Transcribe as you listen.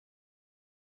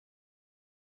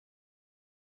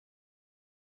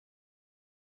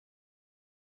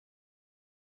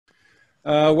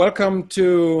Welcome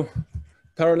to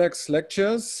Parallax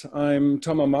Lectures. I'm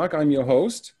Thomas Mark, I'm your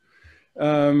host.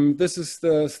 This is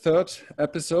the third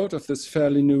episode of this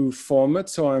fairly new format,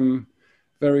 so I'm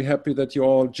very happy that you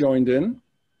all joined in.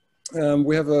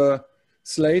 We have a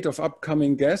slate of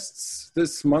upcoming guests.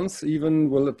 This month even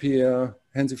will appear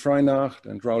Hensi Freinacht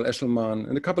and Raoul Eschelman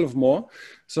and a couple of more.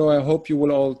 So I hope you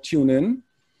will all tune in.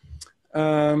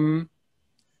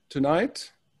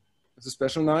 Tonight is a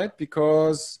special night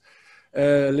because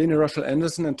Lene Rochelle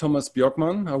Andersen and Thomas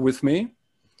Björkman are with me.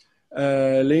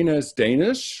 Lene is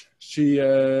Danish. She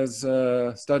has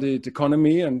studied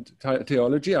economy and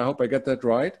theology, I hope I get that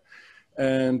right,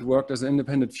 and worked as an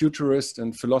independent futurist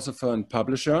and philosopher and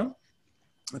publisher.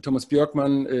 Thomas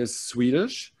Björkman is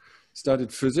Swedish,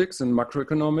 studied physics and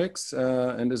macroeconomics,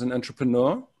 and is an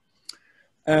entrepreneur,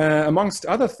 amongst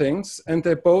other things. And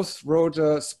they both wrote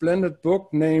a splendid book,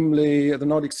 namely The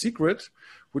Nordic Secret,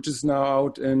 which is now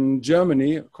out in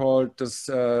Germany, called Das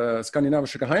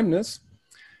Skandinavische Geheimnis.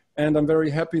 And I'm very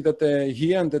happy that they're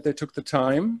here and that they took the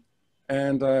time.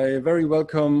 And I very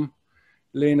welcome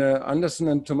Lene Andersen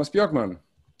and Thomas Björkman.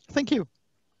 Thank you.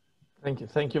 Thank you.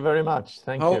 Thank you very much.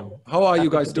 Thank you. How are you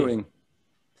guys doing?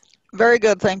 Very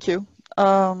good, thank you.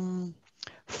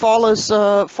 Fall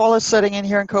is setting in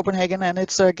here in Copenhagen, and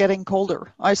it's getting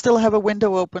colder. I still have a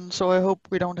window open, so I hope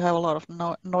we don't have a lot of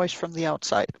noise from the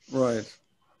outside. Right.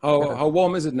 How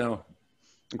warm is it now?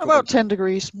 About 10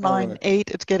 degrees, 9, right. 8.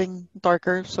 It's getting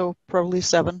darker, so probably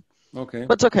 7. Okay.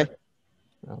 But it's okay.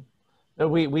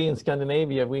 We in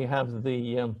Scandinavia, we have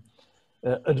the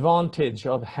advantage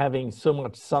of having so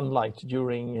much sunlight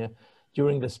during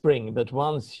the spring. But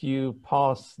once you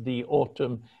pass the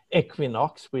autumn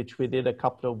equinox, which we did a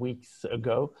couple of weeks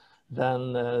ago,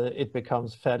 then it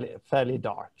becomes fairly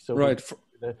dark. So right.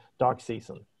 The dark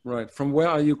season. Right. From where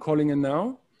are you calling in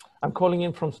now? I'm calling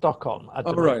in from Stockholm at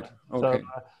the moment. Right. Okay.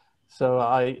 So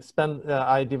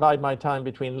I divide my time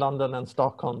between London and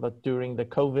Stockholm, but during the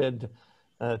COVID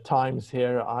times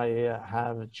here, I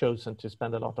have chosen to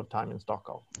spend a lot of time in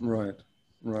Stockholm. Right,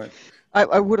 right.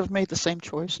 I would have made the same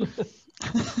choice.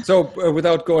 So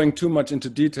without going too much into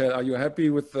detail, are you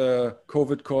happy with the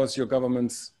COVID course your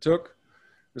governments took,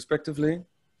 respectively?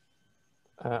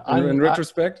 In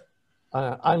retrospect?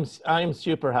 I'm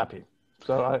super happy.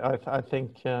 So I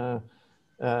think,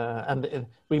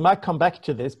 we might come back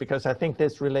to this because I think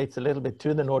this relates a little bit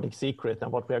to the Nordic Secret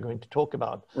and what we are going to talk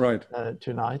about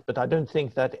tonight. But I don't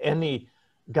think that any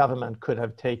government could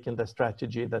have taken the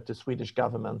strategy that the Swedish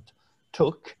government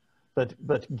took. But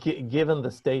given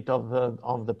the state of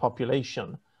the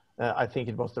population, I think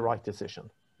it was the right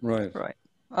decision. Right. Right.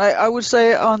 I would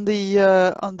say on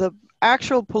the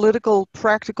actual political,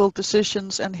 practical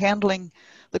decisions and handling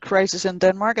the crisis in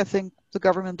Denmark, I think the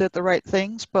government did the right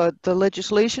things, but the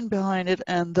legislation behind it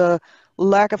and the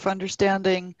lack of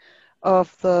understanding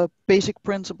of the basic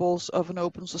principles of an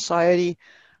open society,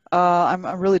 I'm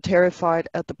really terrified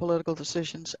at the political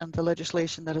decisions and the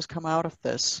legislation that has come out of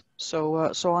this.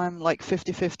 So I'm like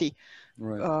 50-50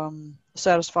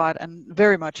 satisfied and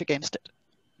very much against it.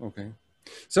 Okay.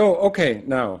 So, okay,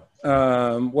 now,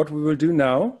 what we will do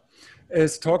now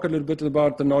is talk a little bit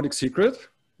about the Nordic Secret,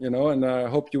 and I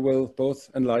hope you will both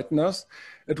enlighten us.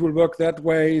 It will work that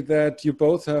way that you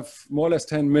both have more or less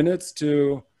 10 minutes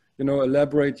to,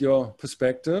 elaborate your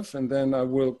perspective, and then I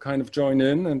will kind of join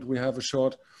in and we have a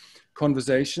short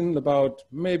conversation about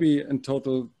maybe in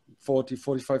total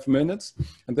 40-45 minutes,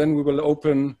 and then we will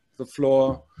open the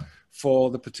floor for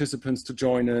the participants to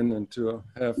join in and to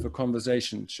have a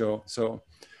conversation. So,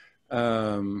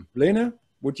 Lene,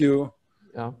 would you?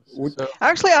 Yeah.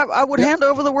 Actually, I would hand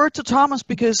over the word to Thomas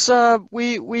because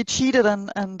we cheated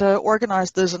and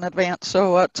organized this in advance.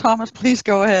 So Thomas, please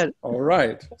go ahead. All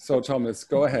right. So Thomas,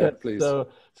 go ahead, please. So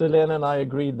Lene and I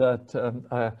agreed that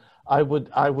I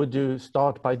would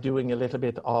start by doing a little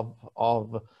bit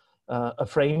of a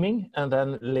framing, and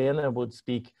then Lene would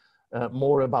speak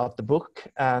more about the book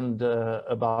and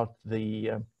about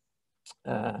the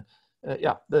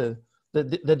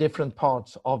different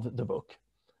parts of the book.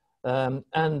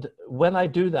 And when I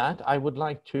do that, I would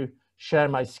like to share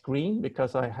my screen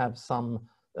because I have some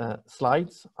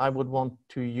slides I would want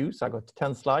to use. I got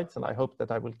 10 slides and I hope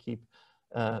that I will keep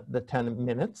the 10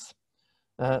 minutes.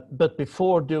 But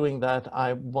before doing that,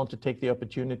 I want to take the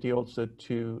opportunity also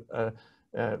to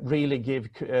really give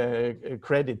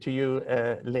credit to you,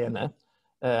 Lene.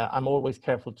 I'm always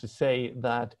careful to say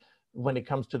that when it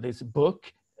comes to this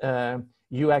book,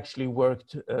 you actually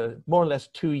worked more or less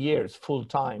 2 years full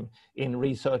time in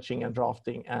researching and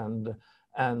drafting and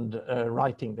and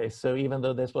writing this. So even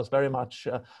though this was very much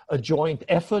a joint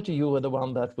effort, you were the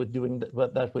one that were doing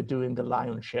the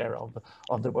lion's share of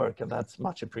the work, and that's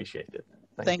much appreciated.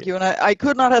 Thank you. And I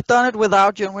could not have done it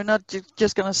without you, and we're not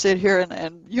just going to sit here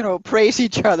and you know, praise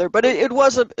each other, but it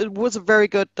was a very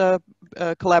good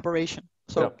collaboration.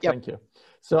 So yep. Thank you.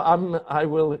 So I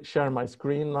will share my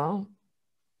screen now.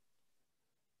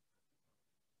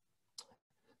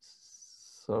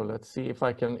 So let's see if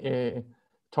I can,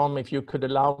 Tom, if you could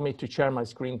allow me to share my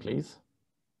screen, please.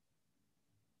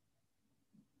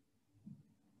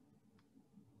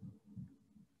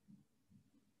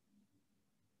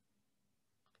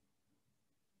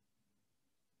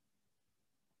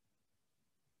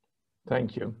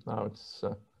 Thank you. Now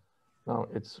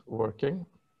it's working.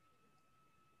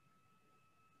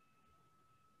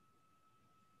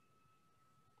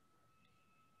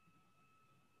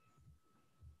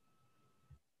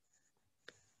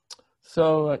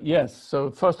 So yes,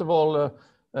 so first of all,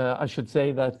 I should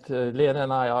say that Lena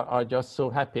and I are just so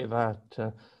happy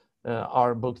that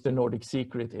our book, The Nordic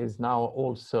Secret, is now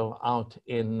also out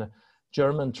in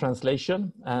German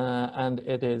translation, and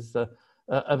it is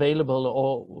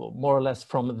available more or less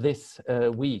from this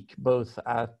week, both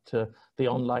at the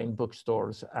online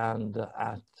bookstores and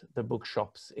at the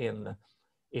bookshops in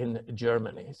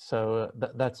Germany. So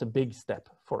that's a big step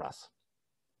for us.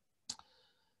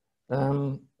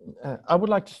 I would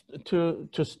like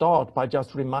to start by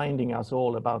just reminding us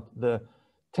all about the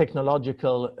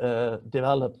technological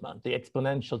development, the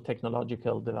exponential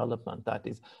technological development that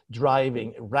is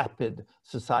driving rapid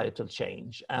societal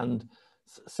change. And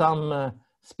some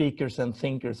speakers and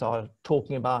thinkers are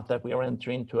talking about that we are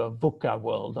entering into a VUCA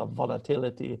world of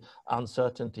volatility,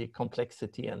 uncertainty,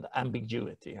 complexity, and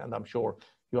ambiguity. And I'm sure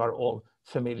you are all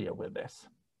familiar with this.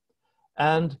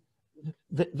 And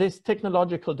this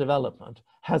technological development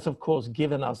has, of course,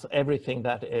 given us everything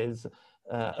that is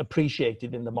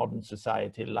appreciated in the modern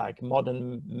society, like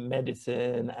modern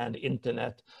medicine and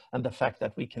internet, and the fact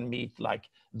that we can meet like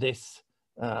this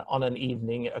on an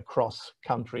evening across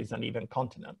countries and even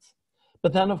continents.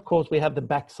 But then, of course, we have the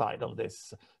backside of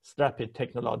this rapid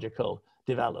technological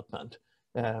development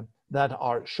that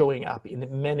are showing up in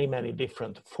many, many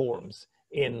different forms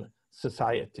in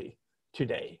society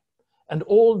today. And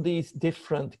all these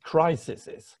different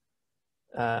crises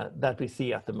that we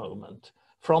see at the moment,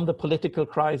 from the political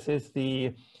crisis,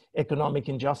 the economic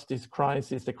injustice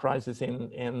crisis, the crisis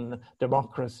in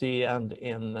democracy and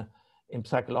in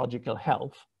psychological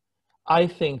health, I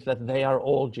think that they are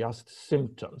all just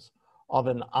symptoms of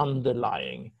an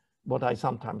underlying, what I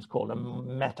sometimes call a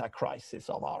meta-crisis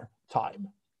of our time.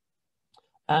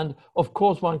 And of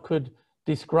course, one could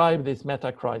describe this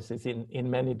meta-crisis in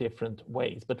many different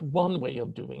ways, but one way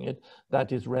of doing it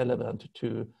that is relevant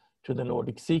to the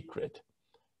Nordic Secret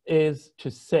is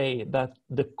to say that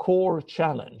the core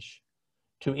challenge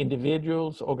to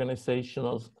individuals,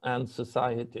 organizations, and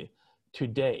society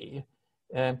today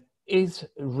is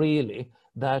really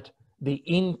that the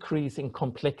increase in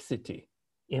complexity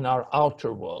in our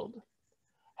outer world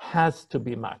has to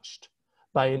be matched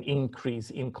by an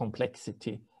increase in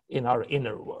complexity in our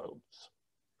inner worlds.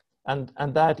 And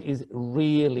that is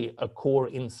really a core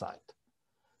insight.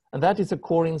 And that is a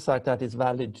core insight that is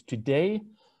valid today,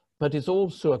 but it's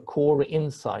also a core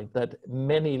insight that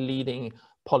many leading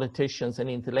politicians and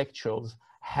intellectuals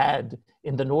had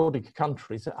in the Nordic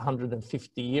countries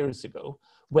 150 years ago,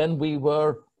 when we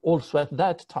were also at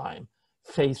that time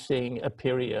facing a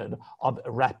period of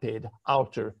rapid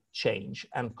outer change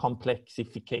and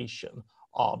complexification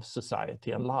of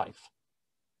society and life.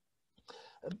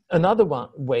 Another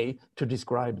way to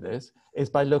describe this is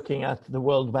by looking at the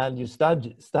world value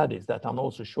studies that I'm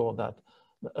also sure that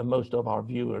most of our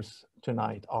viewers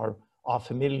tonight are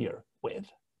familiar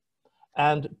with.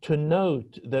 And to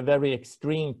note the very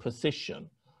extreme position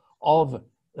of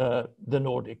the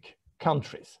Nordic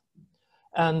countries.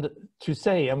 And to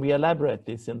say, and we elaborate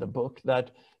this in the book,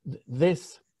 that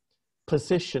this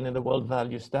position in the world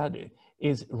value study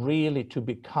is really to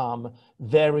become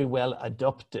very well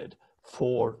adopted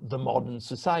for the modern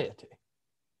society.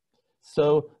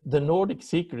 So the Nordic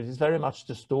Secret is very much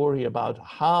the story about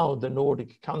how the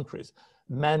Nordic countries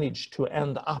managed to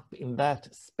end up in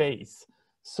that space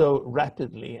so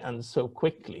rapidly and so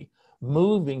quickly,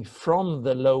 moving from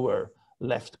the lower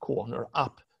left corner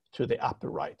up to the upper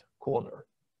right corner.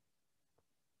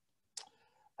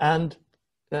 And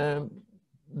the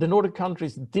Nordic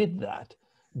countries did that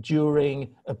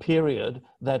during a period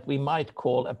that we might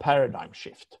call a paradigm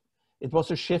shift. It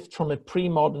was a shift from a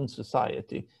pre-modern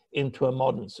society into a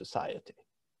modern society.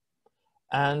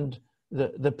 And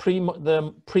the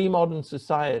pre-modern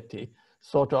society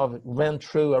sort of went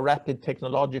through a rapid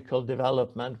technological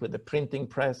development with the printing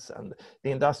press and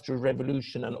the Industrial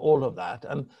Revolution and all of that.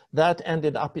 And that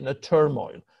ended up in a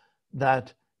turmoil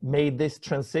that made this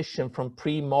transition from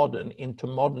pre-modern into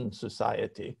modern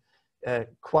society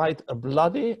quite a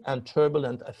bloody and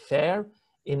turbulent affair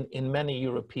in many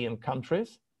European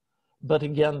countries. But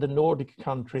again, the Nordic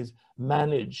countries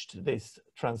managed this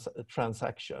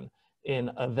transaction in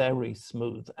a very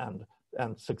smooth and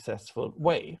successful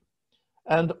way.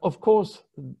 And of course,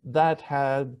 that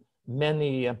had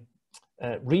many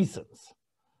reasons.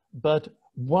 But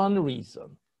one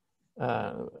reason,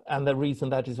 and the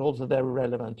reason that is also very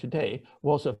relevant today,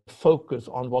 was a focus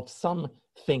on what some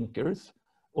thinkers,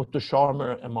 Otto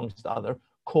Scharmer amongst others,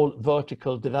 call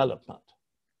vertical development.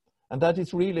 And that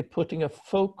is really putting a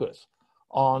focus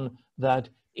on that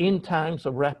in times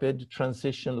of rapid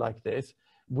transition like this,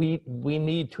 we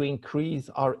need to increase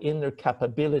our inner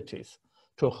capabilities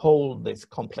to hold this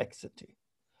complexity.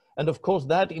 And of course,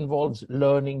 that involves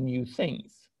learning new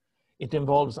things. It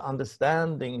involves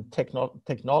understanding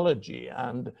technology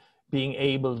and being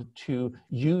able to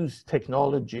use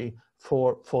technology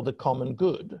for the common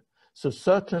good. So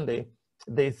certainly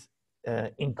this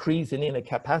increase in inner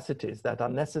capacities that are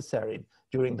necessary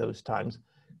during those times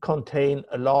contain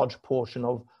a large portion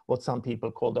of what some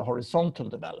people call the horizontal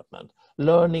development,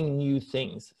 learning new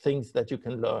things, things that you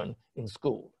can learn in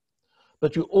school.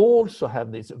 But you also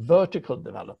have this vertical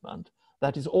development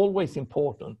that is always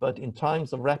important, but in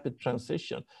times of rapid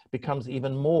transition becomes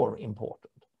even more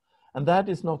important. And that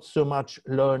is not so much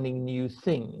learning new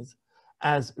things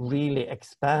as really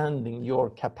expanding your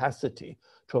capacity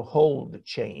to hold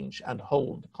change and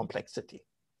hold complexity.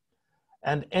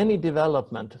 And any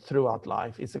development throughout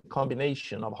life is a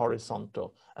combination of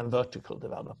horizontal and vertical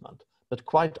development. But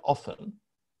quite often,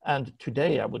 and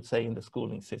today I would say in the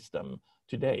schooling system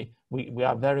today, we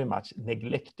are very much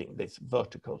neglecting this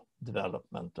vertical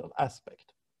developmental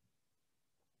aspect.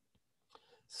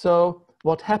 So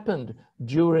what happened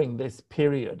during this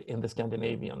period in the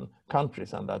Scandinavian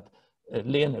countries, and that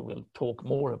Lene will talk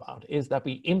more about, is that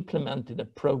we implemented a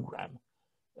program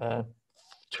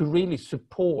to really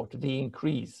support the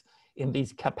increase in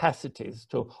these capacities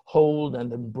to hold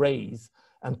and embrace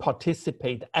and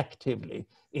participate actively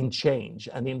in change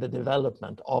and in the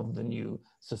development of the new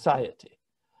society.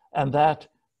 And that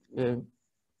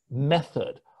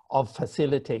method of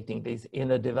facilitating these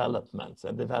inner developments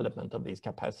and development of these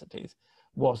capacities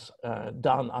was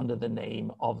done under the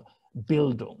name of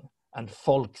Bildung and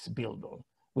Volksbildung,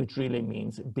 which really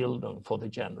means Bildung for the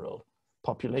general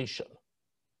population.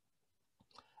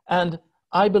 And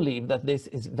I believe that this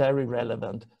is very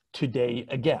relevant today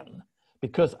again,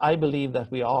 because I believe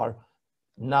that we are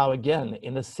now again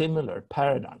in a similar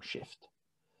paradigm shift,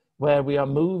 where we are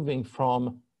moving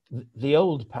from the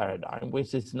old paradigm,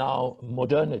 which is now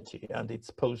modernity and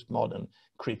its postmodern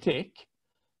critique,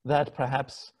 that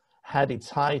perhaps had its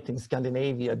height in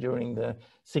Scandinavia during the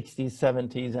 60s,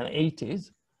 70s, and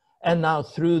 80s. And now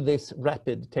through this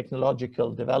rapid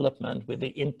technological development with the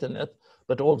internet,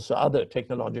 but also other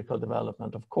technological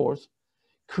development, of course,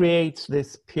 creates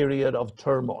this period of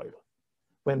turmoil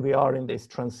when we are in this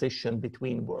transition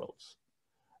between worlds.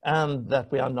 And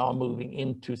that we are now moving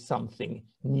into something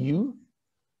new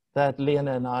that Lene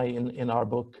and I in our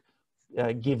book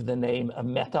give the name a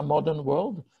meta-modern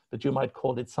world, but you might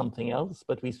call it something else,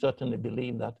 but we certainly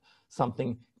believe that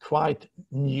something quite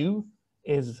new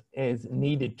is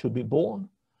needed to be born.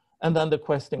 And then the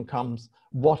question comes,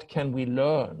 what can we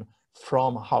learn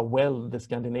from how well the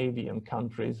Scandinavian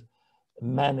countries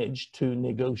managed to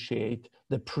negotiate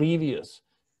the previous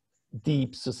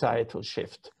deep societal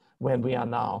shift when we are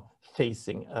now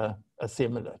facing a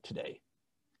similar today?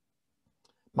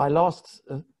 My last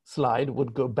slide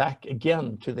would go back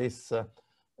again to this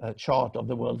chart of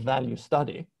the World Value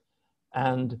Study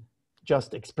and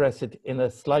just express it in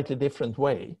a slightly different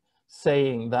way,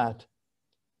 saying that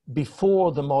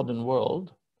before the modern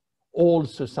world, all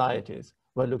societies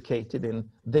were located in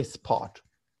this part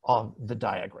of the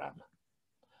diagram.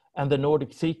 And the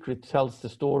Nordic Secret tells the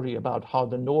story about how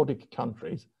the Nordic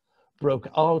countries broke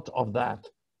out of that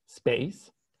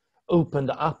space,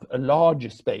 opened up a larger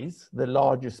space, the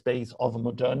larger space of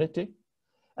modernity,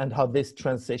 and how this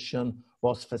transition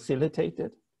was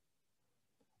facilitated.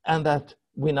 And that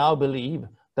we now believe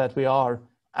that we are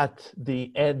at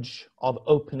the edge of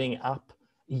opening up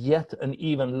yet an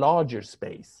even larger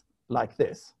space like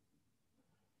this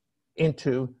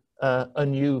into a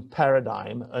new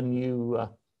paradigm, a new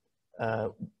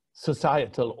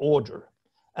societal order.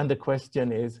 And the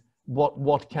question is,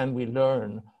 what can we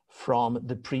learn from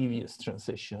the previous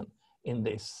transition in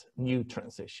this new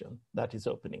transition that is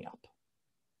opening up?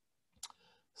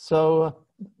 So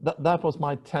that was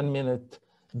my 10-minute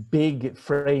big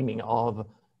framing of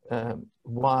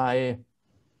why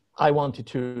I wanted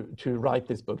to write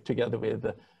this book together with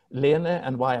Lene,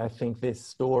 and why I think this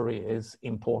story is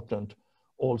important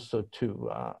also to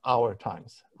our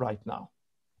times right now.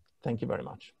 Thank you very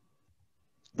much.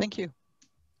 Thank you.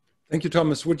 Thank you,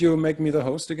 Thomas. Would you make me the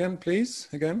host again, please?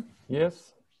 Again?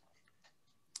 Yes.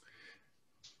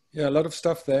 Yeah, a lot of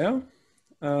stuff there.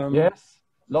 Yes,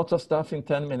 lots of stuff in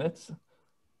 10 minutes.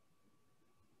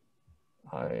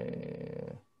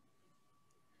 I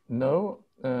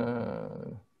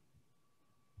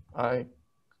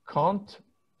can't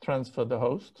transfer the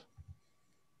host.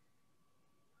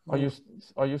 Are you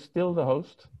still the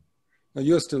host? No,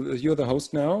 you're the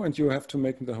host now, and you have to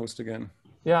make me the host again.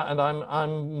 Yeah, and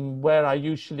I'm where I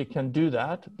usually can do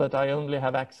that, but I only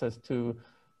have access to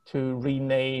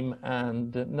rename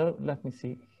and no. Let me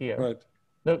see here. Right.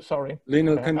 No, sorry.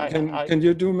 Lena, can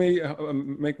you do me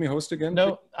make me host again?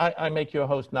 No, I make you a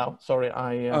host now. Sorry,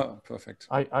 perfect.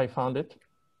 I found it.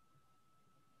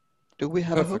 Do we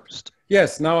have a host?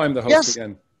 Yes, now I'm the host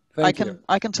again. Thank you.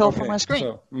 I can tell from my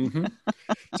screen.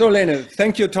 So Lene,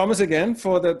 thank you, Thomas, again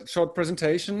for that short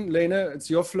presentation. Lene, it's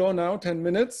your floor now, 10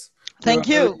 minutes. Thank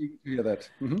you. Hear that.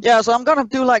 Yeah, so I'm going to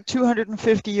do like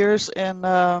 250 years in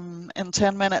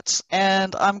 10 minutes,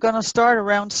 and I'm going to start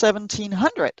around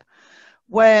 1700,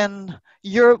 when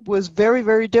Europe was very,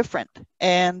 very different,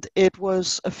 and it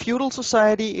was a feudal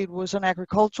society, it was an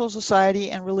agricultural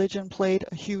society, and religion played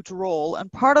a huge role.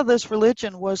 And part of this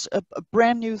religion was a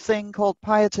brand new thing called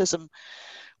pietism,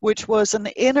 which was an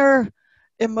inner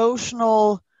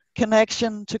emotional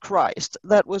connection to Christ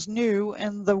that was new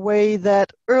in the way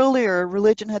that earlier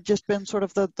religion had just been sort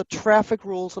of the traffic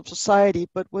rules of society,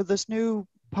 but with this new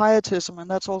pietism,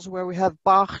 and that's also where we have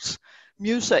Bach's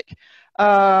music,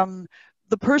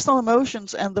 the personal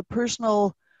emotions and the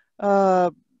personal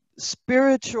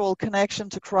spiritual connection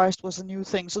to Christ was a new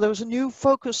thing. So there was a new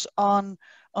focus on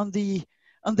the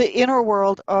inner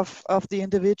world of the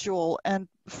individual, and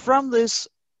from this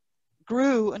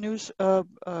grew a new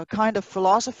kind of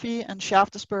philosophy, and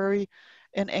Shaftesbury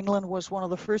in England was one of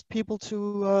the first people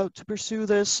to pursue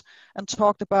this, and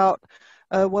talked about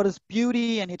what is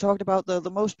beauty, and he talked about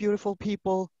the most beautiful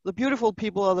people. The beautiful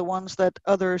people are the ones that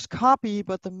others copy,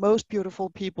 but the most beautiful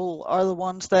people are the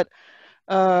ones that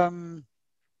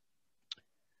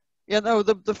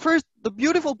the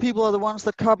beautiful people are the ones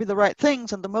that copy the right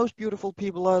things, and the most beautiful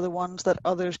people are the ones that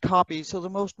others copy, so the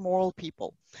most moral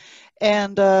people.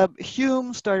 And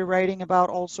Hume started writing about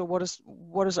also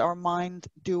what is our mind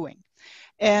doing.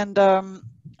 And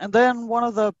then one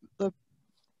of the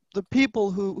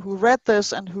people who read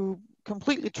this and who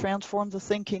completely transformed the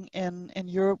thinking in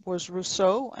Europe was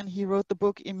Rousseau, and he wrote the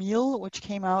book Emile, which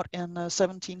came out in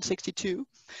 1762.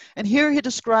 And here he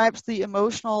describes the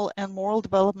emotional and moral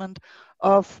development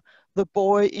of the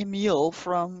boy Emile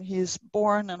from he's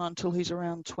born and until he's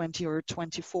around 20 or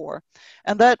 24.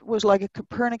 And that was like a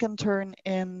Copernican turn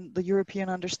in the European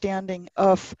understanding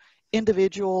of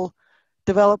individual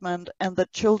development, and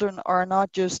that children are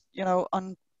not just,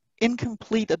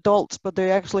 incomplete adults, but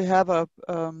they actually have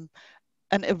an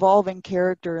evolving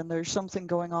character, and there's something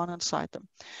going on inside them.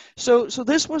 So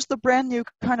this was the brand new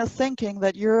kind of thinking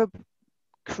that Europe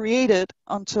created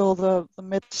until the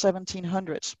mid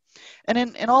 1700s. And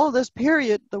in all of this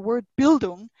period, the word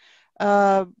Bildung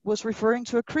was referring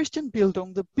to a Christian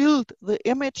Bildung. The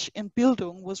image in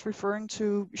Bildung was referring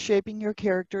to shaping your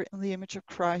character in the image of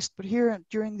Christ. But here,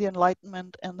 during the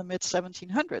Enlightenment and the mid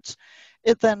 1700s,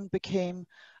 it then became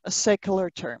a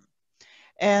secular term.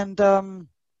 And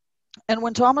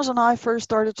when Thomas and I first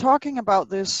started talking about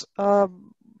this, the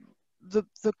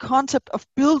concept of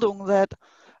Bildung that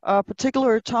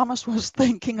particular Thomas was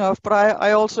thinking of, but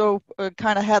I also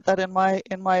kind of had that in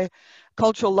my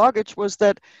cultural luggage, was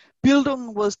that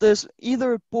Bildung was this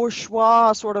either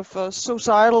bourgeois sort of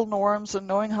societal norms and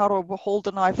knowing how to hold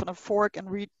a knife and a fork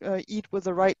and eat with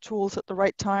the right tools at the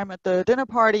right time at the dinner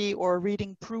party, or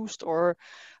reading Proust, or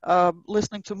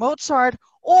listening to Mozart,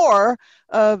 or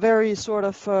very sort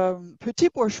of petit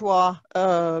bourgeois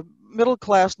middle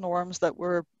class norms that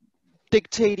were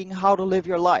dictating how to live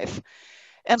your life.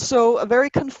 And so a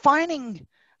very confining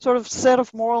sort of set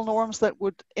of moral norms that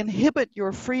would inhibit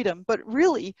your freedom. But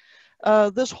really,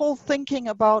 this whole thinking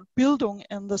about Bildung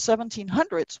in the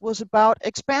 1700s was about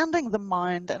expanding the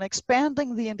mind and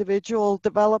expanding the individual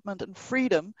development and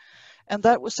freedom. And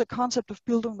that was the concept of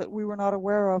Bildung that we were not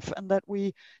aware of, and that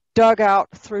we dug out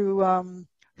through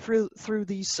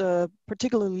these,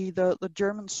 particularly the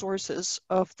German sources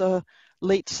of the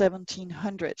late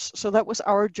 1700s. So that was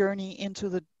our journey into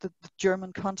the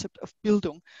German concept of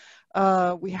Bildung.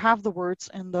 We have the words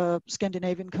in the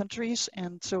Scandinavian countries,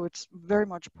 and so it's very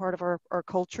much a part of our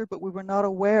culture, but we were not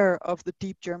aware of the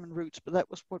deep German roots, but that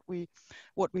was what we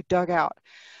dug out.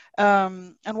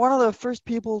 And one of the first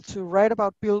people to write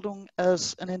about Bildung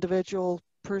as an individual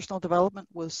personal development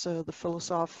was the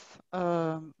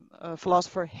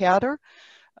philosopher Herder,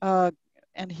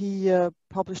 and he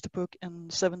published a book in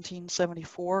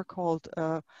 1774 called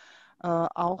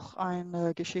auch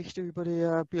eine Geschichte über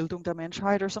die Bildung der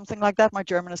Menschheit or something like that. My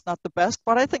German is not the best,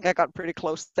 but I think I got pretty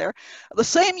close there. The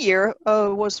same year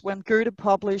was when Goethe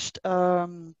published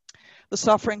The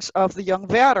Sufferings of the Young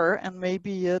Werther, and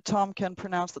maybe Tom can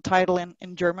pronounce the title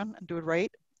in German and do it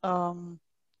right.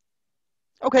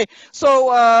 Okay,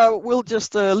 so we'll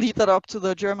just leave that up to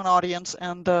the German audience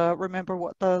and remember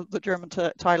what the German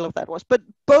title of that was. But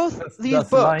both these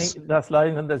books... Das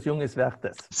Leiden des Jungen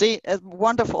Werthers. See,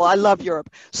 wonderful. I love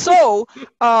Europe. So,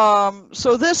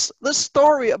 so this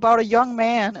story about a young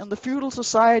man in the feudal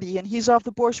society, and he's of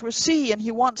the bourgeoisie, and he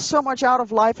wants so much out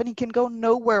of life, and he can go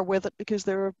nowhere with it because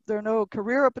there are no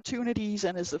career opportunities,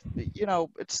 and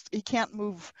he can't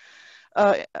move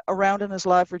around in his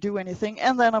life or do anything.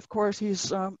 And then of course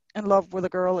he's in love with a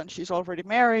girl and she's already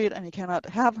married and he cannot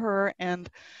have her, and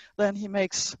then he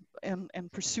makes in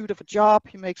pursuit of a job,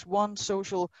 he makes one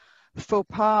social faux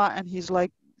pas and he's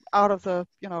like out of the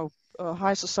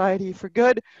high society for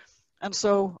good. And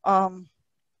so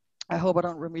I hope I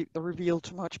don't reveal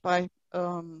too much by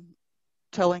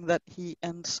telling that he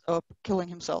ends up killing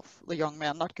himself, the young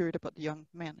man, not Goethe, but the young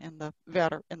man in the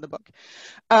Werther in the book.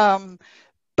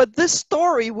 But this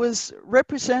story was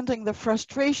representing the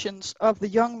frustrations of the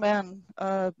young men,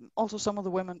 also some of the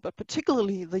women, but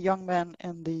particularly the young men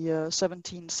in the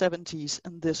 1770s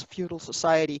in this feudal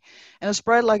society. And it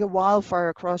spread like a wildfire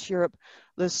across Europe,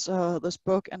 this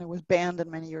book, and it was banned in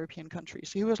many European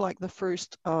countries. He was like the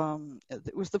first,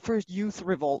 it was the first youth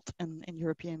revolt in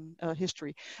European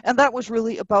history. And that was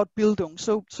really about Bildung.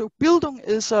 So Bildung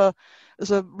is a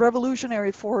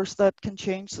revolutionary force that can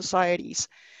change societies.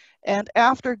 And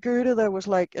after Goethe, there was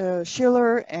like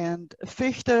Schiller and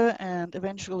Fichte and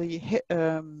eventually,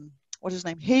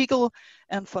 Hegel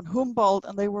and von Humboldt,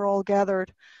 and they were all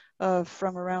gathered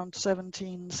from around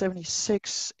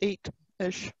 1776,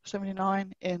 8-ish,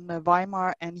 79 in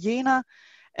Weimar and Jena,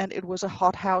 and it was a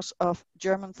hothouse of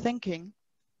German thinking.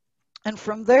 And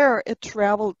from there, it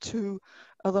traveled to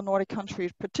the Nordic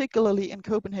countries, particularly in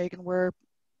Copenhagen, where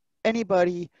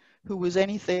anybody who was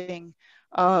anything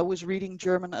was reading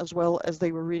German as well as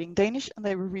they were reading Danish, and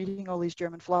they were reading all these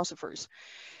German philosophers.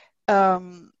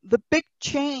 The big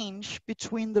change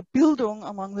between the Bildung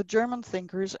among the German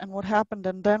thinkers and what happened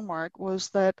in Denmark was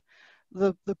that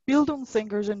the Bildung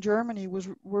thinkers in Germany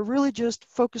were really just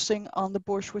focusing on the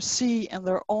bourgeoisie and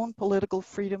their own political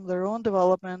freedom, their own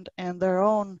development, and their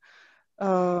own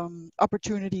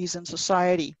opportunities in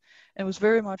society. It was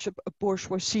very much a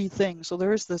bourgeoisie thing. So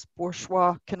there is this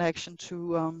bourgeois connection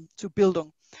to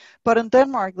Bildung. But in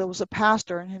Denmark, there was a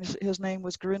pastor, and his name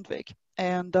was Grundtvig,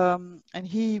 and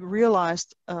he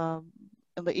realized in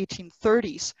the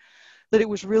 1830s that it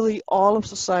was really all of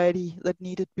society that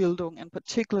needed Bildung, and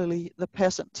particularly the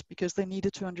peasants, because they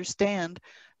needed to understand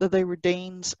that they were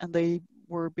Danes and they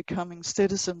were becoming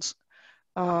citizens,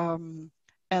 and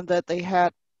that they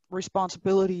had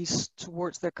responsibilities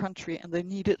towards their country, and they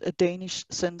needed a Danish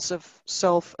sense of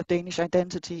self, a Danish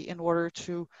identity, in order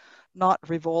to not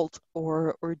revolt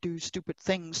or do stupid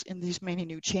things in these many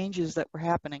new changes that were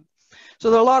happening. So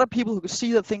there are a lot of people who could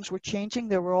see that things were changing.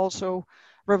 There were also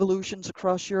revolutions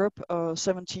across Europe,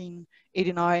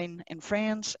 1789 in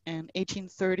France and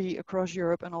 1830 across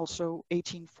Europe, and also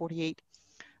 1848.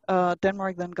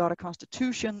 Denmark then got a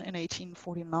constitution in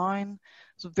 1849.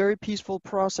 It's a very peaceful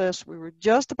process. We were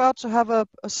just about to have a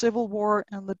civil war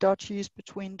in the duchies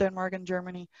between Denmark and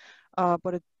Germany,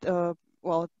 but it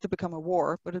did become a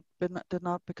war, but it did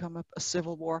not become a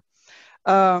civil war.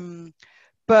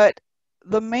 But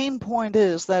the main point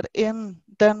is that in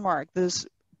Denmark, this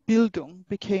Bildung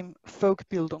became folk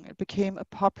Bildung. It became a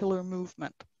popular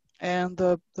movement. And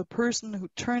the person who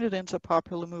turned it into a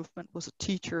popular movement was a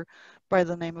teacher by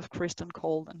the name of Christian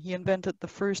Kold. And he invented the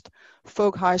first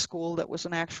folk high school that was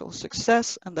an actual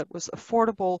success and that was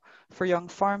affordable for young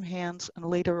farm hands and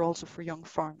later also for young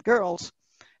farm girls.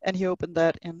 And he opened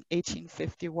that in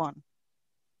 1851.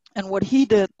 And what he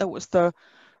did, that was the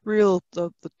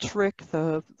trick,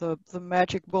 the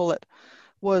magic bullet,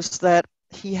 was that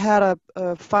he had a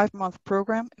 5-month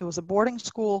program. It was a boarding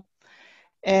school.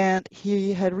 And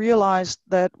he had realized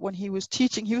that when he was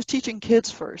teaching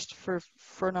kids first for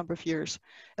a number of years.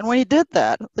 And when he did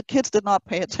that, the kids did not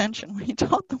pay attention. When he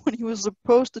taught them when he was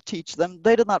supposed to teach them,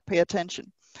 they did not pay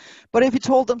attention. But if he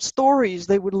told them stories,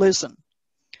 they would listen.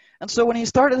 And so when he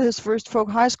started his first folk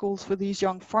high schools for these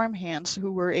young farmhands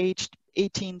who were aged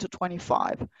 18 to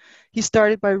 25, he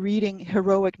started by reading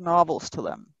heroic novels to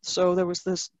them. So there was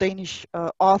this Danish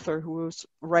author who was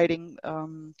writing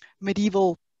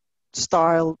medieval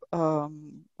style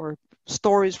or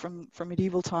stories from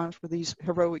medieval times with these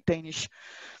heroic Danish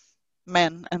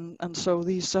men, and so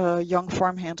these young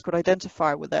farmhands could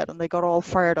identify with that, and they got all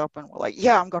fired up and were like,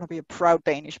 yeah, I'm going to be a proud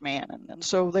Danish man. And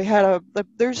so they had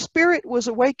their spirit was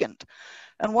awakened.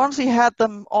 And once he had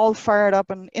them all fired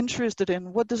up and interested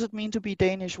in what does it mean to be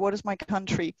Danish, what is my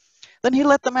country, then he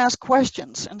let them ask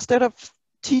questions. Instead of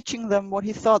teaching them what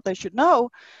he thought they should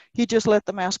know, he just let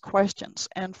them ask questions.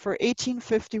 And for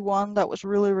 1851, that was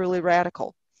really, really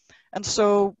radical. And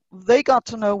so they got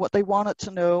to know what they wanted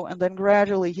to know, and then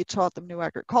gradually he taught them new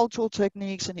agricultural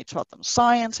techniques, and he taught them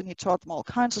science, and he taught them all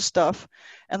kinds of stuff,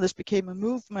 and this became a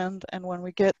movement. And when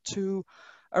we get to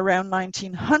around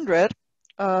 1900,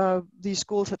 these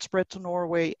schools had spread to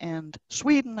Norway and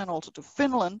Sweden, and also to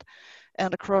Finland,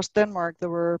 and across Denmark there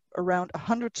were around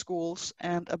 100 schools,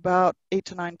 and about 8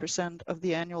 to 9% of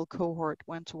the annual cohort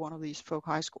went to one of these folk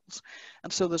high schools.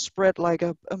 And so they spread like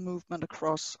a movement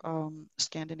across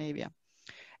Scandinavia.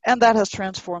 And that has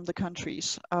transformed the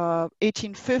countries.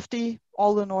 1850,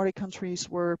 all the Nordic countries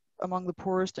were among the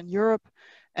poorest in Europe,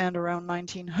 and around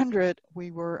 1900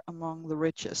 we were among the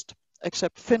richest,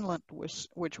 except Finland,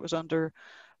 which was under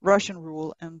Russian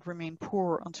rule and remained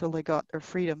poor until they got their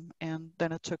freedom. And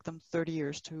then it took them 30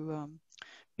 years to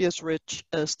be as rich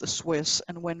as the Swiss.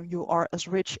 And when you are as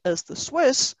rich as the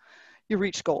Swiss, you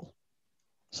reach goal.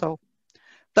 So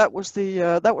that was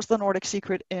the Nordic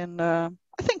secret in I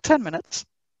think 10 minutes.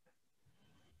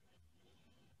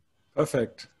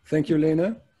 Perfect. Thank you,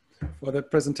 Lene, for that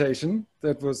presentation.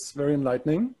 That was very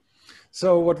enlightening.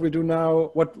 So what we do now,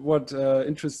 what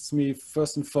interests me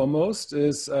first and foremost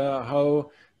is how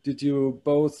did you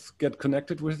both get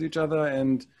connected with each other?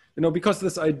 And, you know, because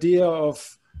this idea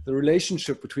of the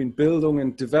relationship between Bildung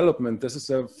and development, this is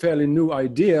a fairly new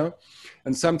idea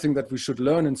and something that we should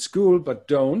learn in school, but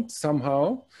don't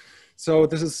somehow. So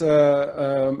this is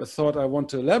a thought I want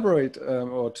to elaborate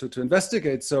or to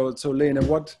investigate. So Lene,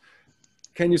 what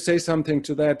can you say something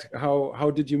to that?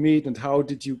 How did you meet, and how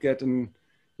did you get in,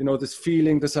 you know, this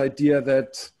feeling, this idea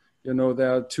that, you know,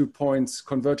 there are 2 points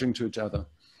converging to each other?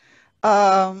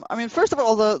 I mean, first of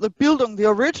all, the Bildung, the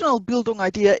original Bildung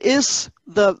idea is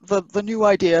the new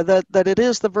idea that it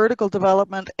is the vertical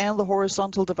development and the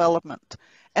horizontal development.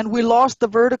 And we lost the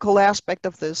vertical aspect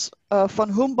of this. Von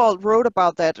Humboldt wrote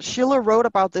about that. Schiller wrote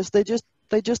about this. They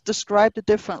just described it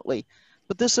differently.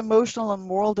 But this emotional and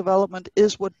moral development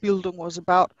is what Bildung was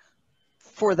about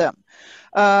for them.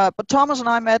 But Thomas and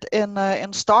I met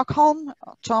in Stockholm.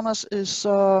 Thomas is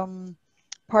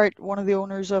one of the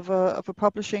owners of a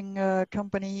publishing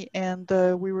company, and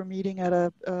we were meeting at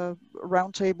a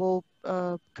roundtable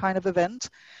kind of event.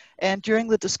 And during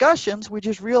the discussions, we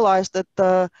just realized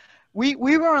that we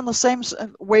were on the same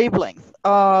wavelength.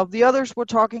 The others were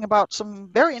talking about some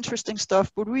very interesting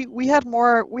stuff, but we had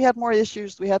more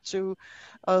issues we had to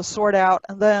sort out.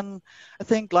 And then I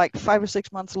think like 5 or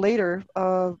 6 months later,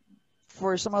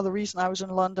 for some other reason, I was in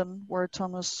London, where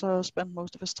Thomas spent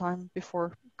most of his time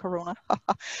before Corona.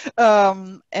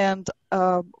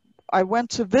 I went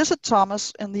to visit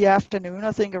Thomas in the afternoon,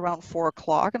 I think around 4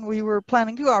 o'clock, and we were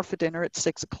planning to go out for dinner at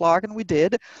 6 o'clock, and we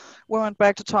did. We went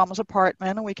back to Thomas'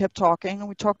 apartment, and we kept talking, and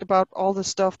we talked about all the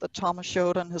stuff that Thomas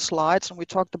showed on his slides, and we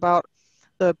talked about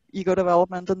the ego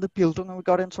development and the Bildung, and we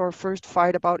got into our first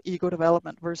fight about ego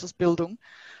development versus Bildung.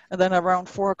 And then around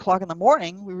 4 o'clock in the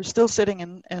morning, we were still sitting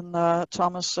in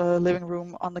Thomas' living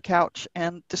room on the couch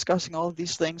and discussing all of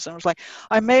these things. And I was like,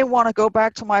 I may want to go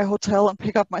back to my hotel and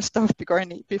pick up my stuff before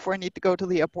I need to go to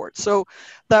the airport. So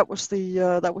that was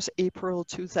April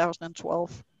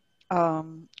 2012.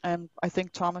 And I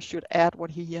think Thomas should add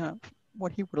what he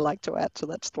would like to add to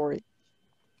that story.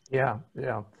 Yeah.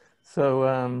 So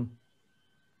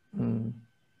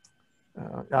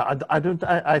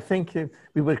I think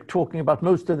we were talking about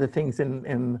most of the things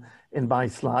in my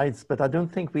slides, but I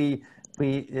don't think we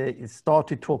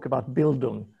started to talk about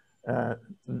Bildung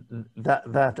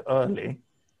that early.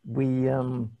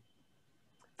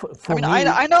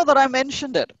 I know that I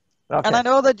mentioned it, okay. And I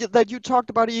know that you talked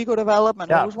about ego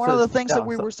development. Yeah, it was one of the things that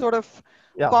we were sort of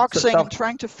boxing and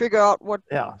trying to figure out what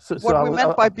we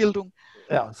meant by Bildung.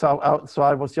 Yeah, so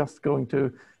I was just going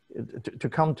to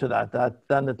come to that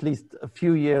then at least a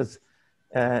few years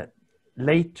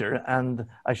later, and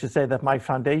I should say that my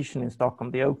foundation in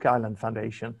Stockholm, the Oak Island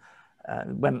Foundation,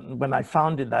 when I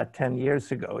founded that 10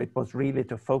 years ago, it was really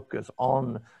to focus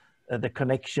on the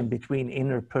connection between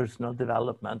interpersonal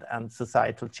development and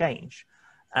societal change.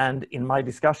 And in my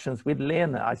discussions with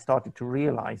Lene, I started to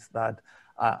realize that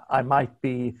I might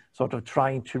be sort of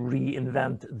trying to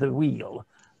reinvent the wheel,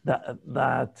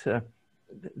 that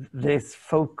this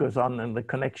focus on the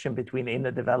connection between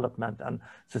inner development and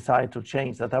societal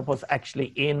change, that was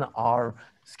actually in our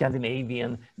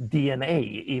Scandinavian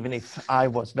DNA, even if I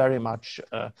was very much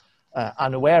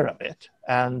unaware of it.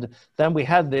 And then we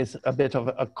had a bit of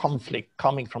a conflict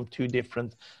coming from two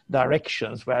different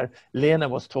directions, where Lene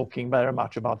was talking very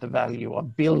much about the value of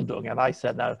Bildung, and I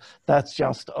said, no, that's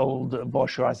just old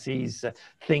bourgeoisie's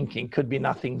thinking, could be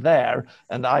nothing there.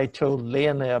 And I told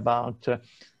Lene about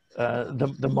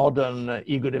the modern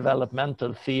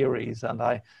ego-developmental theories, and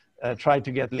I tried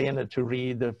to get Lene to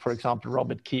read, for example,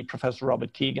 Professor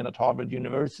Robert Keegan at Harvard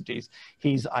University,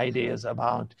 his ideas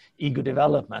about ego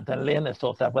development. And Lene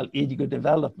thought that, well, ego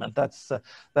development, that's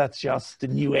just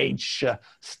new age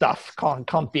stuff,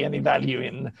 can't be any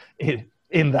value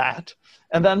in that.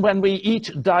 And then when we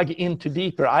each dug into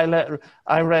deeper,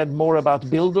 I read more about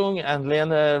Bildung, and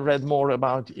Lene read more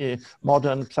about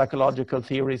modern psychological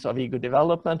theories of ego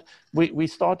development. We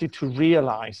started to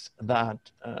realize that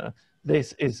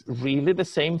this is really the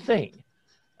same thing,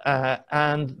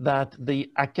 and that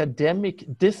the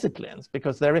academic disciplines,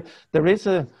 because there is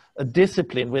a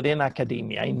discipline within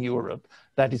academia in Europe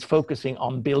that is focusing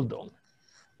on Bildung,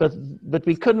 but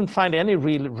we couldn't find any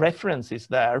real references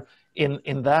there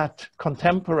in that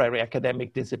contemporary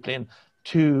academic discipline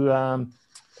to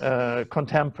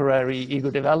contemporary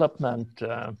ego development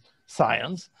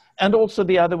science. And also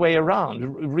the other way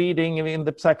around, reading in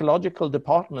the psychological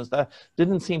departments, there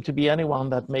didn't seem to be anyone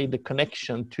that made the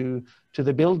connection to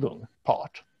the Bildung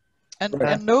part. And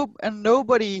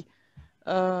nobody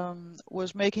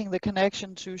was making the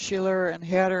connection to Schiller and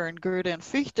Herder and Goethe and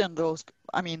Fichte and those.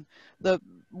 I mean,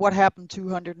 what happened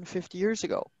 250 years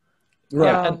ago.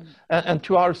 Right. And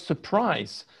to our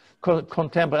surprise,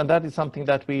 contemporary, and that is something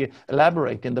that we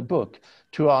elaborate in the book.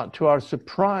 To our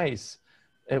surprise,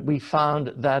 we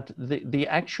found that the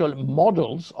actual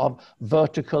models of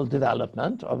vertical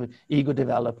development, of ego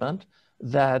development,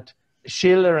 that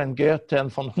Schiller and Goethe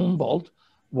and von Humboldt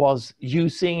was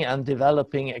using and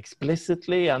developing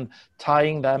explicitly and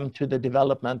tying them to the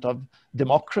development of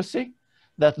democracy,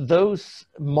 that those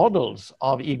models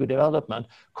of ego development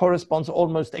corresponds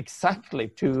almost exactly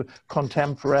to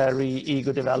contemporary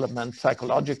ego development,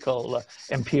 psychological,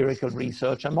 empirical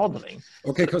research and modeling.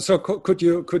 Okay, so could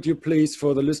you please,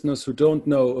 for the listeners who don't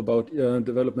know about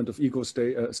development of ego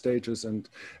stages and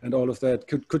all of that,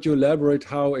 could you elaborate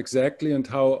how exactly and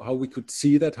how we could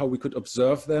see that, how we could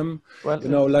observe them? Well, you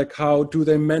know, like how do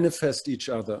they manifest each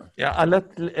other? Yeah, I'll let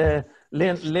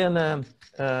Lene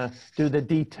do the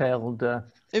detailed.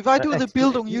 If I do the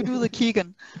Bildung, you do the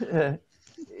Keegan.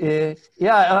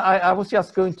 Yeah, I was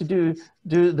just going to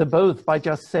do the both by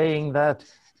just saying that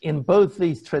in both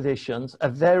these traditions, a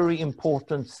very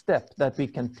important step that we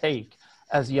can take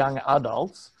as young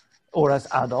adults or as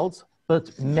adults,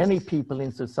 but many people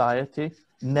in society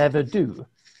never do,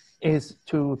 is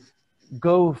to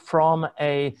go from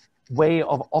a way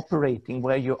of operating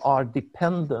where you are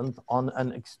dependent on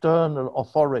an external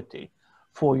authority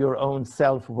for your own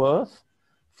self-worth,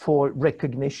 for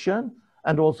recognition,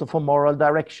 and also for moral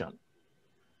direction,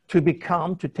 to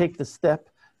take the step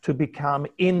to become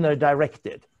inner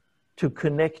directed, to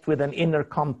connect with an inner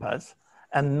compass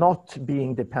and not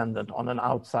being dependent on an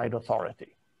outside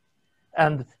authority.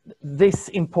 And this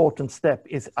important step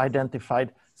is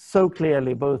identified so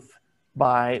clearly both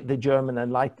by the German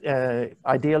and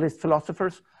idealist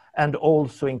philosophers and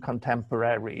also in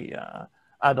contemporary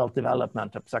adult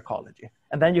development of psychology.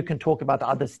 And then you can talk about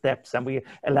other steps, and we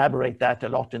elaborate that a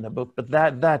lot in the book, but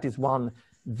that is one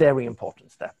very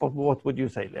important step. But what would you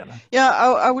say, Lene? Yeah,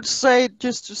 I would say,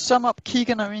 just to sum up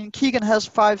Keegan, I mean, Keegan has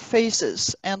 5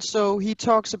 phases, and so he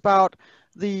talks about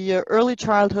the early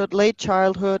childhood, late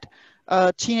childhood,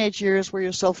 teenage years where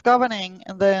you're self-governing,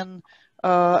 and then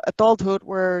adulthood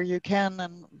where you can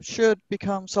and should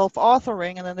become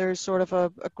self-authoring, and then there's sort of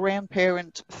a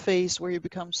grandparent phase where you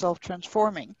become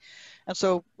self-transforming. And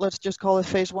so let's just call it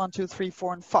phase 1, 2, 3,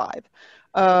 4, and 5.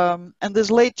 And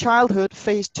this late childhood,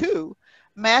 phase 2,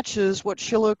 matches what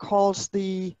Schiller calls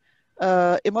the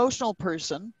emotional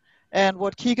person, and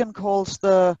what Keegan calls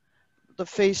the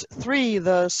phase 3,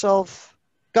 the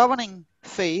self-governing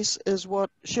phase, is what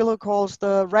Schiller calls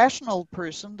the rational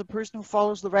person, the person who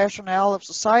follows the rationale of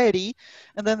society.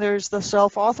 And then there's the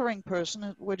self-authoring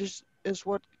person, which is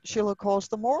what Schiller calls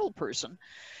the moral person.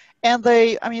 And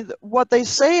what they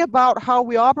say about how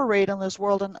we operate in this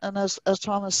world, and as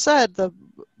Thomas said,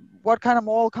 what kind of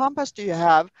moral compass do you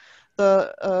have?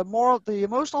 the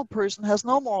emotional person has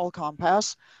no moral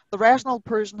compass, the rational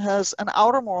person has an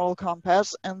outer moral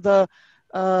compass, and the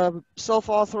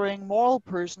self-authoring moral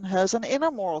person has an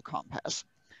inner moral compass.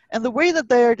 And the way that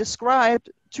they are described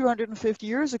 250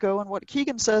 years ago, and what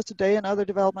Kegan says today and other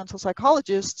developmental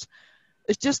psychologists,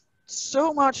 is just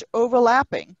so much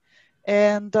overlapping.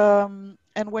 And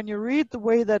when you read the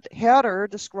way that Herder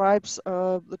describes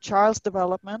the child's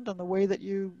development, and the way that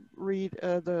you read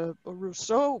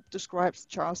Rousseau describes the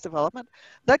child's development,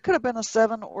 that could have been a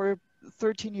 7 or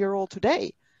 13-year-old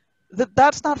today.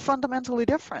 That's not fundamentally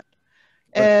different.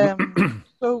 I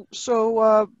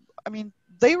mean,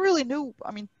 they really knew.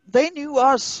 I mean, they knew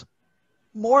us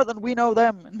more than we know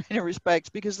them in many respects,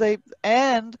 because they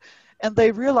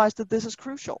realized that this is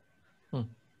crucial.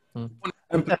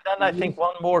 And then I think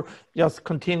one more, just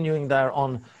continuing there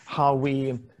on how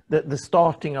the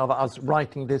starting of us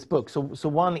writing this book. So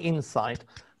one insight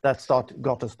that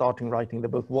got us starting writing the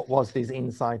book was this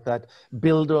insight that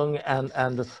Bildung and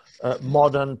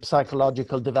modern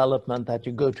psychological development, that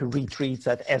you go to retreats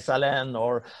at SLN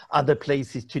or other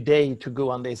places today to go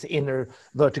on this inner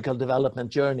vertical development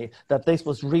journey, that this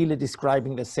was really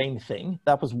describing the same thing.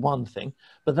 That was one thing.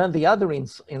 But then the other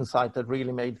insight that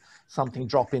really made something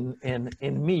drop in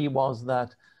me was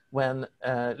that when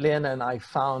Lena and I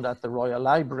found at the Royal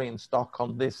Library in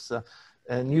Stockholm this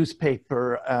a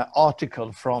newspaper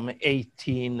article from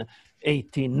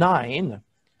 1889,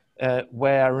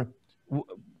 where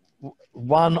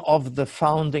one of the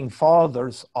founding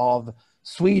fathers of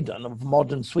Sweden, of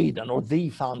modern Sweden, or the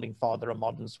founding father of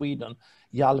modern Sweden,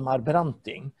 Hjalmar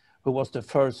Branting, who was the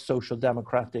first social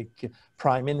democratic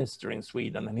prime minister in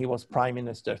Sweden, and he was prime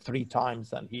minister 3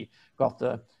 times, and he got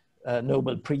the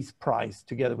Nobel Peace Prize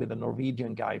together with a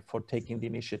Norwegian guy for taking the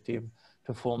initiative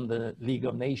to form the League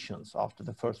of Nations after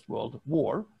the First World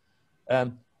War.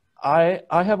 I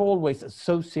have always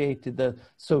associated the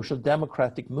social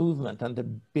democratic movement and the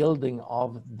building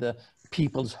of the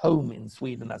people's home in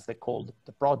Sweden, as they called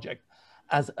the project,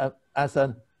 as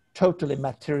a totally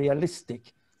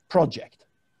materialistic project.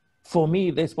 For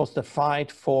me, this was the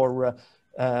fight for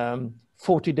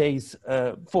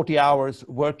 40 hours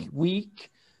work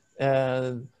week,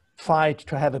 fight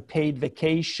to have a paid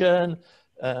vacation,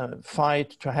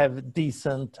 fight to have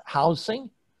decent housing.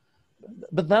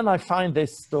 But then I find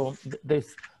this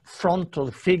frontal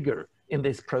figure in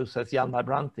this process, Hjalmar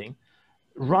Branting,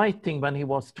 writing when he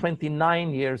was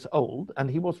 29 years old, and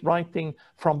he was writing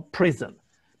from prison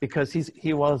because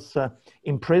he was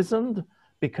imprisoned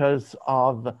because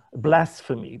of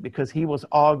blasphemy, because he was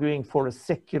arguing for a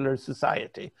secular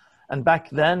society. And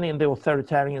back then, in the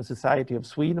authoritarian society of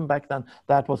Sweden, back then,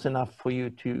 that was enough for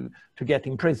you to get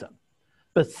in prison.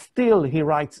 But still, he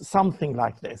writes something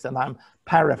like this, and I'm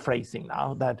paraphrasing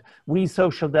now, that we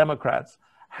social democrats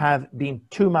have been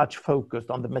too much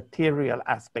focused on the material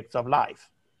aspects of life.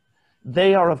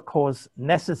 They are, of course,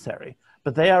 necessary,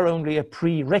 but they are only a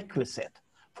prerequisite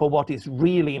for what is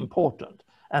really important,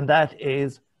 and that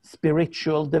is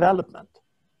spiritual development.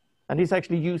 And he's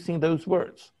actually using those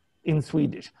words in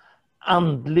Swedish,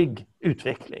 andlig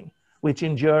utveckling, which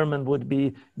in German would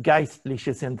be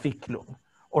geistliches Entwicklung,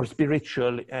 or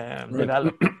spiritual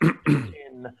development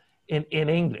in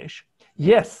English.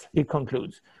 Yes, he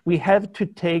concludes, we have to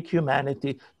take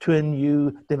humanity to a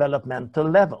new developmental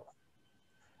level.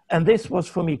 And this was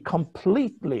for me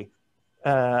completely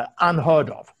unheard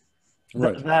of.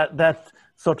 Right. That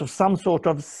sort of some sort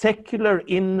of secular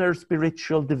inner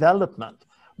spiritual development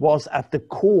was at the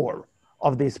core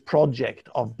of this project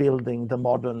of building the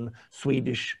modern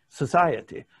Swedish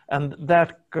society. And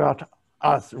that got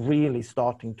us really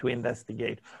starting to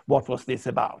investigate what was this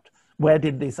about. Where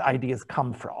did these ideas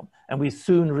come from? And we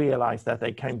soon realized that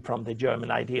they came from the German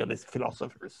idealist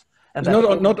philosophers. And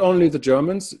not only the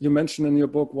Germans. You mentioned in your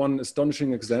book one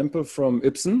astonishing example from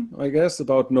Ibsen, I guess,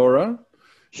 about Nora.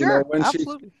 Sure,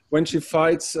 absolutely. When she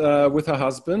fights with her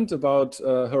husband about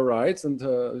her rights,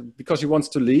 and because she wants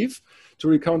to leave, to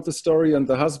recount the story, and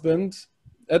the husband,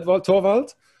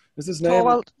 Torvald, is his name?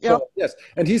 Torvald, yeah. Yes,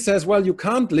 and he says, well, you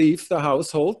can't leave the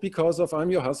household because of I'm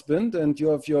your husband and you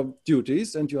have your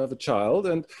duties and you have a child.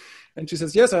 And she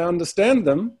says, yes, I understand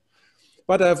them,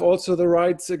 but I have also the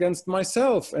rights against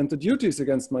myself and the duties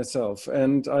against myself.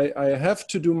 And I have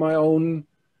to do my own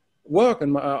work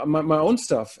and my own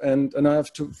stuff. And I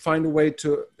have to find a way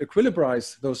to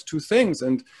equilibrize those two things.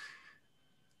 And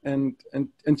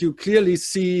you clearly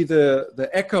see the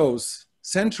echoes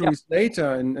centuries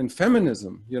later in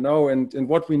feminism, you know, and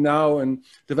what we now in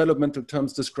developmental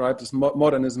terms describe as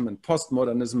modernism and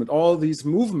postmodernism and all these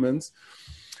movements.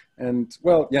 And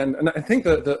well, yeah, and I think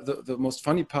the most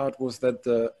funny part was that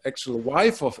the actual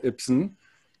wife of Ibsen,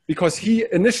 because he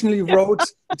initially wrote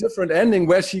a different ending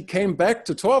where she came back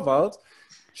to Torvald,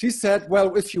 she said,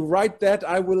 well, if you write that,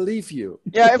 I will leave you.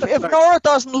 Yeah, if Nora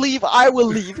doesn't leave, I will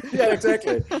leave. Yeah,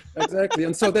 exactly. Exactly.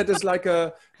 And so that is like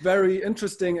a very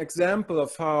interesting example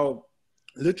of how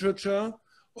literature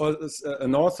or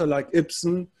an author like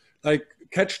Ibsen, like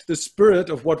catch the spirit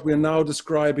of what we're now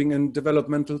describing in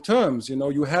developmental terms. You know,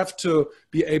 you have to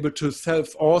be able to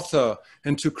self-author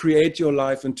and to create your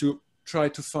life and to try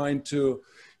to find to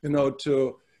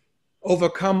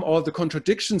overcome all the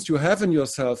contradictions you have in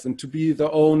yourself and to be the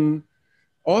own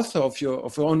author of your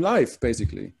own life,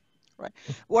 basically. Right.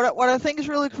 What I think is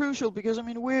really crucial, because I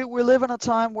mean we live in a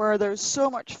time where there's so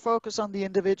much focus on the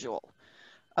individual.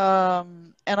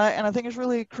 And I think it's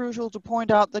really crucial to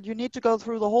point out that you need to go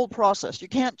through the whole process. You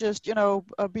can't just,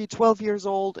 be 12 years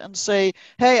old and say,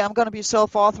 hey, I'm going to be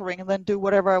self-authoring and then do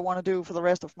whatever I want to do for the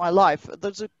rest of my life.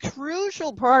 There's a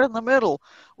crucial part in the middle,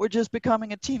 which is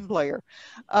becoming a team player,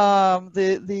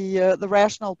 the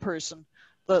rational person,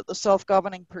 the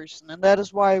self-governing person. And that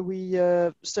is why we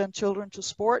send children to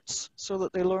sports, so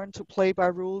that they learn to play by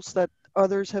rules that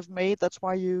others have made. That's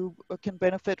why you can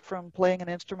benefit from playing an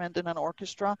instrument in an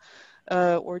orchestra,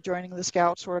 or joining the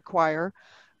Scouts or a choir,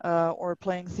 or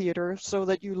playing theater, so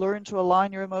that you learn to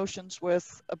align your emotions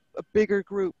with a bigger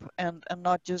group, and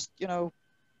not just,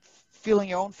 feeling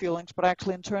your own feelings, but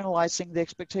actually internalizing the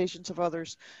expectations of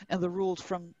others and the rules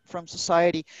from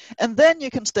society. And then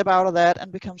you can step out of that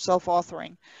and become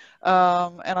self-authoring.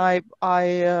 And I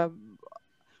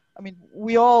mean,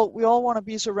 we all want to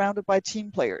be surrounded by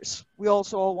team players. We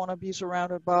also all want to be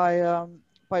surrounded by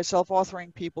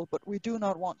self-authoring people, but we do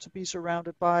not want to be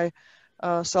surrounded by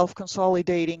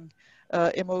self-consolidating,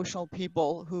 emotional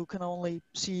people who can only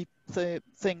see the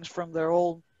things from their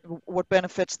own, what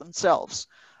benefits themselves.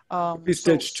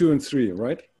 Stage 2 and 3,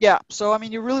 right? Yeah. So I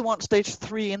mean, you really want stage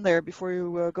 3 in there before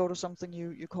you go to something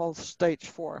you call stage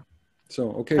 4.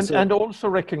 So okay. And also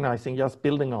recognizing, just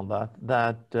building on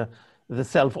that the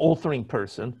self-authoring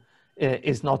person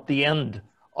is not the end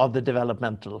of the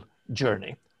developmental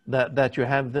journey. That you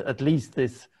have at least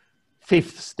this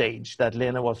 5th stage that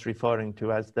Lena was referring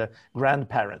to as the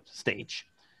grandparent stage,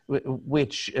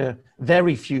 which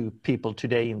very few people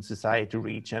today in society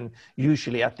reach, and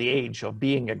usually at the age of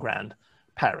being a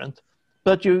grandparent.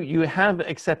 But you have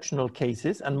exceptional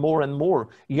cases, and more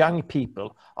young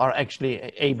people are actually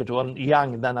able to, and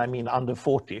young, then I mean under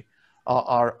 40,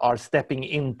 are stepping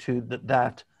into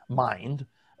that mind.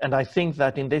 And I think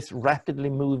that in this rapidly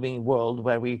moving world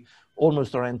where we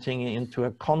almost are entering into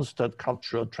a constant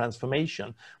cultural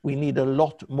transformation, we need a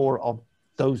lot more of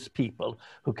those people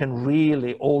who can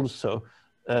really also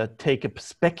take a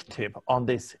perspective on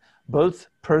this, both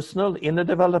personal inner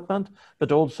development,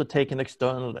 but also take an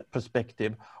external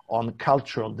perspective on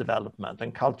cultural development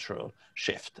and cultural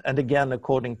shift. And again,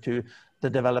 according to the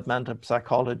developmental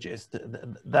psychologist,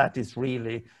 that is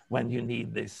really when you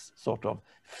need this sort of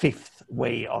 5th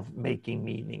way of making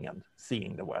meaning and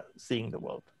seeing the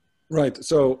world. Right.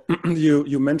 So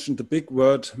you mentioned the big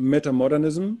word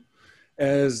metamodernism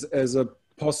as a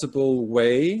possible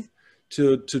way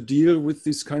to deal with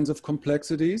these kinds of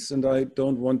complexities, and I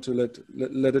don't want to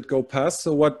let it go past.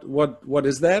 So what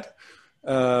is that?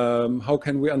 How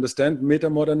can we understand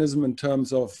metamodernism in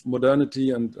terms of modernity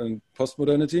and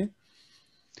postmodernity?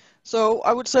 So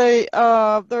I would say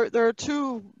there are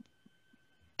 2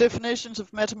 definitions of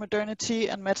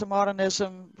metamodernity and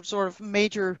metamodernism, sort of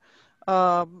major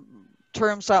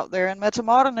terms out there. And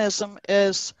metamodernism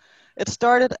it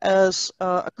started as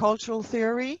a cultural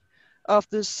theory of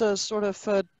this sort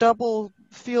of double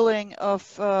feeling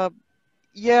of, I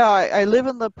live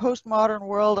in the postmodern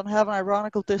world and have an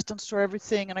ironical distance to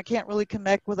everything, and I can't really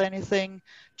connect with anything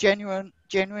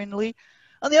genuinely.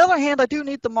 On the other hand, I do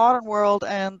need the modern world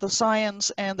and the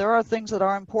science, and there are things that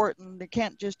are important. You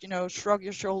can't just, shrug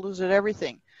your shoulders at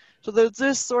everything. So there's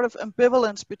this sort of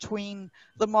ambivalence between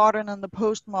the modern and the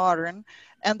postmodern,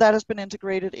 and that has been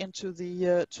integrated into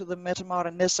the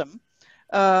metamodernism.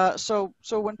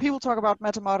 So when people talk about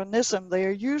metamodernism, they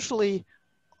are usually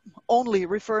only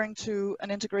referring to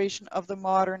an integration of the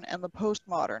modern and the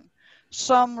postmodern.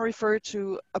 Some refer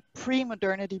to a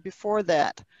pre-modernity before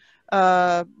that,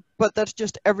 but that's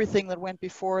just everything that went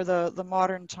before the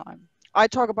modern time. I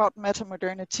talk about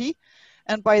metamodernity,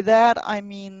 and by that I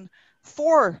mean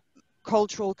 4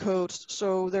 cultural codes.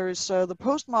 So there's the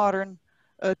postmodern,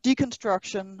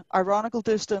 deconstruction, ironical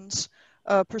distance,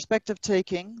 perspective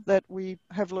taking that we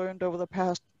have learned over the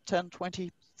past 10,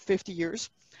 20, 50 years.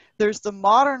 There's the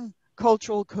modern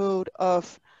cultural code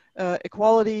of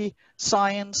equality,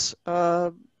 science,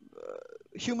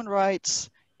 human rights,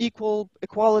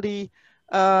 equality,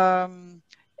 and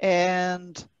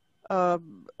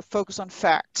focus on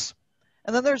facts.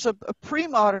 And then there's a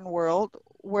pre-modern world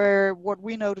where what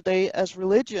we know today as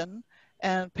religion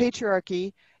and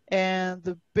patriarchy and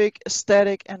the big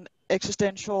aesthetic and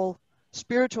existential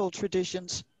spiritual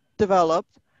traditions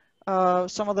developed.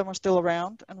 Some of them are still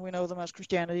around, and we know them as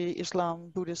Christianity,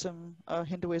 Islam, Buddhism,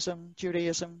 Hinduism,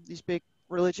 Judaism, these big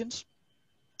religions.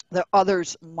 There are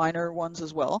others, minor ones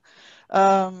as well.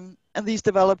 And these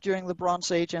developed during the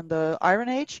Bronze Age and the Iron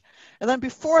Age. And then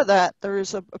before that, there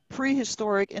is a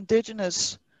prehistoric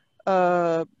indigenous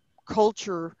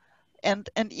culture. And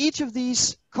each of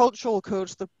these cultural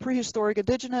codes, the prehistoric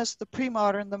indigenous, the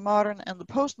pre-modern, the modern, and the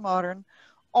postmodern,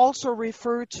 also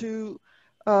refer to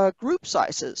group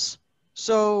sizes.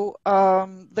 So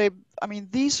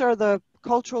these are the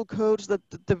cultural codes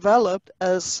that developed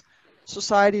as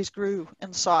societies grew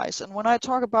in size. And when I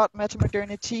talk about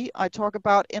metamodernity, I talk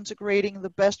about integrating the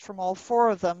best from all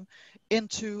four of them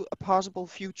into a possible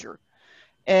future.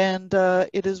 And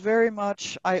it is very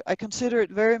much, I consider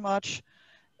it very much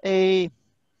a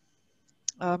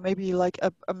maybe like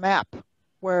a map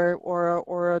where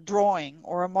or a drawing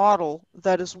or a model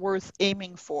that is worth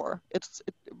aiming for.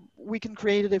 We can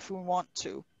create it if we want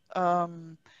to.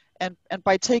 And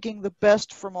by taking the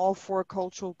best from all four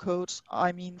cultural codes,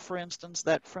 I mean, for instance,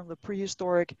 that from the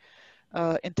prehistoric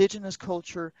indigenous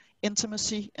culture,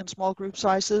 intimacy in small group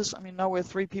sizes. I mean, now we're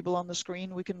 3 people on the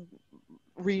screen. We can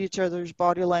read each other's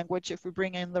body language. If we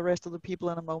bring in the rest of the people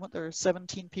in a moment, there are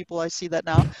 17 people, I see that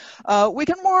now. We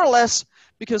can more or less,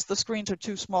 because the screens are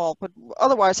too small, but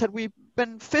otherwise, had we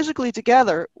been physically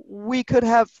together, we could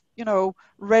have,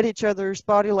 read each other's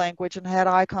body language and had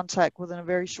eye contact within a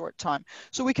very short time.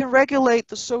 So we can regulate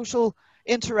the social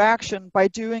interaction by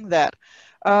doing that.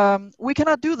 We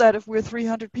cannot do that if we're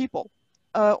 300 people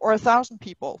or 1,000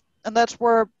 people. And that's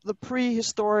where the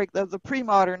prehistoric, the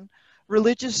pre-modern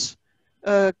religious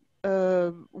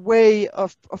way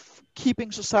of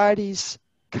keeping societies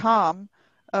calm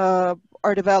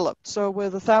are developed. So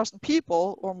with 1,000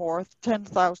 people or more,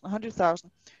 10,000,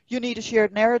 100,000, you need a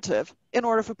shared narrative in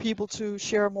order for people to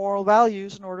share moral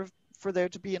values, in order for there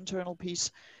to be internal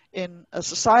peace in a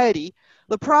society.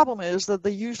 The problem is that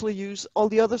they usually use all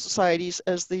the other societies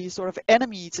as the sort of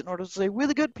enemies in order to say, we're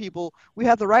the good people, we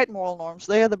have the right moral norms,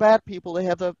 they are the bad people,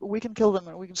 we can kill them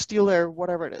and we can steal their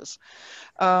whatever it is.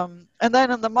 And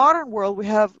then in the modern world, we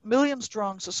have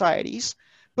million-strong societies,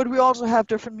 but we also have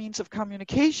different means of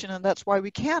communication, and that's why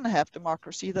we can have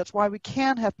democracy, that's why we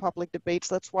can have public debates,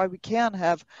 that's why we can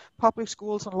have public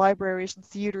schools and libraries and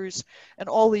theaters and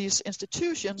all these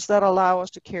institutions that allow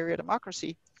us to carry a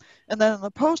democracy. And then in the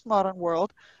postmodern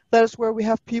world, that is where we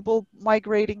have people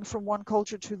migrating from one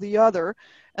culture to the other,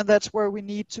 and that's where we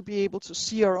need to be able to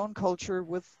see our own culture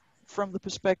from the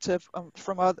perspective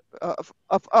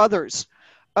of others.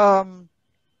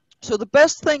 So the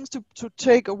best things to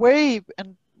take away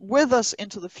and with us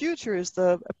into the future is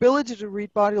the ability to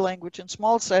read body language in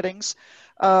small settings,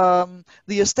 the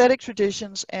aesthetic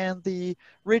traditions and the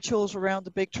rituals around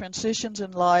the big transitions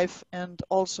in life, and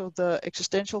also the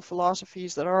existential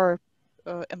philosophies that are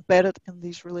embedded in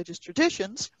these religious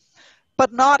traditions,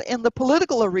 but not in the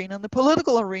political arena. In the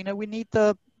political arena, we need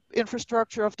the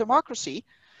infrastructure of democracy.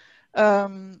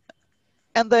 And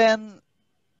then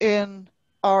in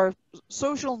our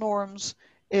social norms,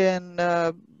 in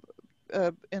a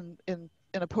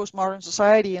postmodern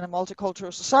society, in a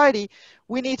multicultural society,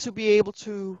 we need to be able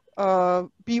to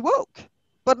be woke,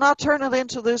 but not turn it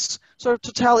into this sort of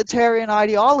totalitarian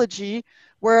ideology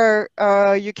where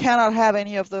you cannot have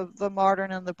any of the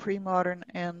modern and the pre-modern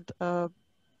and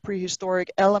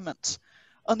prehistoric elements.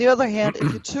 On the other hand,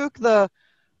 if you took the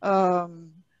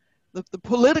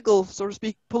political, so to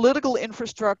speak, political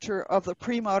infrastructure of the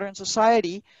pre-modern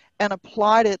society and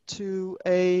applied it to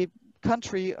a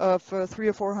country of 300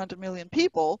 or 400 million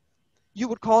people, you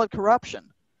would call it corruption,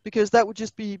 because that would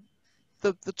just be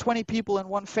the 20 people in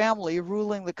one family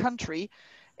ruling the country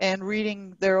and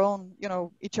reading their own,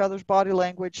 each other's body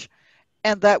language,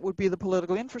 and that would be the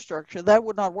political infrastructure. That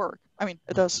would not work. I mean,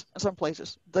 it does in some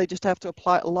places. They just have to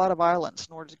apply a lot of violence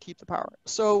in order to keep the power.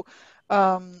 So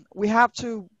we have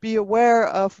to be aware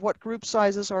of what group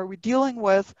sizes are we dealing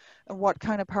with and what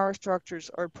kind of power structures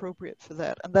are appropriate for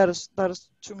that. And that is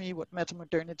to me what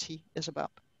metamodernity is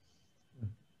about.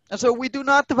 And so we do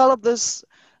not develop this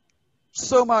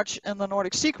so much in the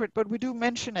Nordic Secret, but we do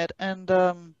mention it, and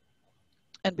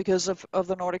because of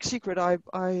the Nordic Secret, I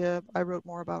wrote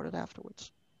more about it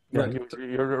afterwards. Yeah,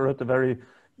 you wrote a very,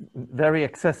 very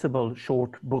accessible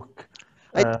short book.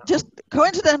 I just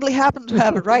coincidentally happen to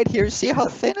have it right here. See how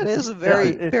thin it is?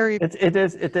 Very, very. It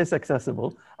is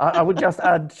accessible. I would just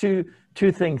add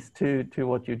two things to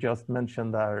what you just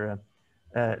mentioned there,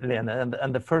 Lena.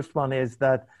 And the first one is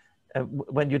that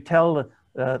when you tell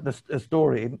the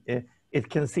story, it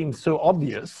can seem so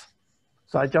obvious.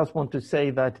 So I just want to say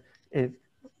that,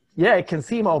 it can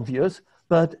seem obvious,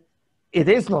 but it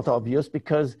is not obvious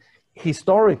because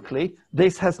historically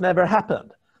this has never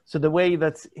happened. So the way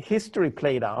that history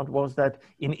played out was that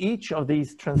in each of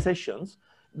these transitions,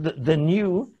 the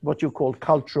new, what you call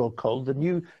cultural code, the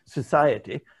new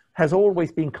society, has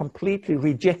always been completely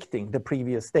rejecting the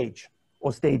previous stage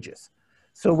or stages.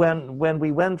 So when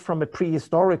we went from a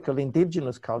prehistorical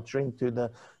indigenous culture into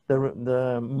the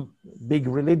big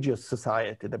religious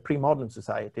society, the pre-modern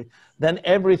society, then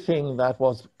everything that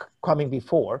was coming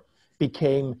before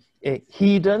became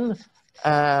heathen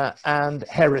and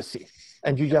heresy.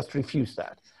 And you just refuse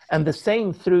that. And the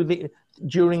same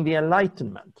during the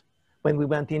Enlightenment, when we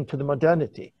went into the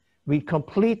modernity, we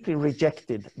completely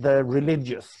rejected the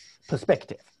religious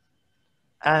perspective.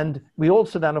 And we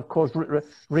also then, of course,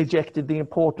 rejected the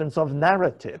importance of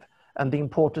narrative and the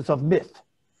importance of myth.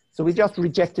 So we just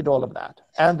rejected all of that,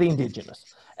 and the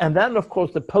indigenous. And then, of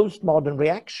course, the postmodern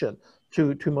reaction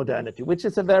to modernity, which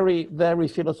is a very, very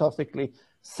philosophically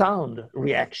sound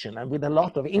reaction and with a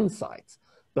lot of insights.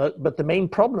 But the main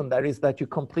problem there is that you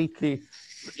completely,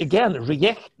 again,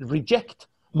 reject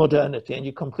modernity, and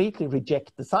you completely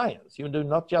reject the science. You do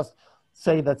not just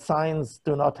say that science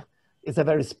is a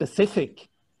very specific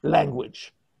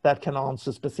language that can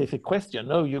answer specific question.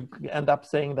 No, you end up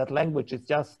saying that language is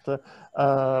just, that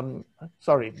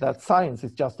science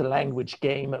is just a language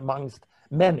game amongst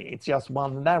many. It's just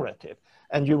one narrative,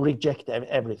 and you reject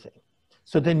everything.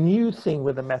 So the new thing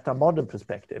with the meta-modern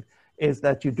perspective is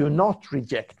that you do not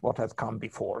reject what has come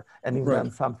before and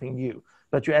invent something new,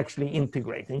 but you actually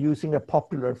integrate. And using a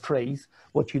popular phrase,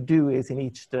 what you do is in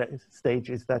each stage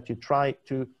is that you try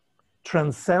to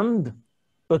transcend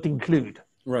but include.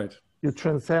 Right. You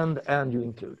transcend and you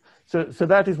include. So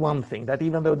that is one thing, that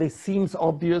even though this seems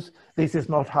obvious, this is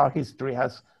not how history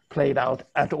has played out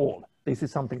at all. This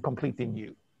is something completely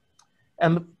new.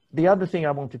 And the other thing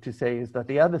I wanted to say is that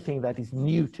the other thing that is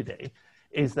new today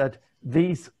is that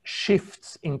these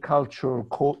shifts in cultural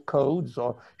codes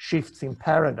or shifts in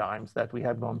paradigms that we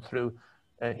have gone through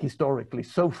historically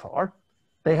so far,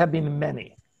 they have been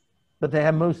many, but they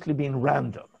have mostly been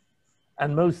random.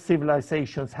 And most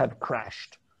civilizations have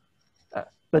crashed.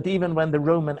 But even when the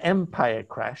Roman Empire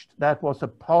crashed, that was a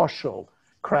partial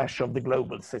crash of the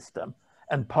global system,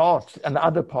 and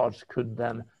other parts could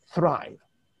then thrive.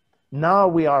 Now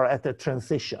we are at a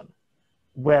transition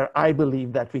where I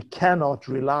believe that we cannot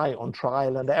rely on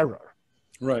trial and error.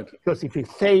 Right. Because if we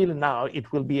fail now,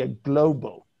 it will be a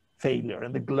global failure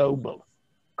and a global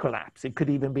collapse. It could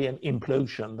even be an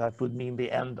implosion that would mean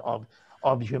the end of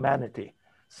humanity.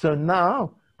 So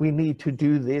now we need to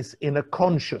do this in a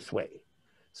conscious way.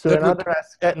 So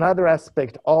another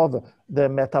aspect of the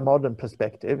meta-modern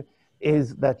perspective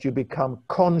is that you become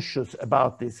conscious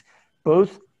about this,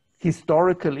 both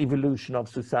historical evolution of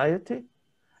society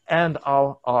and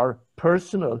our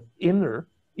personal inner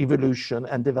evolution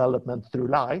and development through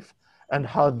life, and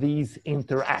how these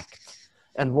interact,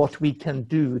 and what we can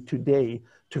do today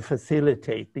to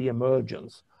facilitate the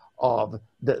emergence of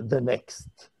the next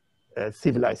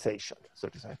civilization, so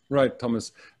to say. Right,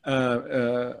 Thomas.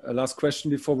 A last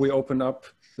question before we open up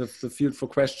the field for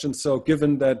questions. So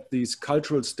given that these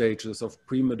cultural stages of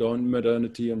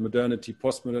pre-modernity and modernity,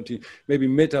 post-modernity, maybe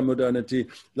meta-modernity,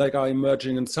 like are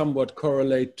emerging and somewhat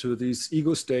correlate to these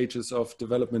ego stages of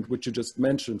development, which you just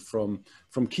mentioned from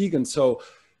Kegan. So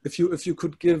if you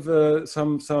could give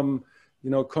some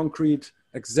concrete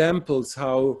examples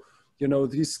how,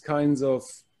 these kinds of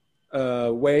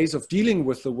ways of dealing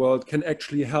with the world can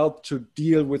actually help to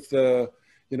deal with the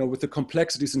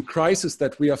complexities and crises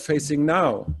that we are facing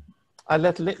now. I'll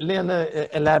let Lena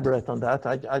elaborate on that.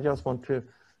 I just want to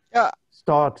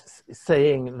start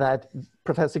saying that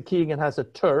Professor Kegan has a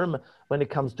term when it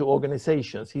comes to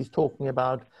organizations. He's talking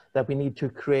about that we need to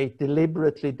create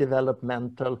deliberately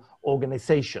developmental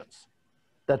organizations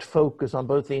that focus on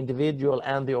both the individual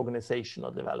and the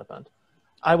organizational development.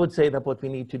 I would say that what we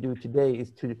need to do today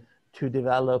is to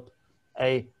develop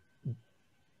a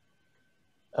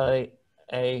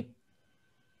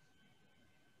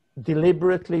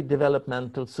deliberately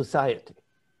developmental society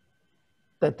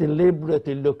that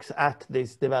deliberately looks at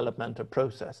this developmental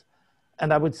process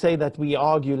And I would say that we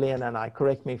argue, Lena and I,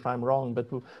 correct me if I'm wrong,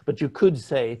 but you could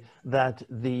say that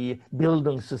the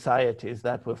building societies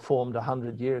that were formed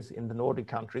 100 years in the Nordic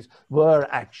countries were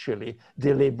actually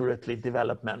deliberately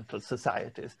developmental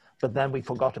societies. But then we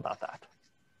forgot about that.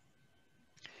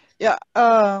 Yeah,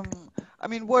 I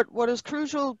mean, what is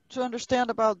crucial to understand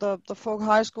about the folk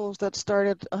high schools that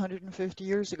started 150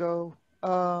 years ago,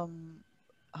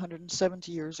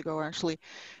 170 years ago actually,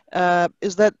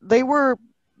 is that they were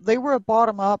a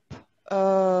bottom-up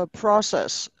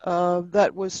process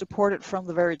that was supported from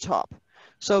the very top.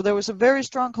 So there was a very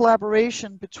strong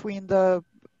collaboration between the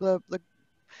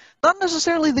not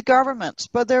necessarily the governments,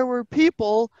 but there were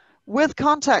people with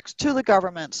contacts to the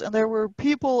governments, and there were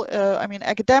people, I mean,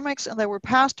 academics, and there were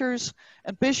pastors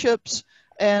and bishops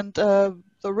and the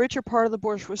richer part of the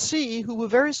bourgeoisie who were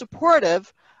very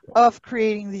supportive of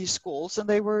creating these schools. And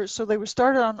they were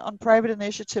started on private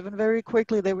initiative, and very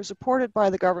quickly they were supported by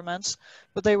the governments,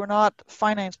 but they were not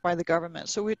financed by the government.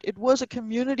 So it was a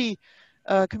community.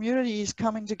 Communities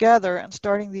coming together and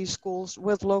starting these schools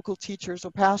with local teachers or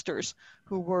pastors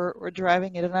who were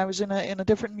driving it. And I was in a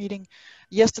different meeting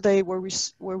yesterday where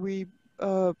we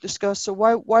discussed, so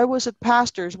why was it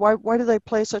pastors? Why do they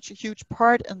play such a huge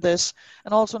part in this?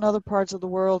 And also in other parts of the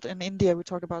world, in India, we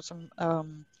talked about some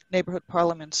neighborhood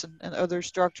parliaments and other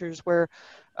structures where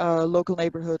local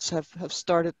neighborhoods have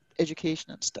started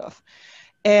education and stuff.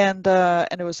 And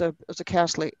it was a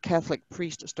Catholic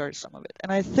priest who started some of it.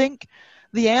 And I think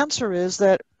the answer is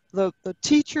that the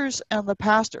teachers and the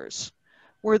pastors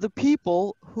were the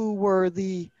people who were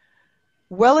the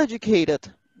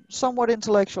well-educated, somewhat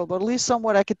intellectual, but at least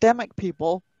somewhat academic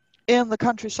people in the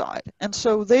countryside. And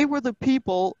so they were the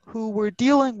people who were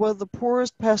dealing with the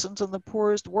poorest peasants and the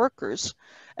poorest workers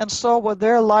and saw what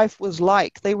their life was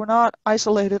like. They were not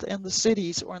isolated in the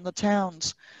cities or in the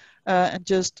towns and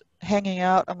just hanging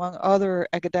out among other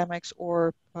academics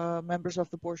or members of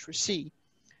the bourgeoisie.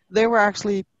 They were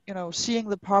actually, seeing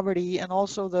the poverty and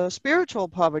also the spiritual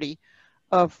poverty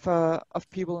of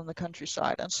people in the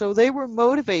countryside. And so they were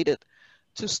motivated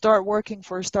to start working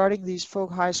for starting these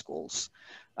folk high schools.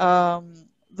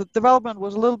 The development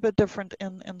was a little bit different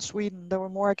in Sweden. There were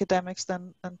more academics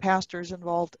than pastors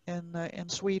involved in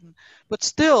Sweden. But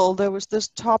still, there was this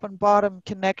top and bottom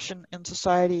connection in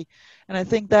society. And I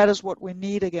think that is what we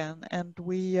need again. And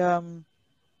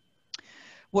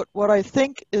what I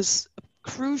think is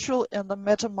crucial in the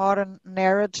meta-modern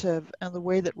narrative and the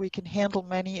way that we can handle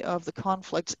many of the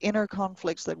conflicts, inner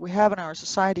conflicts that we have in our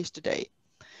societies today,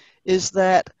 is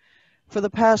that for the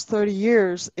past 30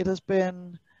 years, it has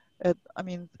been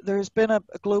there has been a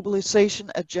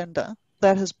globalization agenda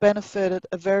that has benefited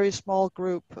a very small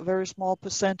group, a very small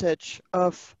percentage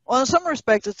of, well, in some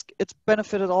respects, it's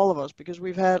benefited all of us because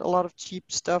we've had a lot of cheap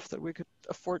stuff that we could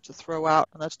afford to throw out,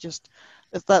 and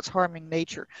that's harming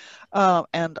nature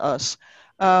and us.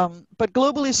 But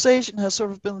globalization has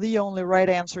sort of been the only right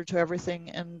answer to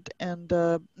everything,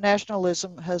 and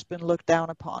nationalism has been looked down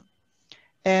upon.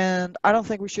 And I don't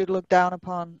think we should look down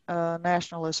upon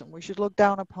nationalism. We should look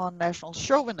down upon national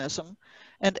chauvinism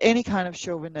and any kind of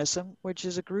chauvinism, which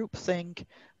is a group think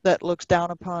that looks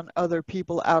down upon other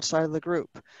people outside of the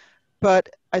group. But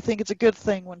I think it's a good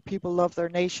thing when people love their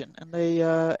nation and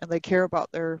they care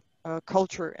about their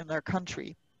culture in their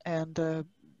country and the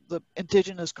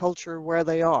indigenous culture where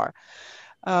they are.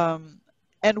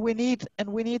 And we need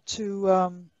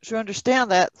to understand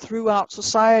that throughout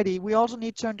society. We also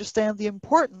need to understand the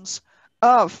importance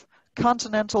of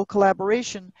continental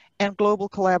collaboration and global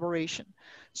collaboration.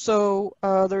 So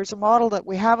there's a model that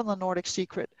we have in the Nordic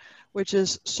Secret, which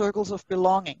is circles of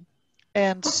belonging.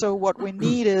 And so what we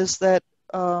need is that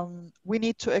we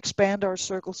need to expand our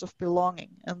circles of belonging.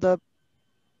 And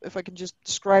if I can just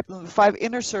describe them, the 5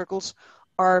 inner circles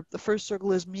are: the first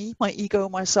circle is me, my ego,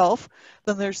 myself.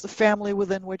 Then there's the family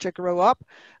within which I grow up.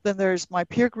 Then there's my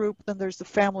peer group. Then there's the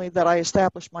family that I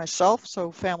established myself,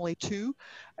 so family 2.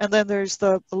 And then there's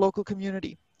the local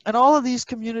community. And all of these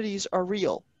communities are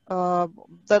real.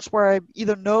 That's where I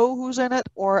either know who's in it,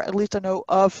 or at least I know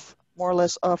of, more or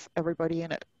less, of everybody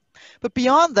in it. But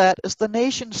beyond that is the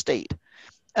nation state.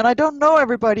 And I don't know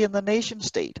everybody in the nation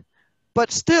state.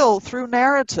 But still, through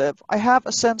narrative, I have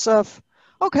a sense of,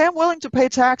 okay, I'm willing to pay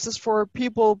taxes for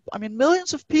people,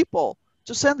 millions of people,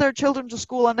 to send their children to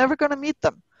school. I'm never going to meet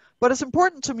them. But it's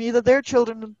important to me that their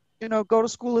children, go to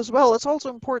school as well. It's also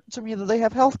important to me that they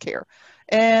have health care.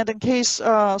 And in case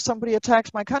somebody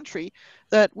attacks my country,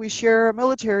 that we share a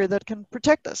military that can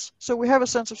protect us. So we have a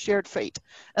sense of shared fate.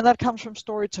 And that comes from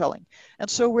storytelling. And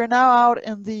so we're now out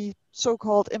in the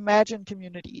so-called imagined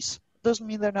communities. doesn't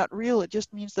mean they're not real. It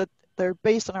just means that they're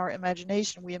based on our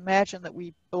imagination. We imagine that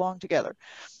we belong together.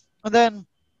 And then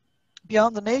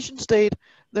beyond the nation state,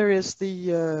 there is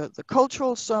the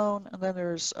cultural zone, and then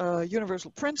there's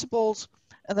universal principles,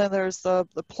 and then there's the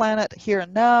planet here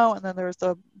and now, and then there's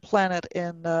the planet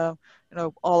in you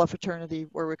know, all of eternity,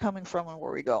 where we're coming from and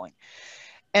where we're going.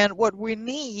 And what we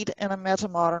need in a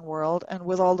meta-modern world, and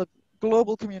with all the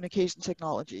global communication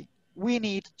technology, we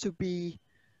need to be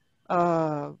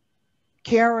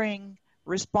caring,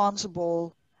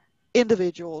 responsible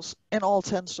individuals in all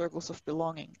 10 circles of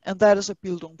belonging. And that is a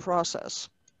Bildung process.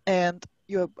 And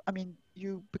you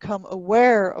become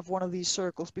aware of one of these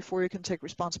circles before you can take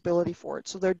responsibility for it.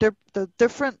 So they're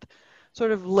different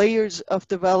sort of layers of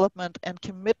development and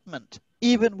commitment,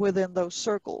 even within those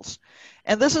circles.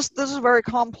 And this is very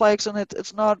complex, and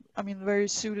it's not, I mean, very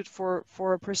suited for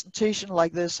a presentation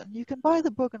like this. And you can buy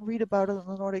the book and read about it in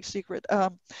the Nordic Secret,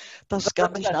 Das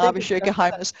Skandinavische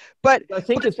Geheimnis. But I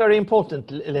think it's very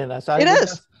important, Lena. So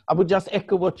I would just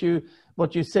echo what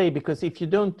you say, because if you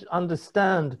don't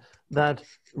understand that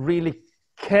really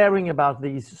caring about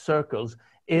these circles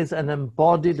is an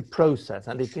embodied process,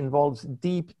 and it involves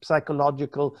deep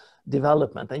psychological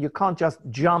development, and you can't just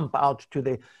jump out to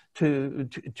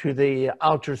the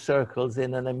outer circles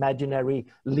in an imaginary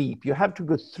leap. You have to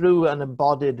go through an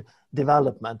embodied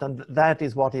development, and that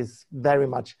is what is very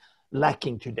much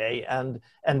lacking today. And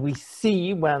we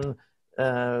see when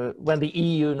the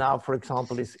EU now, for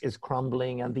example, is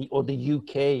crumbling, and or the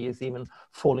UK is even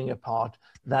falling apart,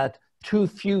 that too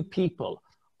few people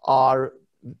are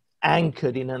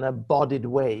anchored in an embodied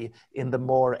way in the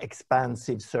more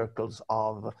expansive circles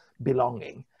of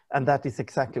belonging. And that is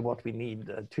exactly what we need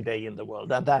today in the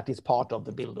world. And that is part of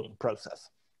the Bildung process.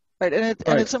 Right, and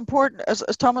it's important, as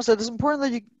Thomas said, it's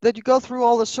important that you go through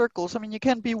all the circles. I mean, you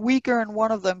can be weaker in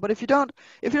one of them, but if you don't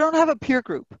have a peer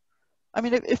group, I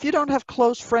mean, if you don't have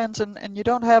close friends and you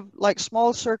don't have like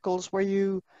small circles where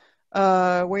you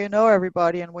know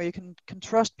everybody and where you can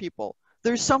trust people,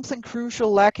 there's something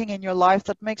crucial lacking in your life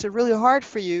that makes it really hard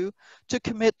for you to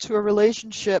commit to a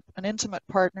relationship, an intimate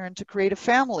partner, and to create a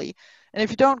family. And if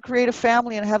you don't create a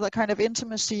family and have that kind of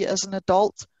intimacy as an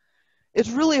adult, it's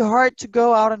really hard to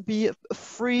go out and be a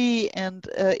free and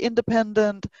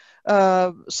independent,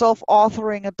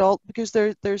 self-authoring adult, because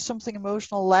there's something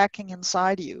emotional lacking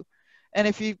inside you. And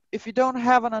if you don't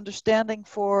have an understanding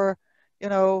for, you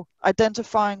know,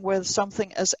 identifying with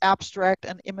something as abstract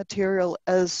and immaterial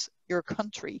as your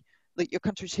country, like your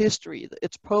country's history,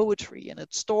 its poetry and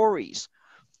its stories,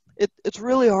 it's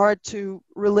really hard to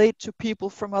relate to people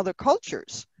from other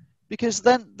cultures, because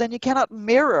then you cannot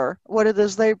mirror what it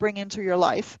is they bring into your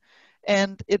life,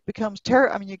 and it becomes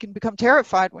you can become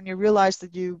terrified when you realize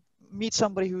that you meet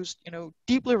somebody who's, you know,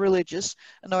 deeply religious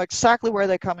and know exactly where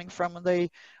they're coming from, and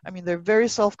they're very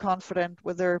self-confident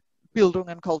with their Bildung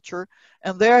and culture,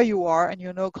 and there you are, and you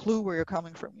have no clue where you're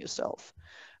coming from yourself.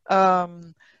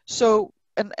 So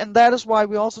that is why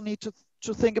we also need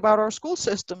to think about our school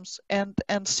systems and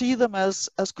see them as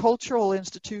cultural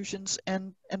institutions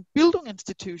and Bildung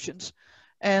institutions,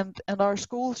 and our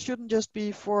schools shouldn't just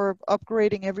be for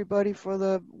upgrading everybody for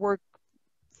the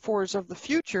workforce of the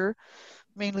future,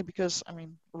 mainly because, I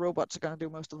mean, robots are going to do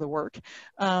most of the work.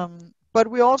 But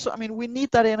we also, I mean, we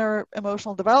need that inner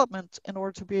emotional development in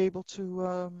order to be able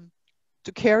to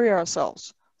carry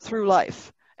ourselves through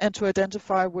life and to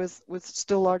identify with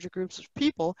still larger groups of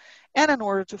people, and in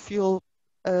order to feel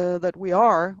that we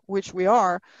are, which we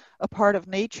are, a part of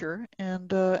nature,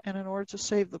 and in order to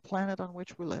save the planet on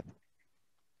which we live.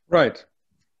 Right.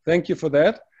 Thank you for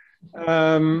that.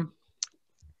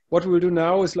 What we'll do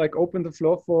now is like open the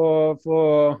floor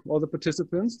for all the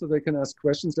participants so they can ask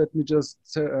questions. Let me just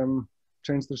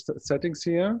change the settings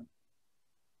here.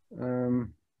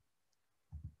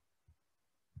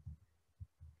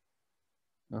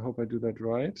 I hope I do that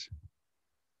right.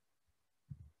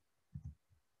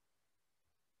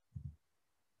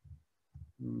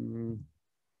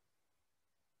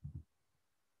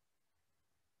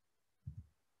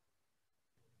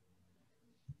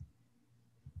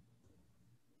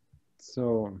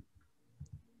 So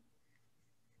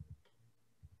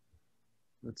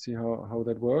let's see how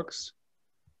that works.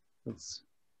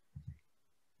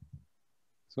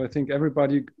 So I think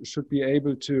everybody should be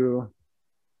able to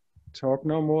talk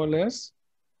now, more or less.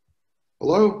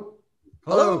 Hello.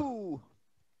 Hello.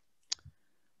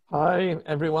 Hi,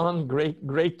 everyone.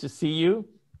 Great to see you.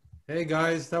 Hey,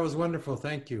 guys. That was wonderful.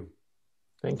 Thank you.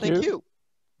 Thank you.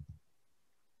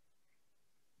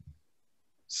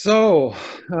 So,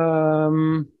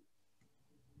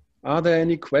 are there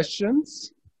any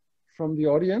questions from the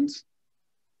audience?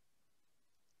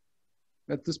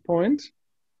 at this point?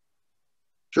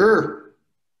 Sure.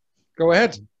 Go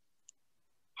ahead.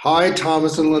 Hi,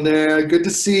 Thomas and Linnea. Good to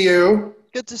see you.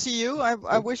 Good to see you.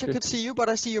 I wish I could see you, but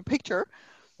I see your picture.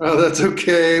 Oh, that's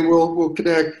okay. We'll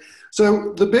connect.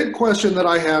 So the big question that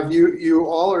I have, you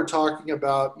all are talking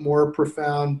about more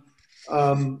profound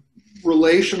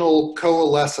relational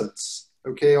coalescence,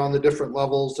 okay, on the different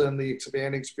levels and the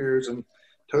expanding spheres, and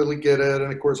totally get it.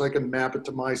 And of course, I can map it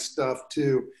to my stuff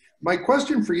too. My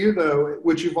question for you, though,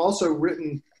 which you've also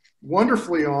written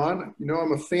wonderfully on, you know,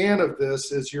 I'm a fan of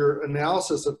this, is your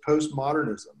analysis of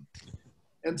postmodernism.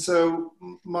 And so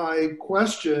my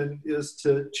question is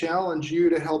to challenge you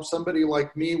to help somebody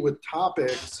like me with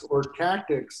topics or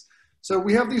tactics. So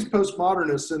we have these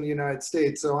postmodernists in the United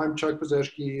States. So I'm Chuck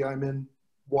Pazeshki. I'm in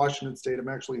Washington State. I'm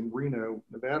actually in Reno,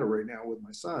 Nevada right now with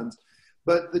my sons.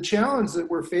 But the challenge that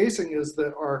we're facing is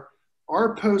that our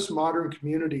postmodern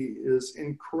community is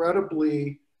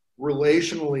incredibly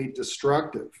relationally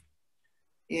destructive.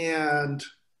 And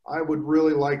I would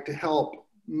really like to help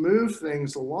move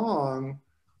things along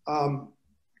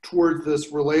towards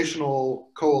this relational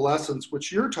coalescence,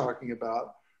 which you're talking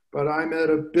about, but I'm at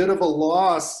a bit of a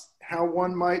loss how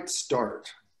one might start.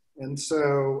 And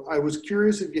so I was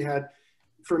curious if you had,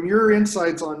 from your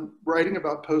insights on writing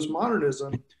about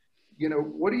postmodernism, you know,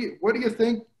 what do you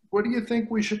think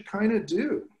we should kind of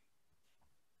do?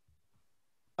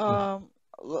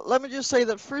 Let me just say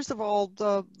that first of all,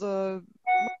 the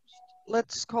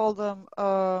let's call them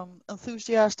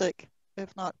enthusiastic,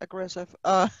 if not aggressive,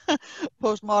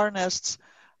 postmodernists.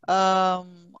 I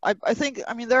think,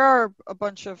 I mean, there are a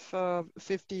bunch of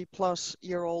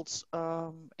 50-plus-year-olds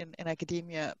in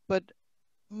academia, but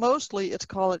mostly it's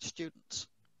college students,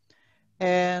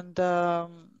 and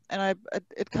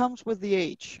it comes with the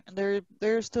age, and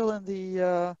they're still in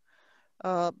the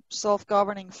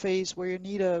self-governing phase where you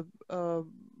need a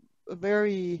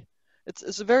very,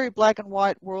 it's a very black and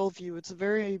white worldview. It's a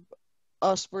very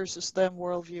us versus them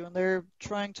worldview, and they're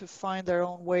trying to find their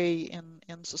own way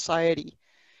in society.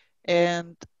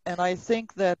 And I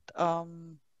think that I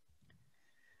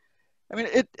mean,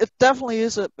 it definitely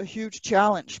is a huge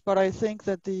challenge, but I think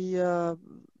that the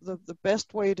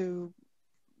best way to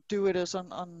do it is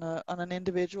on an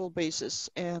individual basis,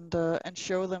 and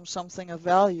show them something of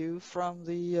value from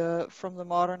the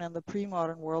modern and the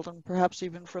pre-modern world, and perhaps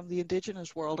even from the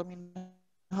indigenous world. I mean,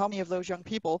 how many of those young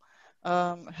people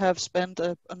have spent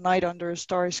a night under a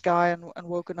starry sky and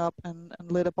woken up and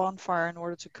lit a bonfire in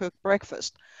order to cook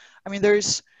breakfast? I mean,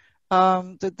 there's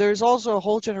also a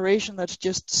whole generation that's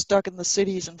just stuck in the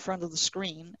cities in front of the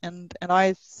screen, and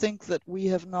I think that we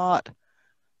have not.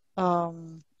 I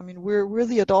mean, we're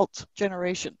the adult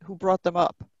generation who brought them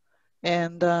up,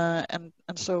 and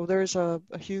so there's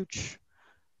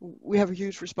we have a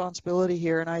huge responsibility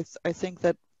here, and I think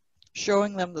that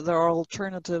showing them that there are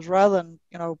alternatives rather than,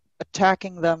 you know,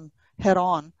 attacking them head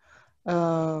on.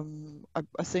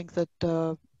 I think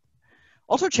that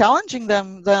also challenging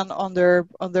them then on their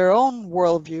own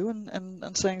worldview,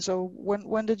 and saying, so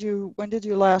when did you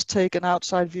last take an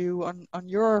outside view on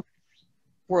your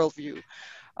worldview?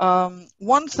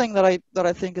 One thing that I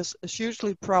think is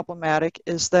hugely problematic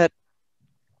is that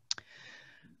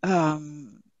I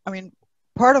mean,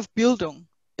 part of Bildung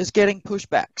is getting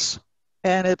pushbacks,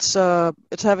 and it's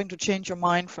having to change your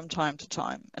mind from time to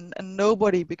time, and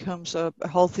nobody becomes a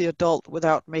healthy adult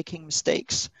without making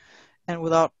mistakes and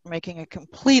without making a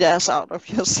complete ass out of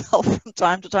yourself from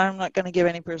time to time. I'm not going to give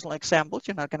any personal examples.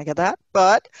 You're not going to get that,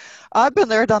 but I've been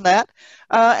there, done that,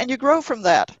 and you grow from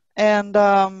that. And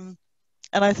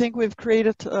I think we've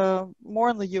created more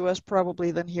in the U.S.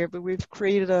 probably than here, but we've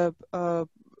created a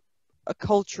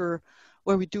culture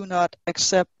where we do not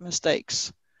accept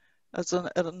mistakes. As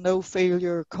a no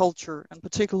failure culture, and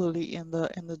particularly in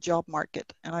the job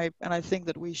market. And I think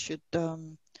that we should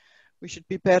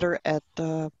be better at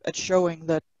showing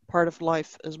that part of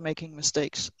life is making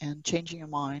mistakes and changing your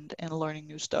mind and learning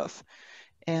new stuff.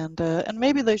 And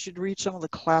maybe they should read some of the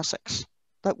classics.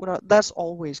 That's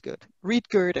always good. Read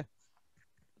Goethe,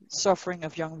 Suffering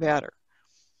of Young Werther.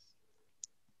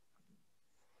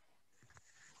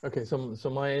 Okay, so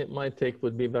my take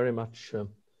would be very much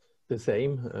the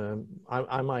same.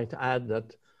 I might add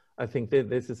that I think that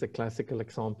this is a classical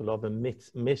example of a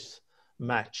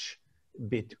mismatch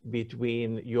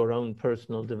between your own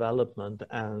personal development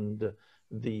and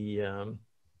the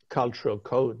cultural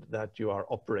code that you are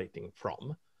operating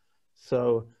from.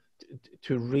 So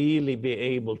to really be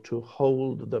able to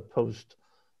hold the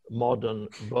postmodern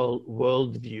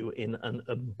worldview in an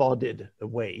embodied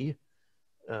way,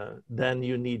 then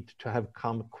you need to have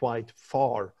come quite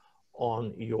far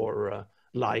on your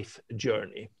life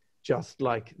journey. Just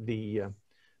like the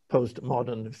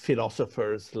postmodern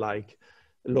philosophers like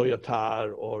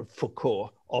Lyotard or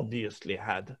Foucault obviously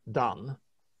had done.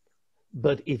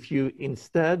 But if you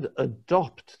instead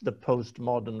adopt the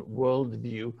postmodern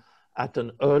worldview at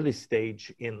an early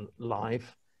stage in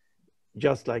life,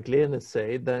 just like Lene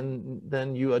say,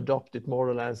 then you adopt it more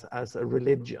or less as a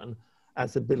religion,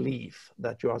 as a belief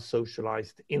that you are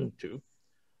socialized into.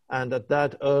 And at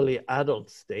that early adult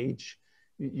stage,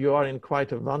 you are in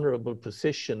quite a vulnerable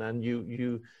position, and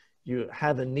you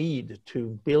have a need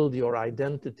to build your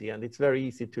identity. And it's very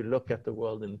easy to look at the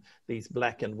world in these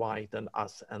black and white and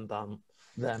us and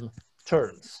them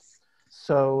terms.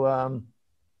 So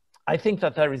I think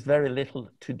that there is very little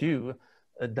to do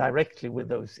directly with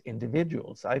those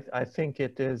individuals. I think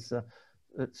it is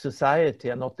society,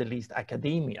 and not the least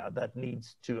academia, that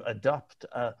needs to adopt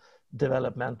a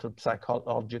developmental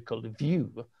psychological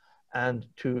view, and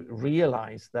to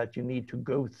realize that you need to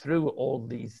go through all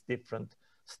these different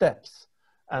steps,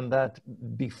 and that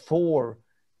before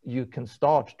you can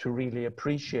start to really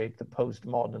appreciate the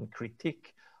postmodern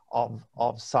critique of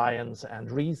science and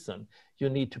reason, you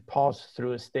need to pass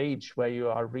through a stage where you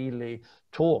are really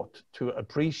taught to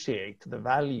appreciate the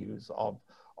values of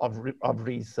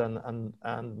reason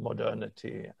and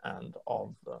modernity and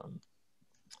of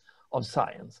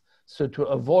science. So to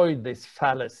avoid this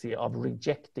fallacy of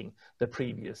rejecting the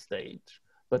previous stage,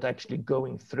 but actually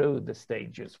going through the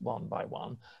stages one by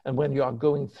one. And when you are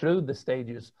going through the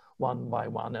stages one by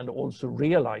one, and also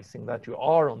realizing that you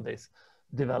are on this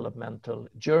developmental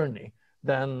journey,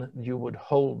 then you would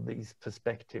hold these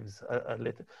perspectives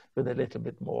with a little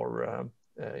bit more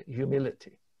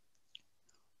humility.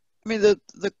 I mean,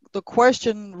 the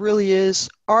question really is,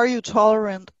 are you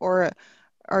tolerant, or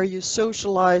are you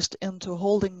socialized into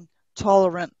holding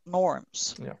tolerant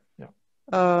norms? Yeah, yeah.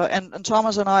 And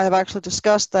Thomas and I have actually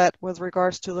discussed that with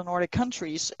regards to the Nordic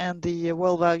countries and the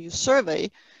World Values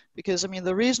Survey, because I mean,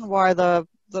 the reason why the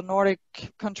Nordic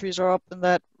countries are up in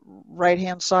that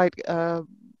right-hand side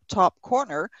top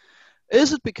corner,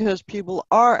 is it because people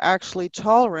are actually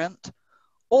tolerant,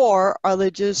 or are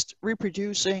they just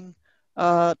reproducing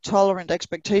tolerant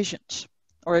expectations,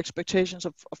 or expectations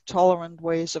of tolerant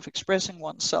ways of expressing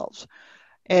oneself?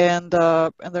 And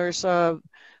there's a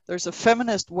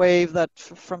feminist wave that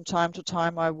from time to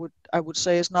time I would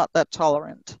say is not that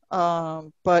tolerant,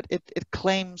 but it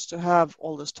claims to have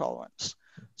all this tolerance.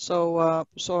 So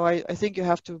I think you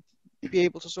have to be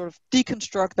able to sort of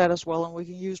deconstruct that as well, and we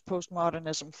can use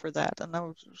postmodernism for that. And that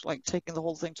was like taking the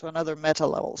whole thing to another meta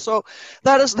level. So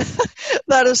that is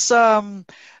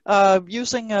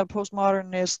using a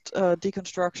postmodernist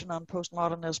deconstruction on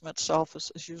postmodernism itself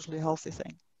is usually a healthy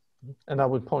thing. And I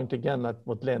would point again at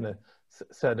what Lene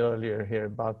said earlier here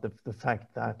about the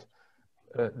fact that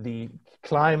the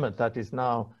climate that is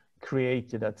now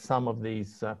created at some of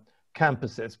these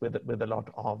campuses with a lot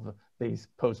of these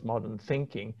postmodern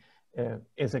thinking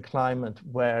is a climate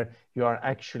where you are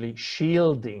actually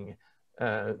shielding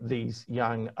these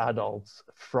young adults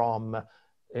from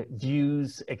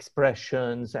views,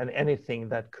 expressions, and anything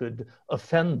that could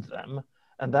offend them.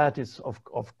 And that is,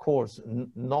 of course,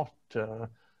 not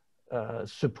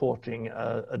supporting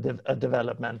a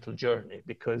developmental journey,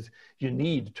 because you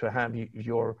need to have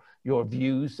your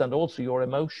views and also your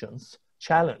emotions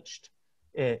challenged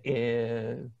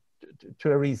to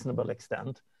a reasonable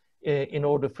extent in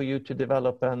order for you to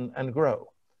develop and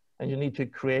grow. And you need to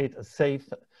create a safe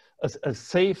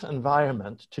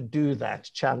environment to do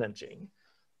that challenging.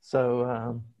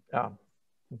 So, yeah.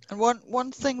 And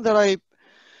one thing that I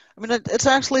mean, it's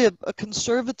actually a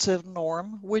conservative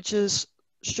norm, which is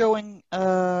showing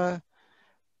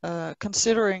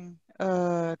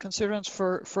considerance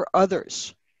for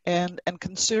others, and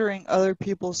considering other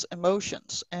people's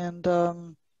emotions,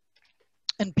 and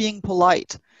being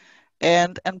polite.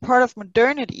 And part of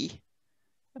modernity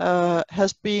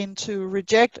has been to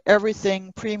reject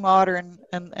everything pre-modern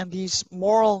and these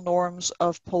moral norms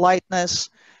of politeness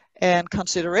and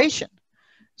consideration.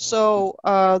 So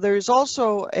there is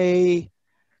also a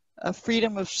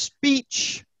freedom of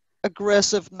speech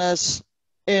aggressiveness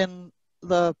in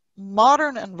the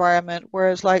modern environment,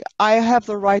 whereas like I have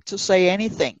the right to say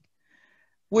anything,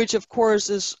 which of course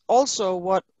is also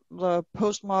what the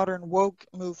postmodern woke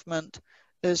movement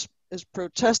is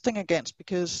protesting against,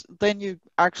 because then you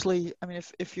actually, I mean,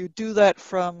 if you do that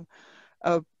from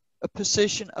a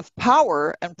position of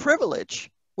power and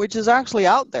privilege, which is actually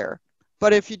out there,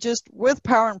 but if you just with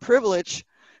power and privilege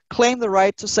claim the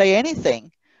right to say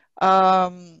anything,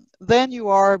 then you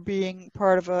are being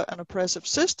part of an oppressive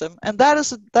system, and that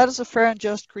is a fair and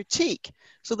just critique.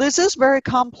 So this is very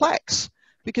complex,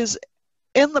 because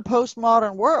in the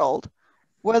postmodern world,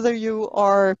 whether you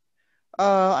are,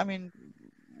 I mean,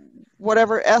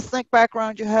 whatever ethnic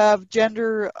background you have,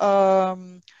 gender,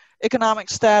 economic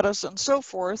status, and so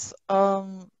forth,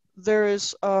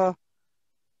 there's an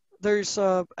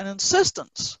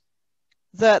insistence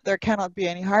that there cannot be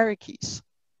any hierarchies.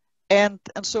 And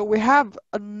so we have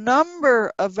a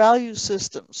number of value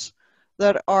systems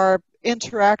that are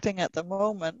interacting at the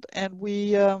moment. And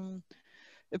we,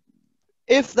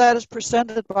 if that is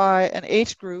presented by an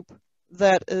age group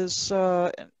that is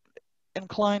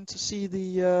inclined to see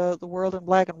the world in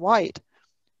black and white,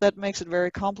 that makes it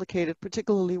very complicated,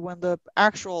 particularly when the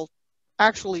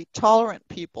actually tolerant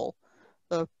people,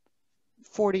 the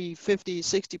 40, 50,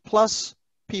 60 plus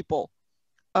people,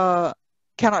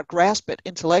 cannot grasp it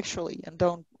intellectually and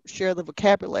don't share the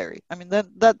vocabulary. I mean,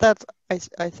 that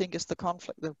I think is the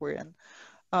conflict that we're in.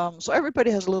 So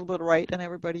everybody has a little bit right, and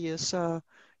everybody is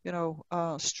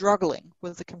struggling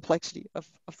with the complexity of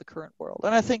the current world.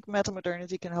 And I think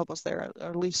metamodernity can help us there, or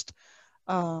at least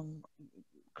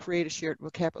create a shared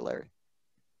vocabulary.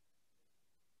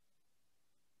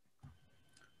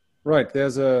 Right,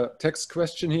 there's a text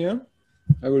question here.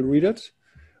 I will read it.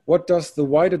 What does the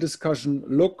wider discussion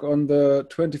look on the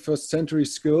 21st century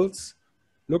skills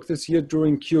look this year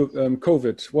during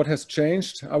COVID? What has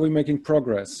changed? Are we making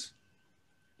progress?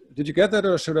 Did you get that,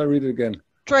 or should I read it again?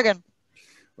 Try again.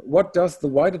 What does the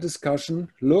wider discussion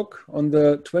look on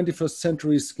the 21st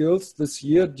century skills this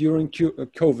year during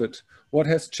COVID? What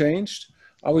has changed?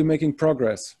 Are we making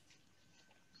progress?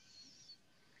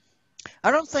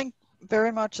 I don't think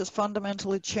very much has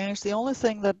fundamentally changed. The only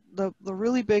thing that the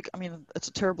really big, I mean, it's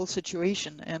a terrible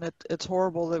situation, and it's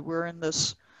horrible that we're in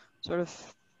this sort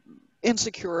of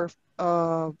insecure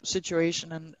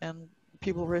situation, and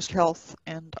people risk health,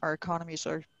 and our economies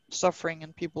are suffering,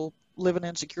 and people live in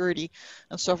insecurity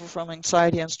and suffer from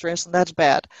anxiety and stress, and that's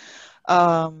bad.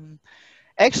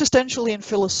 Existentially and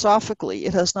philosophically,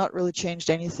 it has not really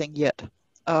changed anything yet,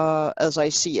 as I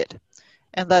see it.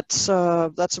 And that's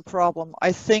a problem.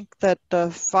 I think that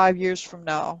 5 years from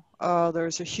now,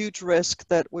 there's a huge risk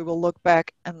that we will look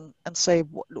back and say,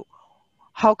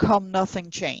 how come nothing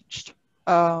changed?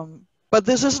 But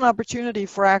this is an opportunity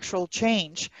for actual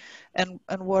change. And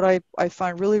what I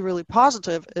find really, really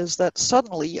positive is that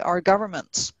suddenly our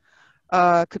governments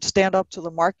could stand up to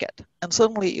the market. And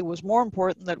suddenly it was more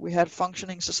important that we had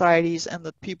functioning societies and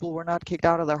that people were not kicked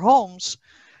out of their homes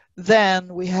than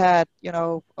we had,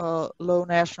 low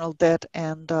national debt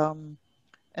and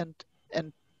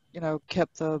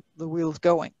kept the wheels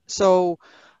going. So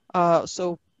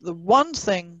the one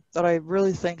thing that I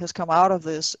really think has come out of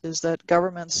this is that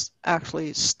governments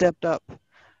actually stepped up,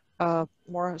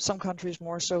 more, some countries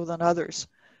more so than others,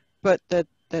 but that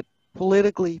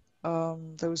politically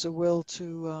there was a will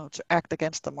to act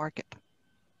against the market.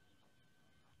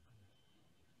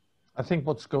 I think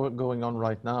what's going on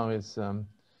right now is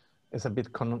a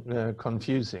bit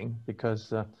confusing,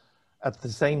 because at the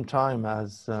same time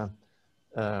as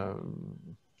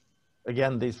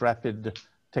again, this rapid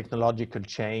technological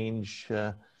change,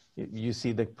 you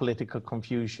see the political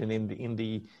confusion in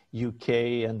the UK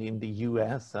and in the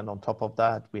US, and on top of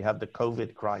that we have the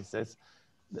COVID crisis.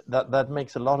 That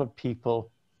makes a lot of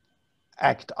people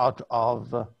act out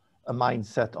of a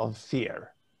mindset of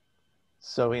fear.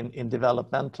 So in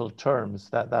developmental terms,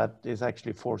 that is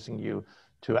actually forcing you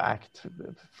to act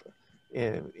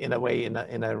in a way, in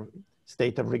a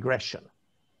state of regression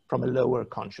from a lower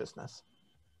consciousness.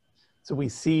 So we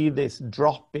see this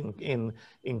drop in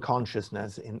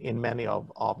consciousness in many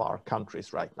of our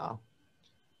countries right now.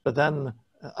 But then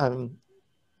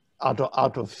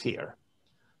out of fear.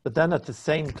 But then at the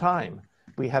same time,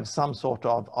 we have some sort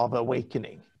of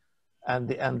awakening, and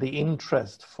the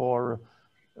interest for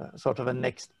sort of a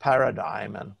next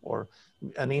paradigm, or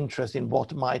an interest in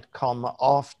what might come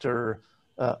after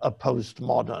a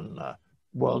postmodern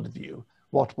worldview.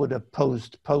 What would a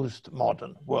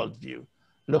postmodern worldview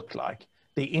look like?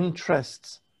 The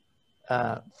interests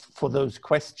for those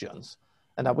questions,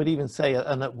 and I would even say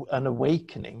an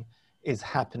awakening, is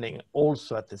happening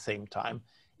also at the same time.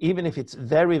 Even if it's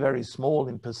very, very small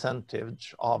in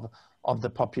percentage of the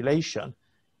population,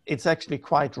 it's actually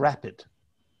quite rapid,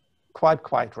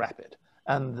 quite rapid.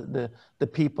 And the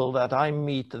people that I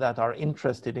meet that are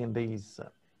interested in these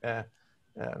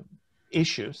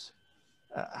issues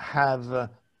have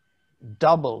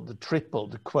doubled,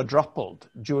 tripled, quadrupled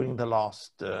during the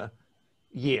last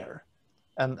year.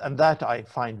 And that I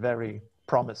find very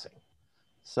promising.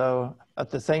 So at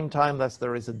the same time that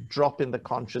there is a drop in the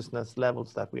consciousness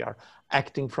levels that we are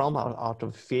acting from out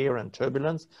of fear and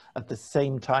turbulence, at the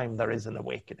same time there is an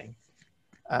awakening.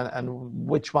 And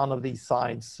which one of these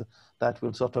sides that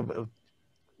will sort of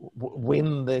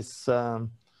win this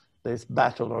this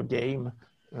battle or game.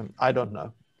 I don't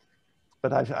know,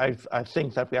 but I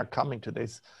think that we are coming to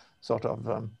this sort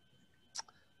of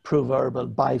proverbial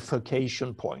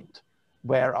bifurcation point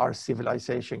where our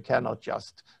civilization cannot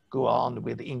just go on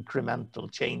with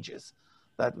incremental changes,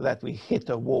 that we hit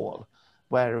a wall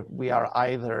where we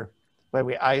either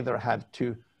have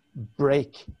to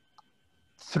break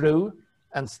through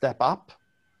and step up,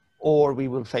 or we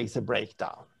will face a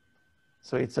breakdown.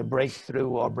 So it's a breakthrough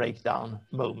or breakdown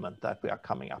moment that we are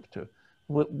coming up to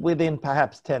within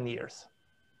perhaps 10 years.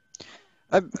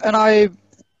 And I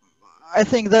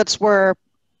think that's where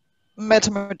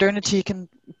metamodernity can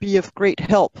be of great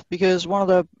help, because one of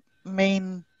the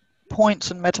main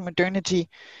points in metamodernity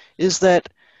is that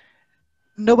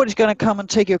nobody's going to come and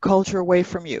take your culture away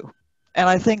from you. And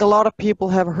I think a lot of people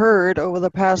have heard over the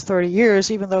past 30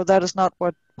 years, even though that is not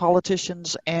what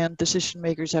politicians and decision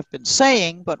makers have been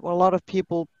saying, but what a lot of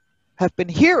people have been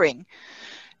hearing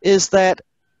is that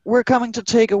we're coming to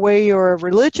take away your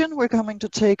religion, we're coming to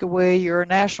take away your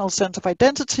national sense of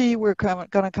identity, we're going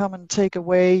to come and take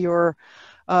away your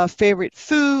favorite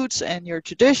foods and your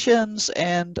traditions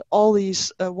and all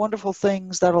these wonderful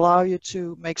things that allow you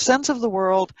to make sense of the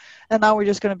world. And now we're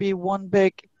just going to be one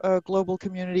big global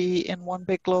community in one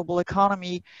big global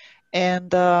economy,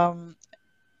 and you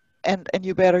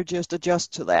better just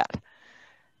adjust to that.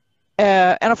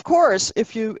 And of course,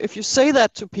 if you say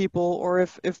that to people, or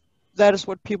if that is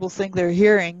what people think they're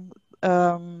hearing,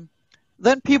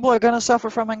 then people are going to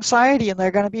suffer from anxiety, and they're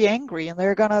going to be angry, and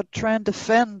they're going to try and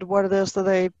defend what it is that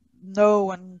they know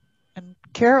and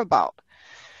care about.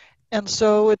 And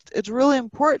so it's really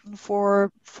important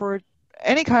for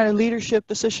any kind of leadership,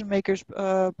 decision makers,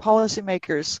 policy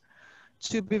makers,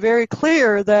 to be very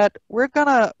clear that we're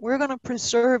gonna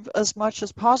preserve as much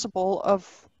as possible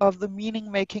of the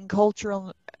meaning-making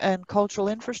cultural and cultural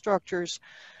infrastructures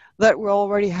that we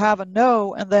already have and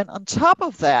know, and then on top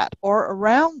of that, or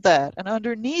around that, and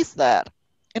underneath that,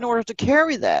 in order to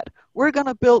carry that, we're going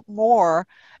to build more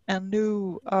and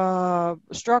new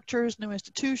structures, new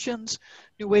institutions,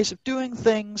 new ways of doing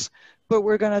things, but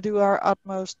we're going to do our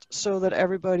utmost so that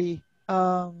everybody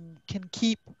can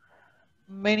keep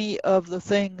many of the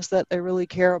things that they really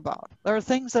care about. There are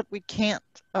things that we can't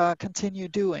continue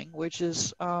doing, which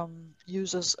is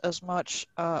use as much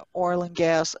oil and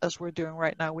gas as we're doing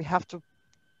right now. We have to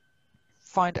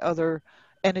find other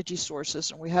energy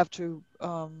sources, and we have to,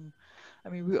 I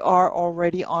mean, we are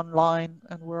already online,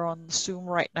 and we're on Zoom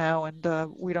right now,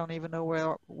 and we don't even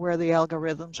know where the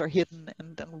algorithms are hidden,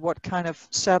 and what kind of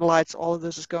satellites all of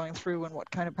this is going through, and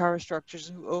what kind of power structures,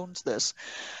 and who owns this.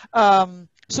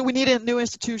 So we need new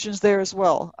institutions there as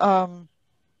well.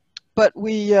 But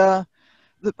a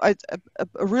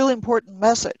really important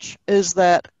message is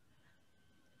that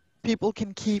people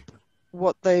can keep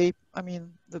what they, I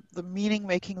mean, the meaning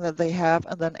making that they have,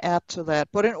 and then add to that.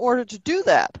 But in order to do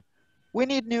that, we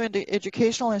need new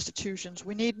educational institutions.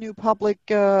 We need new public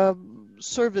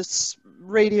service,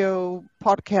 radio,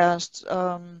 podcasts,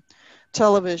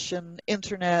 television,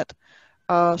 internet,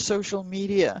 social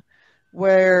media,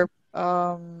 where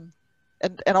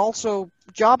and also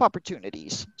job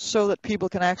opportunities, so that people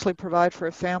can actually provide for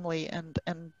a family and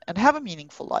have a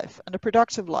meaningful life and a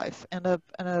productive life and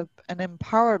an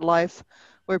empowered life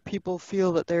where people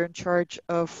feel that they're in charge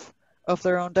of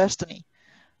their own destiny.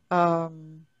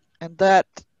 And that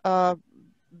I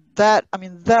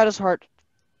mean, that is hard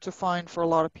to find for a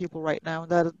lot of people right now.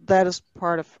 And that is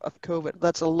part of COVID.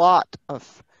 That's a lot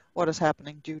of what is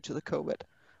happening due to the COVID.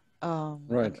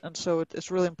 Right. And so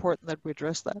it's really important that we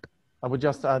address that. I would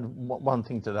just add one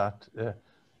thing to that,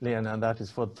 Lena, and that is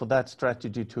for that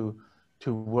strategy to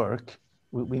work,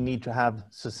 we need to have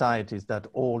societies that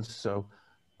also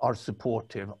are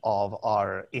supportive of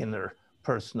our inner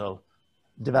personal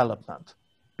development,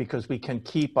 because we can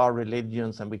keep our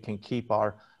religions and we can keep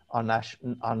our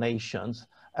nations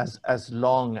as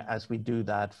long as we do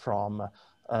that from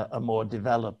a more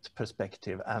developed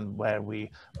perspective, and where we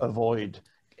avoid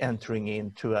entering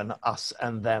into an us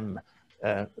and them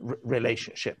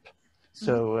relationship.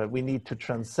 So we need to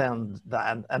transcend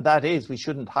that, and that is, we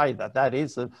shouldn't hide that. That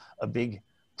is a big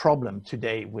problem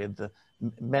today with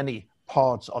many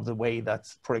parts of the way that,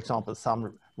 for example,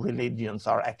 some religions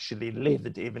are actually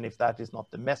lived, even if that is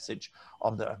not the message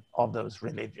of those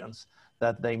religions,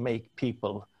 that they make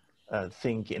people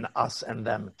think in us and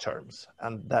them terms,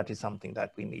 and that is something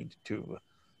that we need to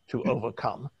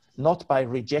overcome, not by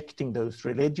rejecting those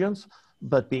religions,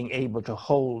 but being able to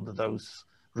hold those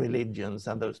religions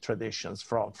and those traditions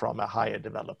from a higher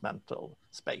developmental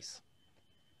space.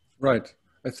 Right.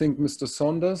 I think Mr.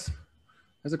 Saunders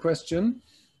has a question.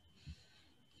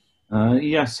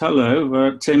 Yes,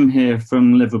 hello. Tim here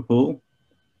from Liverpool.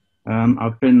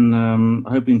 I've been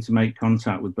hoping to make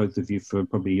contact with both of you for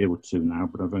probably a year or two now,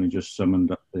 but I've only just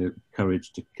summoned up the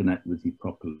courage to connect with you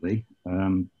properly.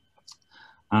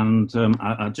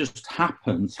 I just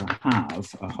happen to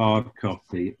have a hard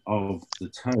copy of the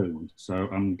tome, so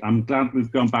I'm glad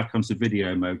we've gone back onto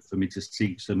video mode for me to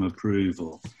seek some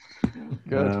approval.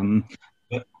 Good.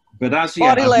 But as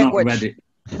yet, I've not read it.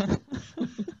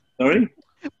 Sorry?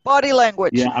 Body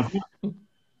language. Yeah, I've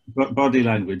not, body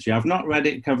language. Yeah, I've not read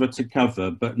it cover to cover,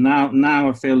 but now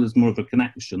I feel there's more of a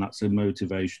connection. That's a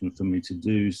motivation for me to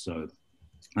do so.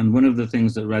 And one of the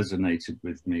things that resonated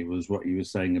with me was what you were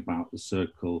saying about the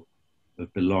circle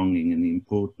of belonging and the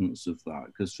importance of that.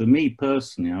 Because for me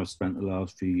personally, I've spent the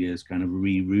last few years kind of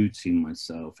rerouting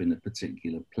myself in a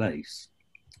particular place,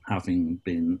 having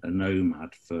been a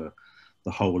nomad for the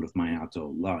whole of my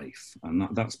adult life. And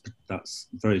that's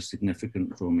very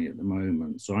significant for me at the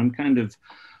moment. So I'm kind of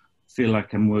feel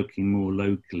like I'm working more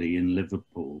locally in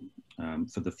Liverpool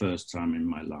for the first time in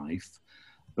my life.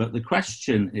 But the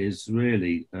question is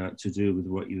really to do with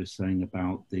what you were saying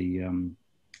about the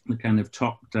kind of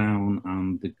top-down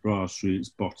and the grassroots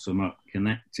bottom-up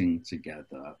connecting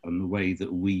together, and the way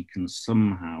that we can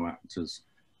somehow act as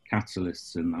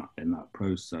catalysts in that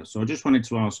process. So I just wanted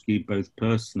to ask you both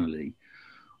personally,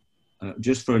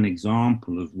 just for an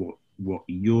example of what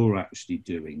you're actually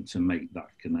doing to make that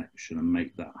connection and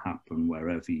make that happen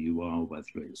wherever you are, whether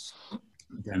it's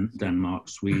Denmark,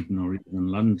 Sweden, or even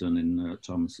London in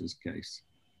Thomas's case.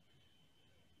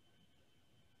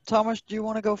 Thomas, do you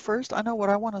want to go first? I know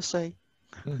what I want to say.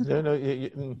 No,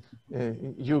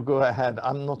 you go ahead.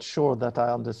 I'm not sure that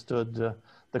I understood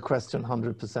the question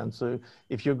 100%. So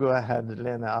if you go ahead,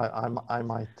 Lena, I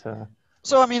might.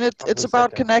 So I mean, it's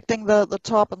about connecting the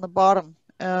top and the bottom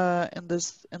in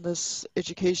this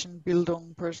education,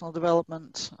 Bildung, personal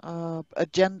development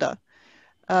agenda.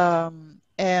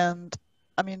 And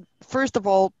I mean, first of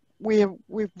all, we've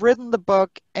written the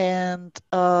book and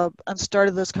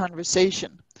started this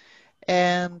conversation,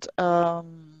 and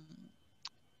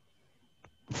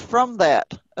from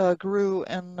that grew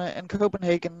in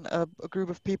Copenhagen a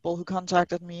group of people who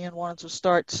contacted me and wanted to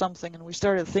start something, and we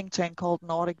started a think tank called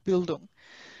Nordic Bildung.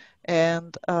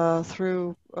 And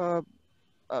through,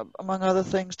 among other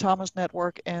things, Thomas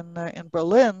Network in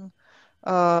Berlin,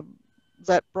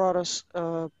 that brought us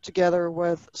together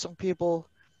with some people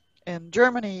in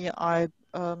Germany. I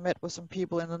met with some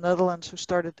people in the Netherlands who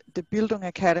started the Bildung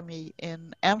Academy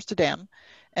in Amsterdam,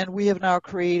 and we have now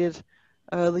created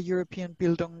the European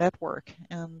Bildung Network,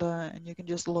 and you can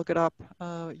just look it up,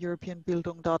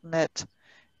 europeanbildung.net,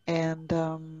 and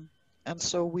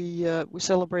so we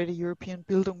celebrate a European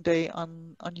Bildung Day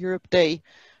on Europe Day,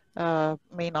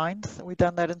 May 9th. We've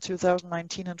done that in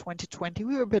 2019 and 2020.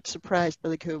 We were a bit surprised by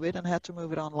the COVID and had to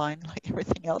move it online like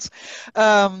everything else.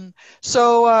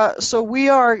 So we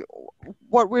are,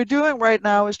 what we're doing right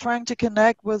now is trying to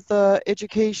connect with the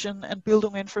education and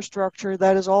Bildung infrastructure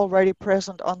that is already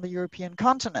present on the European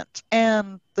continent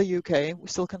and the UK. We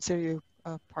still consider you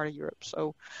part of Europe.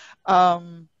 So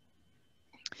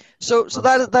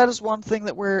that is one thing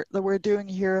that we're doing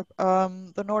here.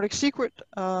 The Nordic Secret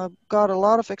got a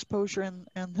lot of exposure in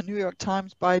the New York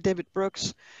Times by David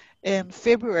Brooks in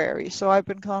February. So I've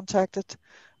been contacted,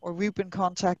 or we've been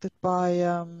contacted by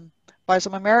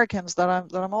some Americans that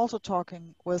I'm also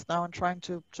talking with now and trying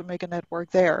to make a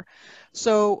network there.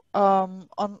 So on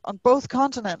both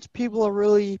continents, people are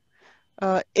really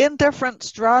in different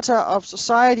strata of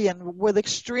society and with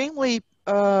extremely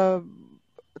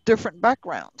different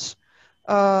backgrounds,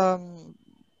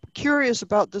 curious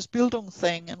about this Bildung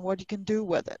thing and what you can do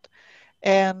with it,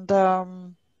 and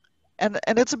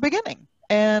it's a beginning.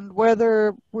 And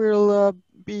whether we'll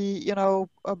be, you know,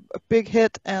 a big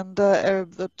hit and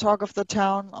the talk of the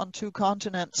town on 2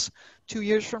 continents 2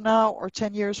 years from now, or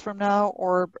 10 years from now,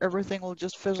 or everything will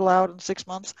just fizzle out in 6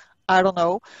 months, I don't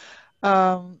know.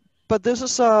 But this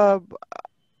is I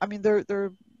mean,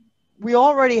 we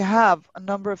already have a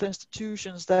number of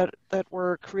institutions that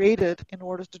were created in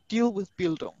order to deal with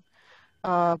Bildung.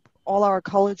 All our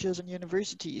colleges and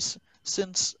universities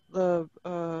since the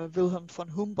Wilhelm von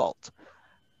Humboldt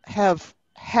have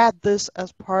had this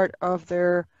as part of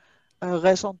their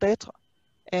raison d'etre.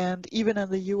 And even in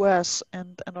the US,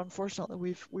 and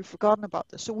unfortunately we've forgotten about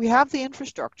this. So we have the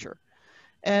infrastructure,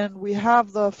 and we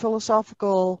have the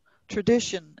philosophical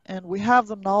tradition, and we have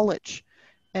the knowledge.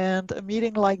 And a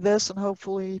meeting like this, and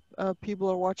hopefully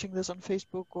people are watching this on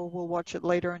Facebook or will watch it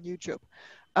later on YouTube.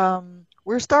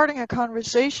 We're starting a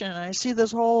conversation, and I see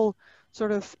this whole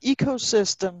sort of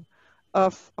ecosystem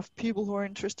of people who are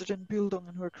interested in Bildung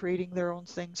and who are creating their own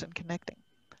things and connecting.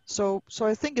 So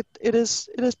I think it is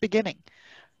beginning.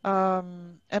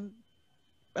 And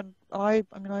I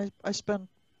mean I spend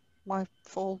my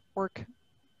full work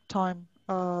time,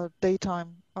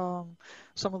 daytime,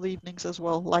 some of the evenings as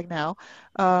well, like now,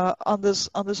 on this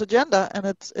agenda, and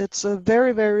it's a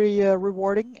very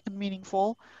rewarding and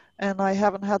meaningful. And I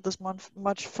haven't had this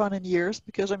much fun in years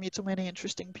because I meet so many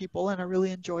interesting people and I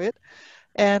really enjoy it.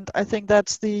 And I think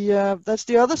that's the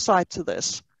other side to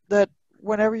this, that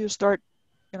whenever you start,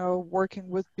 working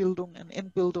with Bildung and in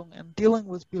Bildung and dealing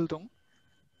with Bildung,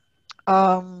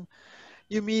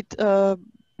 you meet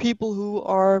people who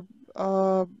are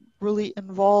really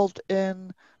involved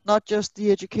in not just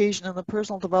the education and the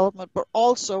personal development, but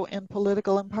also in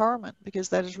political empowerment, because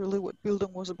that is really what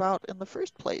Bildung was about in the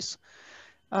first place.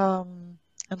 And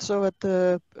so at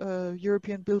the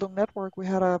European Bildung Network, we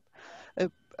had a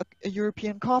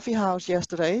European coffee house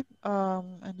yesterday,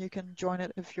 and you can join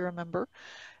it if you're a member.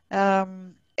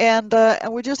 And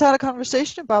we just had a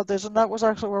conversation about this, and that was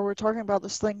actually where we're talking about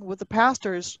this thing with the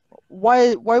pastors.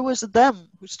 Why was it them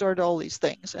who started all these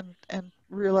things? And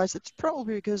realized it's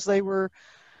probably because they were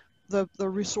the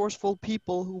resourceful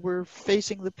people who were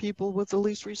facing the people with the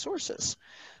least resources.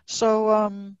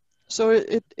 So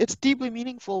it's deeply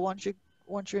meaningful once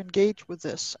you engage with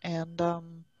this, and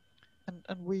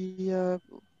we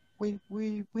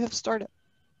have started.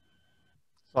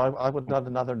 So I would add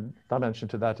another dimension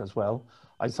to that as well.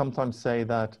 I sometimes say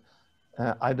that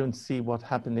I don't see what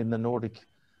happened in the Nordic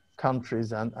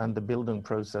countries and the Bildung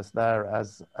process there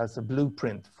as a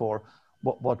blueprint for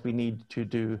what we need to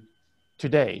do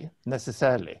today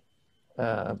necessarily.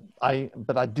 But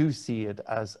I do see it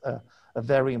as a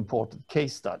very important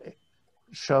case study,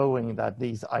 showing that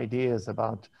these ideas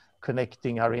about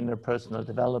connecting our interpersonal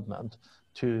development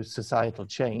to societal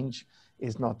change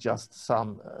is not just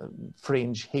some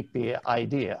fringe hippie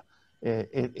idea.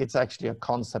 It's actually a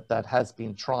concept that has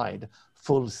been tried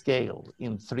full scale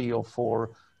in 3 or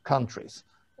 4 countries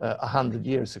 100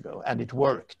 years ago, and it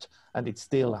worked, and it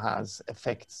still has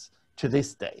effects to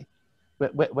this day.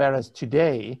 Whereas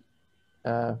today,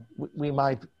 we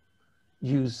might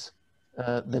use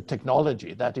the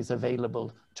technology that is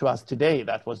available to us today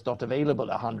that was not available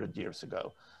 100 years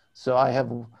ago. So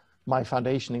my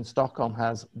foundation in Stockholm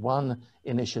has one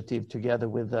initiative together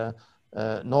with the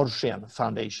Norrsken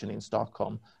Foundation in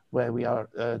Stockholm, where we are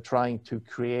trying to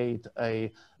create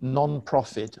a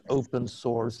non-profit open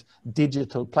source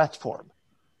digital platform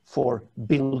for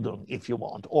Bildung, if you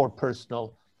want, or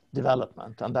personal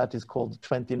development. And that is called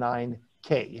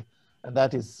 29K. And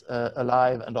that is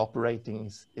alive and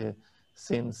operating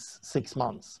since 6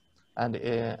 months. And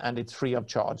it's free of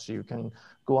charge. So you can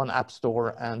go on App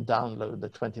Store and download the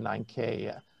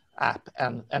 29K app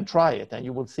and try it. And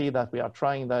you will see that we are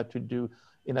trying that to do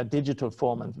in a digital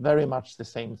form and very much the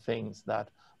same things that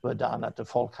were done at the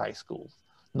folk high schools,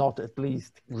 not at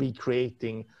least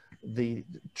recreating the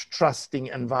trusting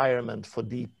environment for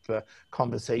deep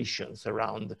conversations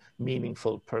around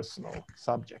meaningful personal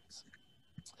subjects.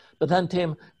 But then,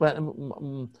 Tim,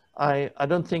 I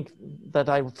don't think that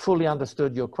I fully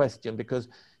understood your question, because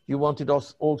you wanted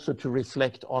us also to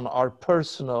reflect on our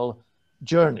personal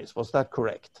journeys. Was that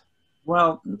correct?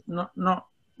 Well, not.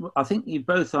 I think you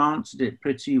both answered it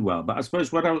pretty well. But I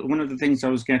suppose one of the things I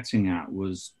was getting at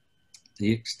was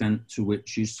the extent to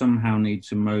which you somehow need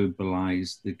to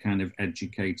mobilize the kind of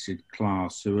educated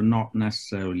class who are not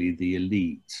necessarily the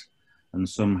elite, and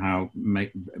somehow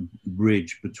make a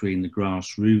bridge between the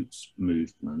grassroots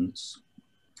movements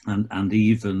and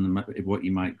even what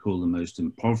you might call the most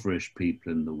impoverished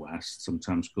people in the West,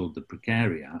 sometimes called the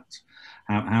precariat.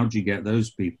 How do you get those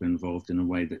people involved in a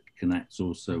way that connects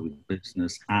also with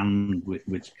business and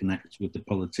which connects with the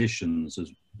politicians,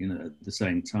 as you know, at the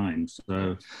same time?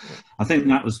 So I think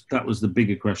that was the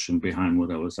bigger question behind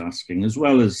what I was asking, as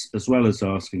well as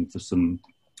asking for some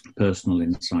personal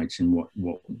insight in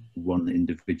what one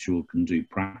individual can do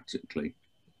practically.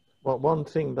 Well, one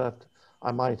thing that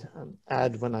I might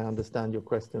add when I understand your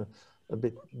question a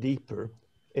bit deeper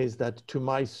is that, to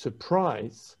my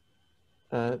surprise,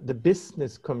 the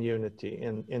business community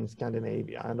in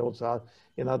Scandinavia and also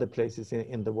in other places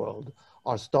in the world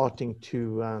are starting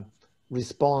to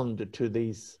respond to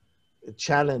these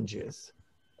challenges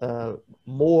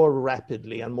more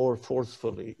rapidly and more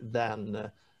forcefully than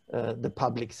the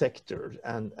public sector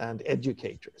and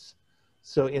educators.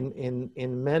 So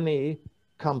in many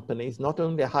companies, not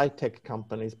only high-tech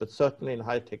companies, but certainly in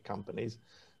high-tech companies,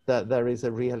 that there is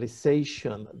a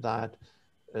realization that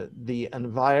the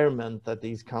environment that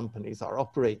these companies are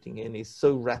operating in is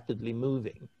so rapidly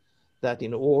moving that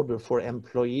in order for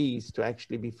employees to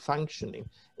actually be functioning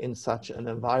in such an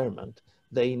environment,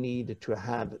 they need to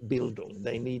have Bildung,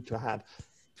 they need to have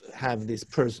this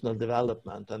personal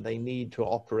development, and they need to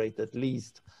operate at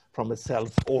least from a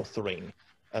self-authoring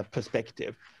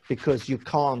perspective, because you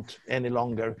can't any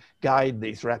longer guide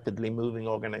these rapidly moving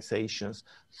organizations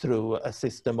through a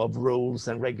system of rules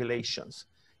and regulations.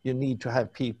 You need to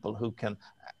have people who can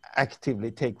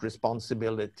actively take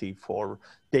responsibility for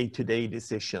day-to-day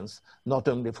decisions, not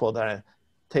only for their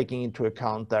taking into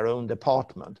account their own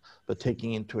department, but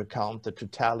taking into account the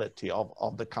totality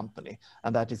of the company.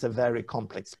 And that is a very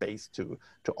complex space to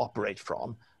operate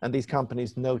from. And these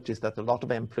companies notice that a lot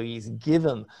of employees,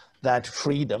 given that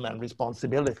freedom and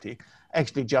responsibility,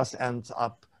 actually just ends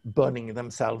up burning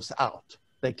themselves out.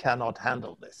 They cannot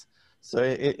handle this. So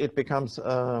it becomes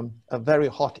a very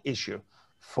hot issue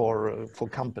for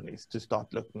companies to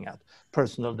start looking at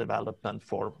personal development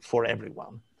for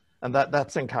everyone. And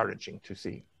that's encouraging to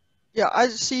see. Yeah, I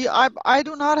see. I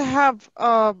do not have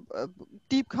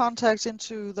deep contacts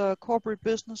into the corporate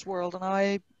business world,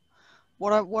 and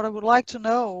what I would like to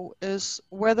know is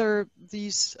whether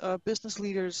these business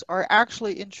leaders are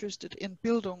actually interested in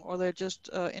Bildung, or they're just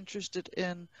interested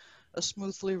in a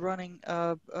smoothly running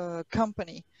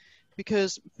company,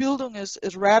 because Bildung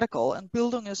is radical, and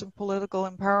Bildung is in political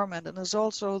empowerment, and is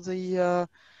also the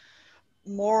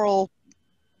moral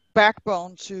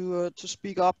backbone to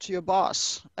speak up to your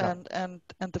boss and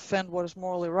defend what is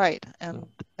morally right, and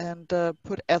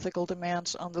put ethical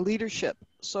demands on the leadership.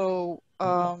 So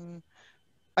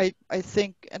I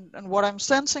think, and what I'm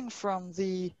sensing from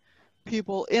the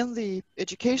people in the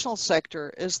educational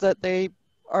sector is that they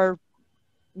are,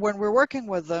 when we're working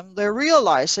with them, they're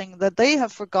realizing that they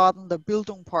have forgotten the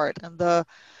Bildung part and the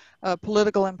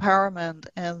political empowerment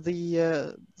and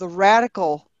the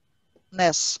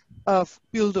radicalness of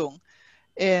Bildung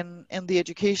in the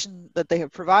education that they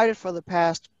have provided for the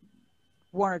past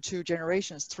 1 or 2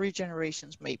 generations, 3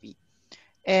 generations maybe,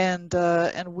 and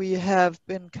we have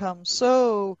become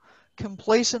so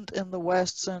complacent in the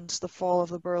West since the fall of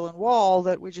the Berlin Wall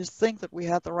that we just think that we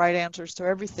had the right answers to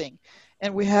everything,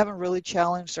 and we haven't really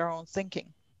challenged our own thinking,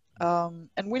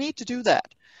 and we need to do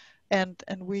that, and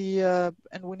we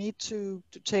need to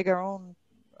take our own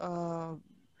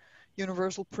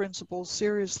universal principles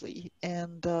seriously,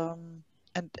 and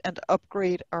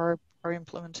upgrade our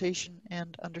implementation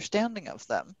and understanding of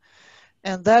them,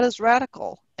 and that is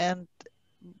radical. And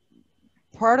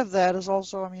part of that is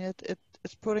also, I mean,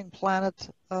 it's putting planet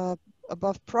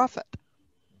above profit,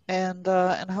 and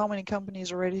how many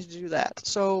companies are ready to do that.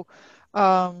 So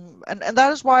and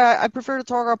that is why I prefer to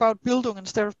talk about Bildung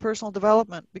instead of personal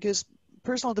development, because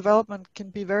personal development can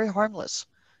be very harmless,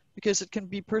 because it can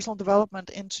be personal development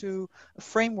into a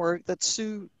framework that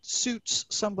suits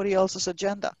somebody else's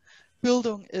agenda.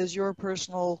 Bildung is your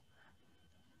personal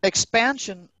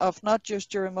expansion of not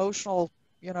just your emotional,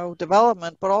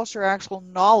 development, but also your actual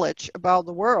knowledge about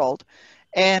the world,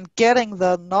 and getting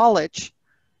the knowledge,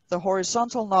 the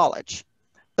horizontal knowledge,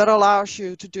 that allows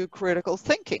you to do critical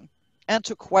thinking and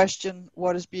to question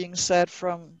what is being said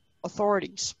from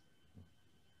authorities.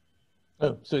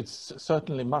 Oh, so it's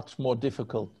certainly much more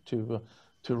difficult to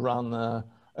run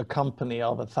a company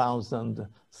of 1,000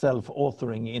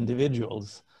 self-authoring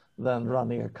individuals than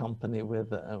running a company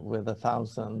with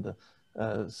 1,000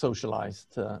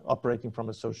 socialized, operating from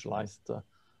a socialized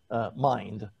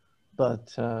mind. But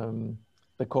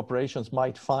the corporations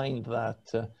might find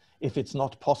that if it's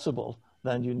not possible,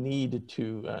 then you need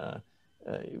to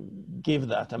give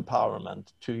that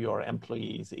empowerment to your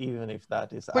employees, even if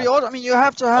that is. But you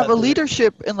have to have a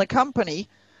leadership in the company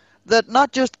that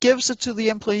not just gives it to the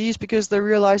employees because they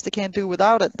realize they can't do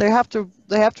without it. They have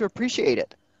to appreciate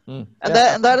it, and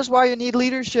that is why you need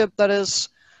leadership that is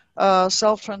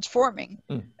self-transforming,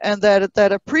 and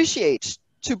that appreciates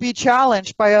to be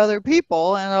challenged by other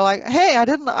people, and are like, hey,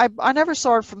 I never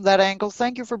saw it from that angle.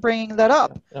 Thank you for bringing that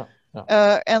up.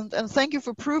 And thank you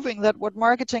for proving that what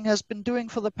marketing has been doing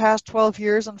for the past 12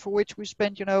 years, and for which we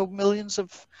spent millions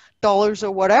of dollars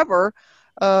or whatever,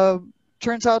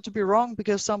 turns out to be wrong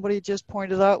because somebody just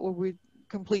pointed out where we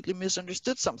completely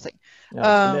misunderstood something.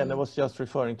 Lena was just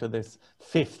referring to this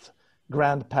 5th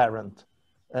grandparent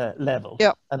level.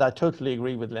 And I totally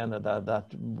agree with Lena that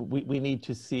we need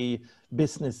to see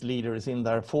business leaders in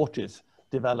their 40s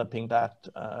developing that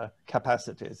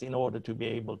capacities in order to be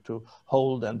able to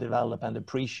hold and develop and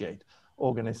appreciate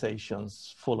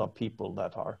organizations full of people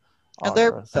that are and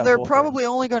they're probably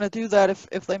only going to do that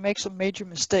if they make some major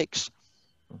mistakes.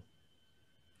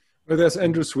 Well, there's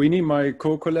Andrew Sweeney, my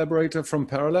co-collaborator from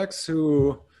Parallax,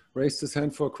 who raised his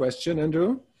hand for a question.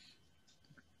 Andrew?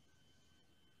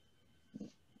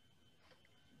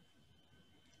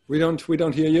 We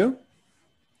don't hear you.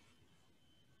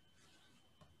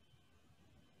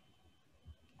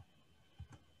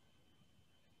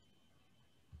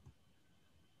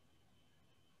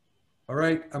 All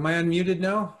right, am I unmuted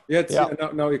now? Yeah, Yeah.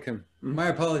 now you can. My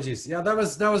apologies. Yeah, that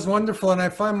was wonderful, and I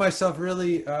find myself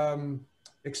really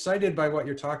excited by what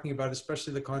you're talking about,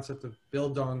 especially the concept of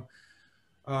Bildung.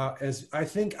 As I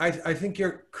think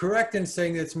you're correct in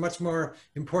saying that it's much more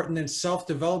important than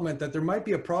self-development. That there might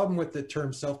be a problem with the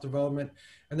term self-development,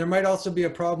 and there might also be a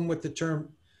problem with the term,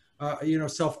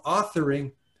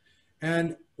 self-authoring.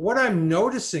 And what I'm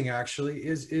noticing actually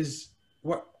is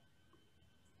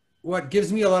what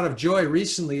gives me a lot of joy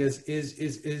recently is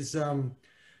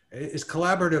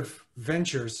collaborative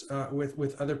ventures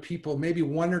with other people, maybe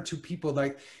one or two people.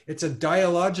 Like it's a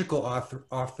dialogical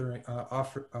offering,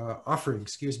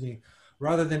 excuse me,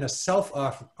 rather than a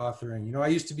self-authoring. You know, I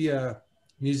used to be a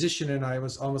musician and I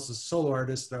was almost a solo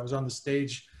artist. I was on the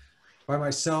stage by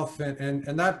myself,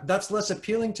 and that's less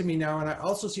appealing to me now. And I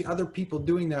also see other people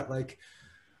doing that, like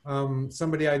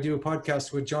somebody I do a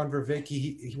podcast with, John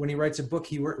Vervaeke. When he writes a book,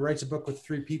 he writes a book with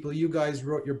 3 people. You guys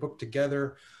wrote your book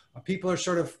together. People are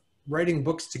sort of writing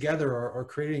books together or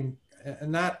creating,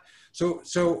 and that.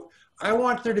 So I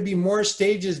want there to be more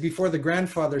stages before the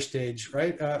grandfather stage,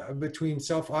 right? Between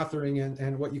self-authoring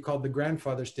and what you call the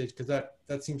grandfather stage, because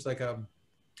that seems like an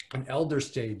elder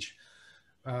stage.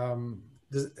 Am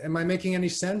I making any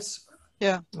sense?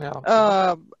 Yeah,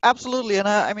 Yeah. absolutely. And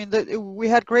I mean, we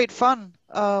had great fun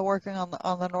working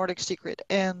on the Nordic Secret,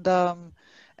 and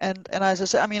as I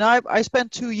said, I mean, I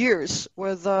spent 2 years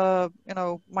with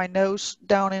my nose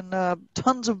down in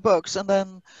tons of books and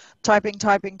then typing.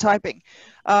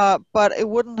 But I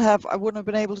wouldn't have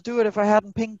been able to do it if I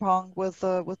hadn't ping ponged with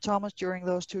Thomas during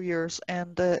those 2 years,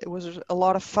 and it was a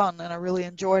lot of fun, and I really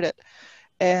enjoyed it.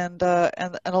 And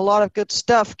a lot of good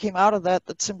stuff came out of that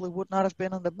simply would not have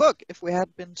been in the book if we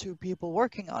had been 2 people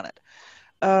working on it.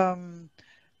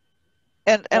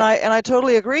 And I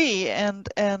totally agree. And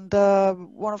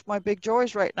one of my big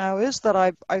joys right now is that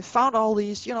I found all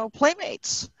these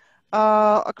playmates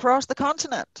across the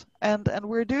continent, and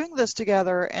we're doing this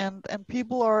together, and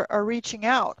people are reaching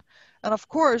out. And of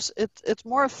course, it's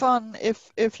more fun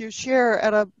if you share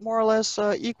at a more or less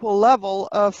equal level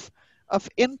of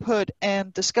input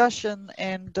and discussion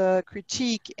and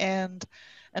critique and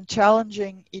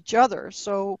challenging each other.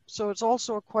 So it's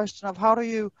also a question of how do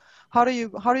you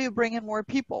bring in more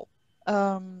people,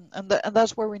 and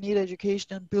that's where we need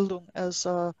education and Bildung as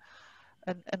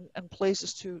and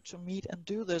places to meet and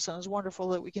do this. And it's wonderful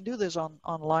that we can do this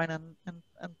online and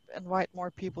invite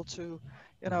more people to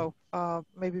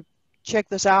maybe check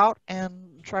this out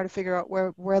and try to figure out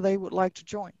where they would like to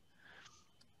join.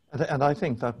 And I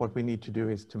think that what we need to do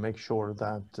is to make sure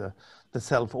that the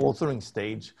self-authoring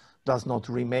stage does not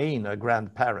remain a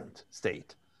grandparent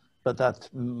state, but that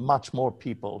much more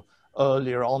people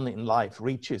earlier on in life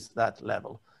reaches that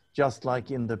level. Just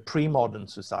like in the pre-modern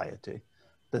society,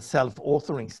 the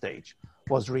self-authoring stage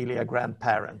was really a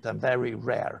grandparent and very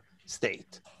rare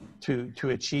state to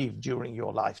achieve during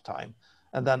your lifetime.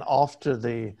 And then after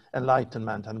the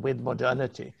Enlightenment and with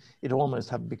modernity, it almost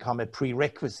have become a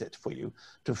prerequisite for you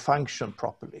to function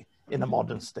properly in a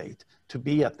modern state, to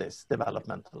be at this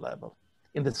developmental level.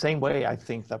 In the same way, I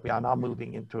think that we are now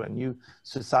moving into a new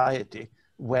society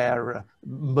where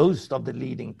most of the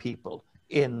leading people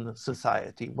in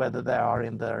society, whether they are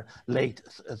in their late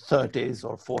 30s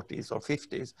or 40s or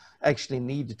 50s, actually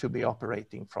need to be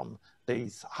operating from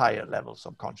these higher levels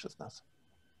of consciousness.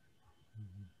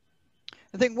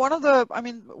 I think one of the, I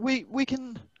mean, we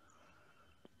can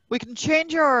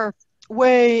change our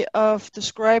way of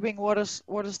describing what is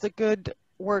the good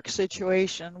work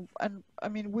situation, and I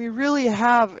mean, we really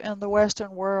have in the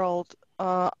Western world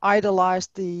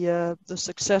idolized the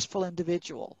successful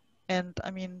individual, and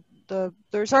I mean,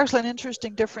 there's actually an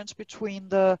interesting difference between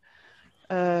the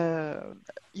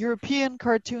European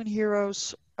cartoon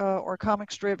heroes or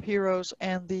comic strip heroes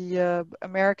and the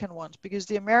American ones, because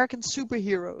the American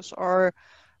superheroes are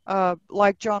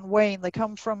like John Wayne. They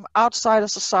come from outside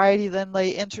of society, then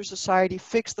they enter society,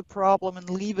 fix the problem, and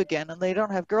leave again. And they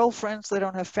don't have girlfriends, they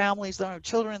don't have families, they don't have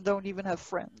children, don't even have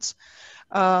friends.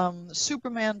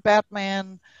 Superman,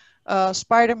 Batman,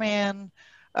 Spider-Man,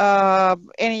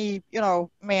 any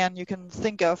man you can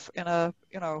think of in a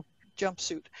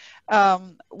jumpsuit.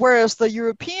 Whereas the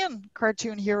European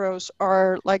cartoon heroes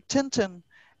are like Tintin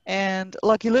and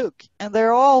Lucky Luke, and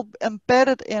they're all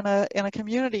embedded in a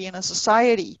community, in a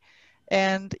society.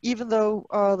 And even though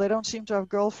they don't seem to have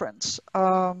girlfriends,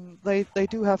 they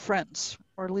do have friends,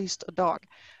 or at least a dog.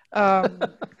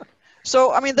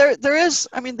 So, I mean,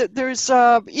 there's,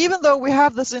 even though we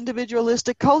have this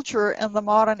individualistic culture in the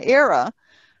modern era,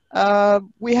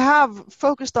 we have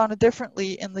focused on it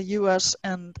differently in the US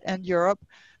and Europe,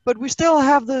 but we still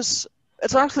have this,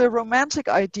 it's actually a romantic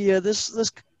idea,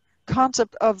 this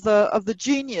concept of the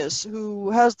genius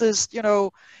who has this,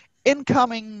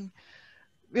 incoming,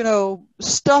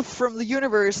 stuff from the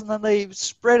universe, and then they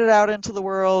spread it out into the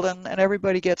world, and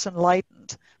everybody gets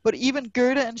enlightened. But even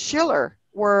Goethe and Schiller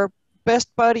were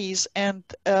best buddies, and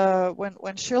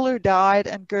when Schiller died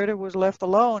and Goethe was left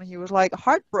alone, he was like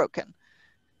heartbroken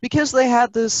because they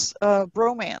had this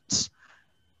bromance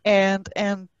and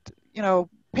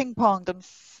ping-ponged and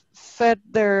fed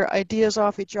their ideas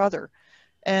off each other,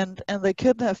 and they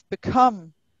couldn't have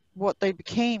become what they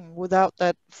became without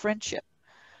that friendship.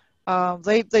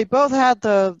 They both had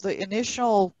the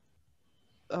initial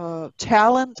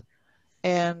talent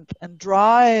and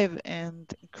drive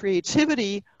and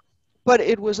creativity, but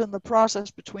it was in the process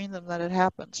between them that it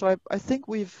happened. So I think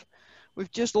we've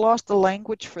just lost the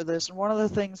language for this. And one of the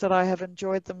things that I have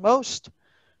enjoyed the most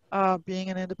being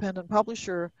an independent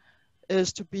publisher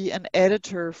is to be an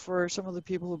editor for some of the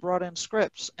people who brought in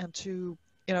scripts, and to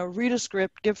read a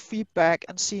script, give feedback,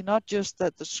 and see not just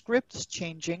that the script is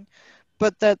changing,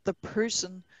 but that the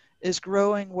person is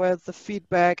growing with the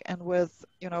feedback and with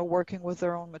working with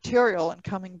their own material and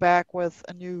coming back with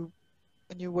a new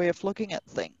way of looking at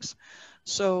things.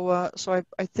 So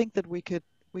I think that we could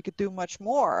do much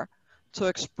more to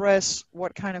express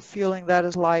what kind of feeling that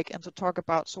is like, and to talk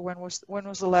about, so when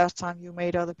was the last time you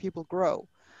made other people grow,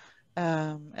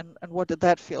 and what did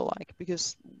that feel like?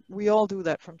 Because we all do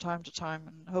that from time to time,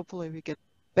 and hopefully we get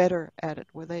better at it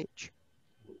with age.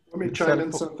 Let me chime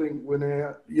in something,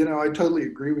 Linnea. I totally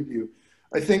agree with you.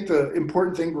 I think the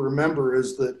important thing to remember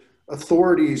is that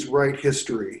authorities write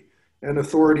history, and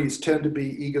authorities tend to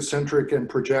be egocentric and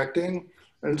projecting.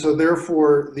 And so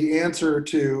therefore the answer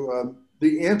to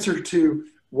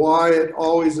why it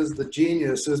always is the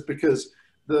genius is because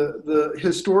the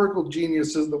historical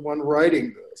genius is the one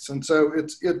writing this. And so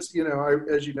it's as you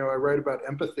know, I write about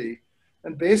empathy,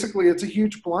 and basically it's a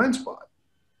huge blind spot.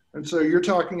 And so you're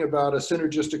talking about a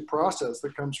synergistic process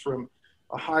that comes from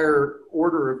a higher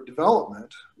order of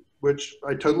development, which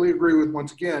I totally agree with.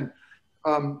 Once again,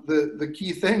 the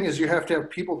key thing is you have to have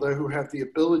people though who have the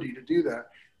ability to do that.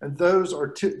 And those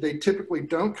are, they typically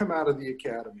don't come out of the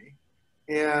academy,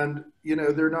 and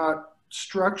they're not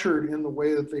structured in the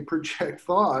way that they project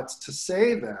thoughts to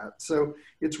say that. So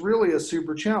it's really a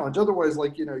super challenge. Otherwise,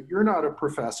 you're not a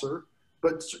professor,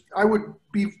 but I would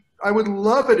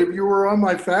love it if you were on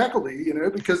my faculty,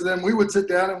 because then we would sit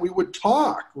down and we would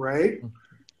talk, right?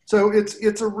 So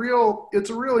it's a real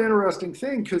interesting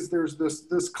thing, because there's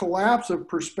this collapse of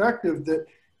perspective that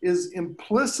is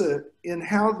implicit in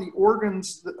how the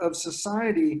organs of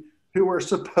society, who are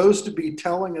supposed to be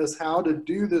telling us how to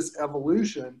do this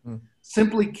evolution,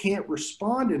 simply can't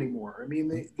respond anymore. I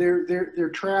mean, they're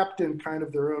trapped in kind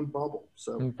of their own bubble.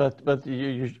 So, but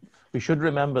we should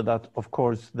remember that, of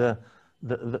course, the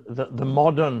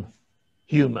modern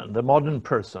human, the modern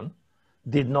person,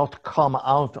 did not come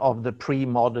out of the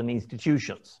pre-modern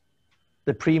institutions.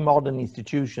 The pre-modern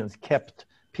institutions kept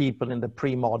people in the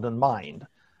pre-modern mind.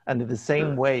 And in the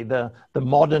same way, the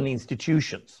modern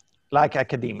institutions, like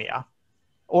academia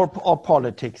or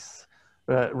politics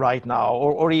right now,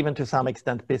 or even to some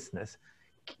extent business,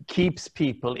 keeps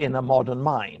people in a modern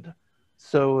mind.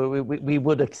 So we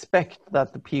would expect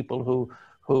that the people who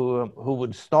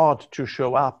would start to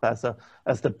show up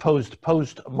as the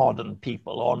post-modern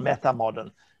people or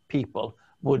meta-modern people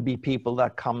would be people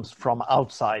that comes from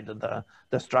outside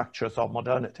the structures of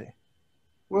modernity.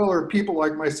 Well, or people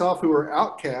like myself who are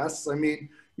outcasts. I mean,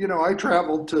 I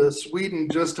traveled to Sweden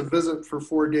just to visit for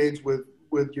 4 days with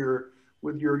your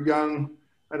young,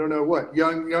 I don't know what,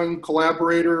 young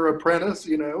collaborator apprentice,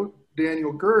 Daniel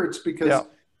Gertz, because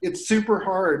it's super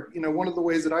hard. One of the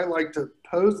ways that I like to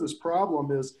pose this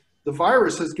problem is the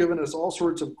virus has given us all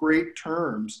sorts of great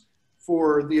terms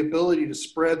for the ability to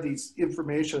spread these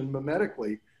information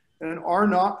mimetically, and are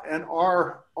not,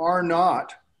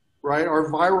 right?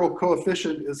 Our viral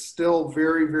coefficient is still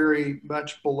very, very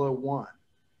much below 1.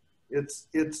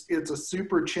 It's a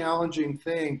super challenging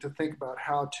thing to think about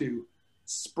how to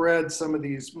spread some of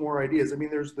these more ideas. I mean,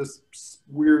 there's this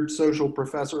weird social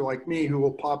professor like me who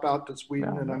will pop out to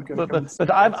Sweden, and I'm going to.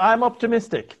 But I'm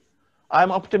optimistic.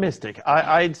 I'm optimistic.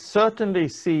 I certainly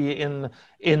see in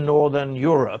Northern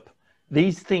Europe,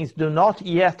 these things do not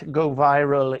yet go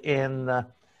viral in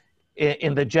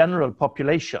the general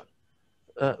population.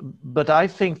 But I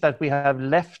think that we have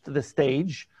left the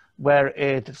stage where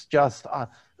it's just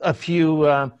a few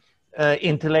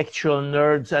intellectual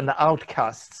nerds and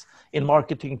outcasts, in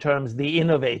marketing terms, the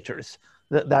innovators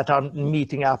that are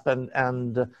meeting up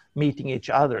and meeting each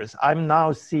others. I'm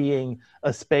now seeing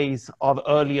a space of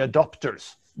early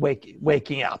adopters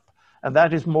waking up. And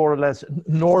that is more or less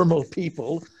normal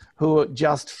people who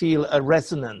just feel a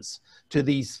resonance to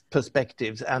these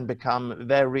perspectives and become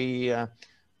very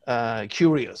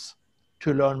curious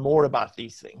to learn more about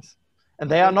these things. And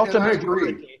they are not a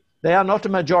majority. They are not a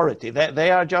majority.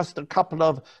 They are just a couple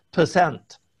of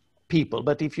percent people.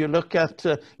 But if you look at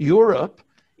Europe,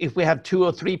 if we have 2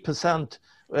 or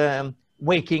 3%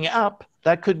 waking up,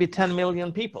 that could be 10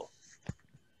 million people.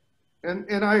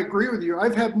 And I agree with you.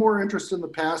 I've had more interest in the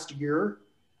past year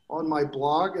on my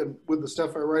blog and with the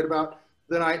stuff I write about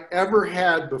than I ever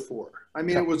had before. I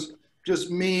mean, it was just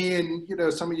me and, you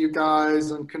know, some of you guys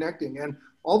and connecting, and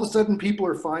all of a sudden people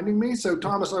are finding me. So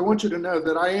Thomas, I want you to know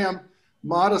that I am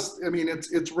modest. I mean,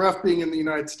 it's rough being in the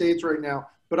United States right now,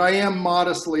 but I am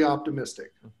modestly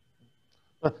optimistic.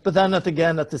 But then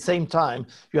again, at the same time,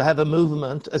 you have a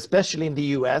movement, especially in the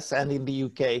US and in the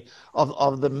UK,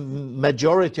 of the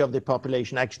majority of the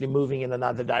population actually moving in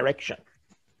another direction.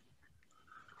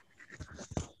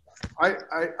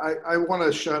 I want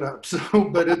to shut up,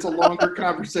 but it's a longer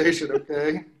conversation,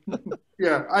 okay?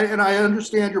 Yeah, I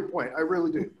understand your point. I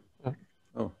really do.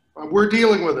 Oh. We're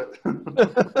dealing with it.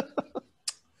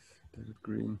 David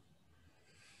Green.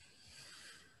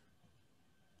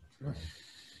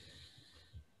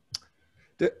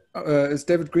 Is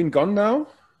David Green gone now?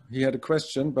 He had a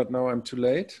question, but now I'm too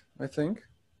late, I think.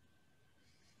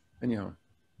 Anyhow.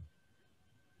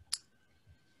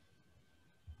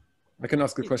 I can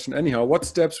ask a question anyhow. What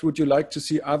steps would you like to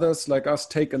see others like us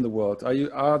take in the world?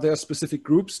 Are there specific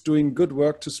groups doing good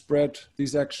work to spread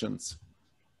these actions?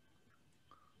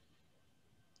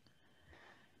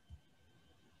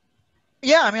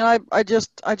 Yeah, I mean, I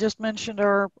just mentioned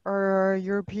our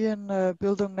European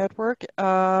Bildung network.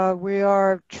 We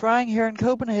are trying here in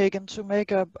Copenhagen to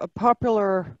make a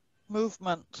popular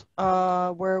movement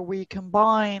where we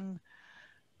combine,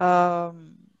 I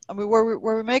mean,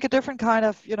 where we make a different kind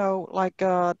of, you know, like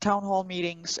town hall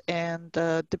meetings and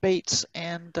debates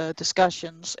and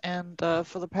discussions. And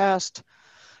for the past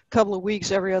couple of weeks,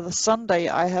 every other Sunday,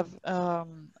 I have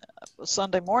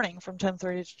Sunday morning from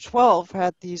 10:30 to 12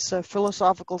 had these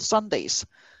philosophical Sundays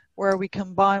where we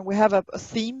combine, we have a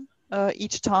theme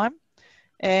each time.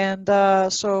 And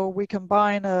so we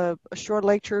combine a short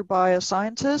lecture by a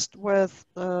scientist with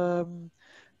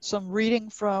some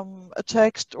reading from a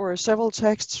text or several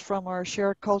texts from our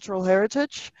shared cultural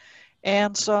heritage,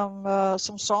 and some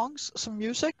songs, some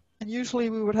music. And usually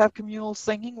we would have communal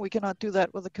singing. We cannot do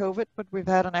that with the COVID, but we've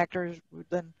had an actor who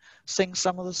then sing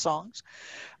some of the songs.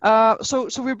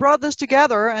 So we brought this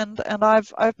together, and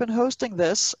I've been hosting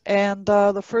this. And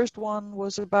the first one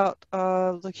was about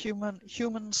the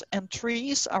humans and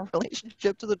trees, our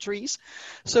relationship to the trees.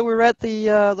 So we read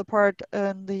the part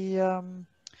in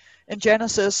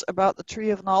Genesis about the tree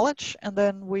of knowledge, and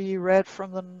then we read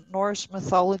from the Norse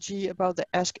mythology about the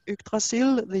Ask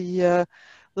Yggdrasil,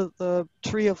 the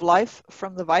tree of life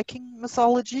from the Viking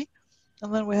mythology.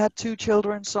 And then we had 2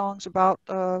 children's songs about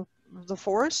the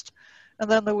forest. And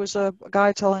then there was a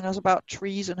guy telling us about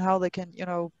trees and how they can, you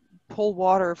know, pull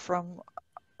water from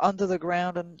under the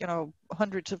ground and, you know,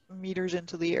 hundreds of meters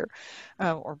into the air,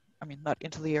 or I mean, not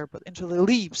into the air, but into the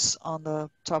leaves on the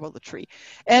top of the tree.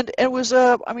 And it was,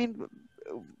 I mean,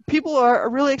 people are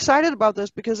really excited about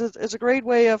this because it's a great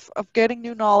way of getting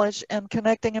new knowledge and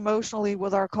connecting emotionally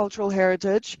with our cultural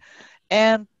heritage,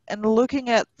 and looking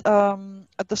at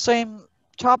the same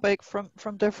topic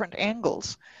from different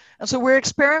angles. And so we're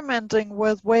experimenting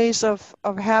with ways of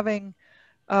having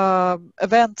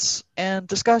events and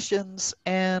discussions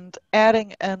and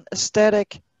adding an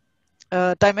aesthetic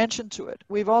dimension to it.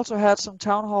 We've also had some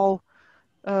town hall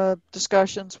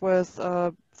discussions with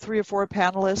 3 or 4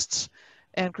 panelists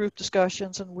and group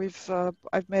discussions, and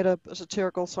I've made a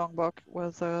satirical songbook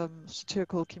with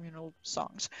satirical communal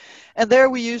songs. And there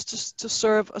we used to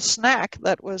serve a snack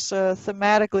that was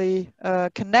thematically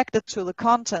connected to the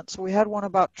content. So we had one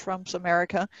about Trump's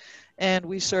America, and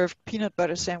we served peanut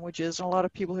butter sandwiches, and a lot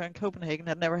of people here in Copenhagen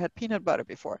had never had peanut butter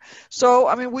before. So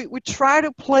I mean, we try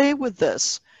to play with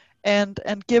this and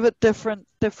give it different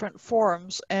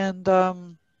forms, and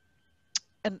the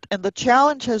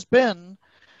challenge has been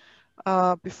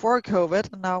before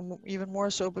COVID, and now even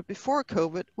more so, but before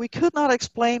COVID, we could not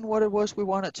explain what it was we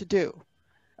wanted to do,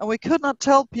 and we could not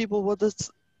tell people what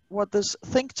this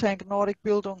think tank Nordic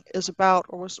Bildung is about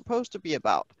or was supposed to be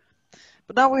about.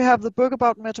 But now we have the book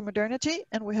about metamodernity,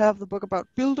 and we have the book about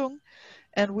Bildung,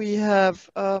 and we have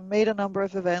made a number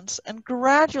of events, and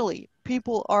gradually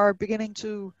people are beginning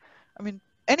to, I mean,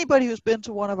 anybody who's been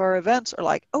to one of our events are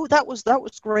like, oh, that was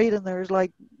great, and there's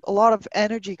like a lot of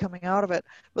energy coming out of it.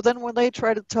 But then when they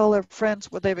try to tell their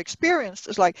friends what they've experienced,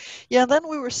 it's like, yeah, then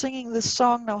we were singing this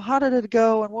song, now how did it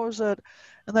go, and what was it?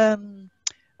 And then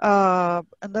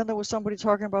there was somebody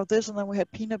talking about this, and then we had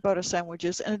peanut butter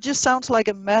sandwiches, and it just sounds like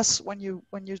a mess when you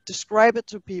describe it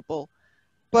to people.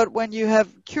 But when you have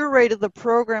curated the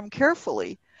program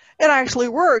carefully, it actually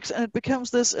works, and it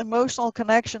becomes this emotional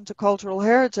connection to cultural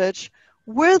heritage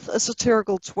with a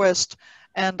satirical twist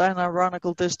and an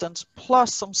ironical distance,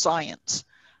 plus some science.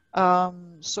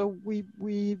 So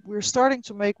we're starting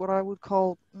to make what I would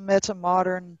call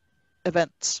meta-modern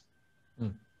events.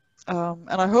 And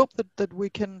I hope that we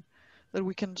can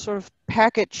sort of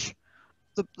package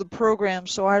the program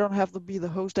so I don't have to be the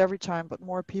host every time, but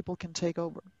more people can take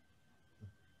over.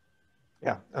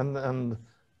 Yeah, and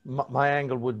my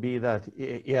angle would be that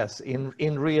yes,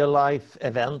 in real life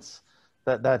events,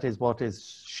 that is what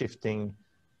is shifting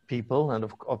people, and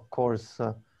of course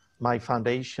my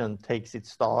foundation takes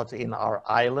its start in our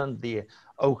island, the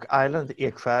Oak Island,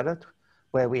 Ekfärdet,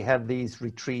 where we have these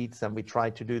retreats, and we try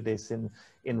to do this in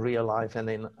real life and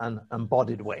in an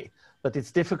embodied way. But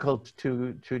it's difficult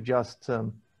to just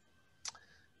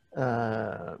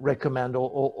recommend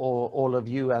all of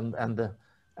you and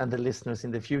the listeners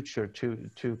in the future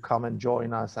to come and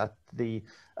join us at the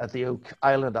Oak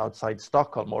Island outside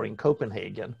Stockholm or in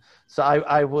Copenhagen. So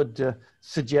I would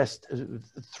suggest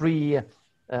 3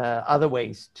 other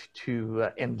ways to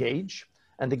engage.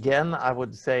 And again, I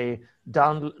would say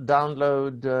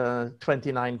download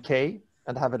 29K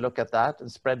and have a look at that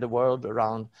and spread the word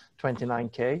around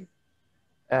 29K.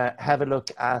 Have a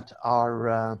look at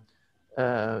our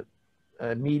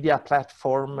media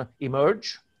platform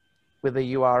Emerge with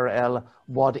the URL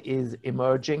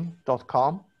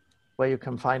whatisemerging.com, where you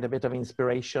can find a bit of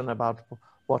inspiration about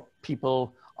what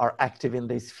people are active in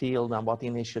this field and what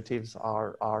initiatives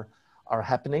are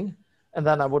happening. And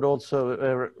then I would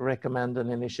also recommend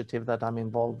an initiative that I'm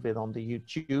involved with on the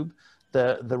YouTube,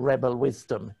 the Rebel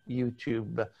Wisdom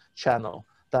YouTube channel,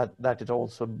 that is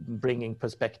also bringing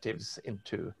perspectives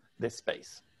into this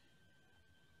space.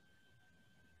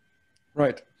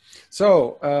 Right.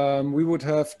 So we would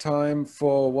have time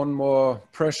for one more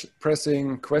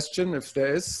pressing question, if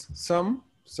there is some.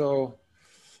 So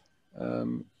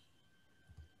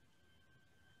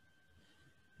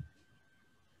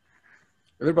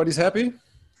everybody's happy?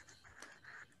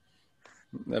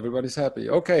 Everybody's happy.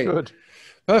 Okay. Good.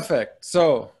 Perfect.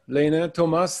 So Lene,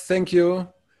 Thomas, thank you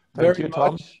very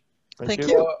much. Thank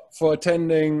you for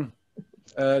attending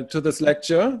to this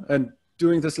lecture and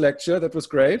doing this lecture. That was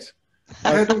great.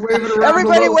 I had to wave it around.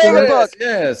 Everybody wave a book.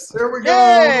 Yes. There we go.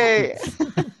 Yay!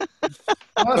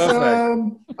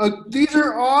 Awesome. These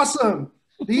are awesome.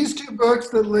 These 2 books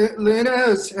that Lene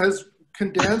has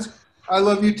condensed. I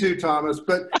love you too, Thomas.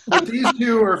 But these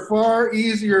 2 are far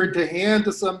easier to hand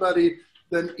to somebody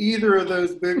than either of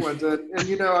those big ones. And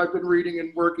you know, I've been reading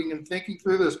and working and thinking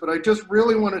through this, but I just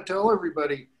really want to tell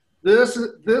everybody this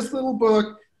little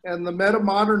book and the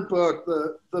Meta-Modern book,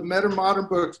 the Meta-Modern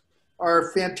books,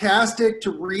 are fantastic to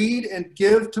read and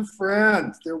give to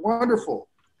friends. They're wonderful.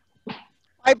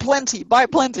 Buy plenty, buy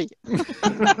plenty.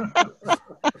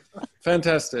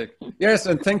 Fantastic. Yes,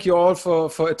 and thank you all for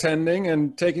attending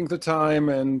and taking the time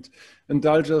and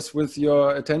indulge us with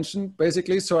your attention,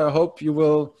 basically. So I hope you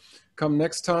will come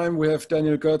next time. We have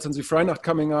Daniel Goertz and Sie Freinacht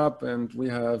coming up, and we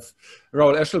have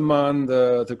Raoul Eschelman,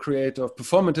 the creator of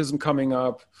Performatism, coming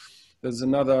up. There's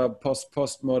another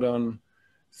postmodern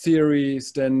theory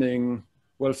standing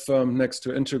well firm next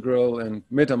to integral and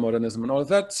metamodernism and all of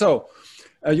that. So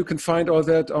you can find all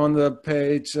that on the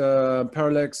page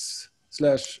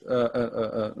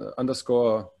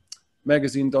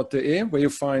parallax/_magazine.de, where you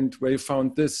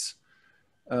found this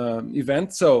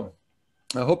event. So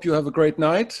I hope you have a great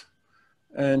night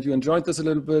and you enjoyed this a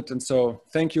little bit. And so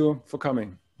thank you for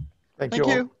coming. Thank Thank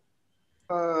you all. you.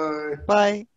 Bye. Bye.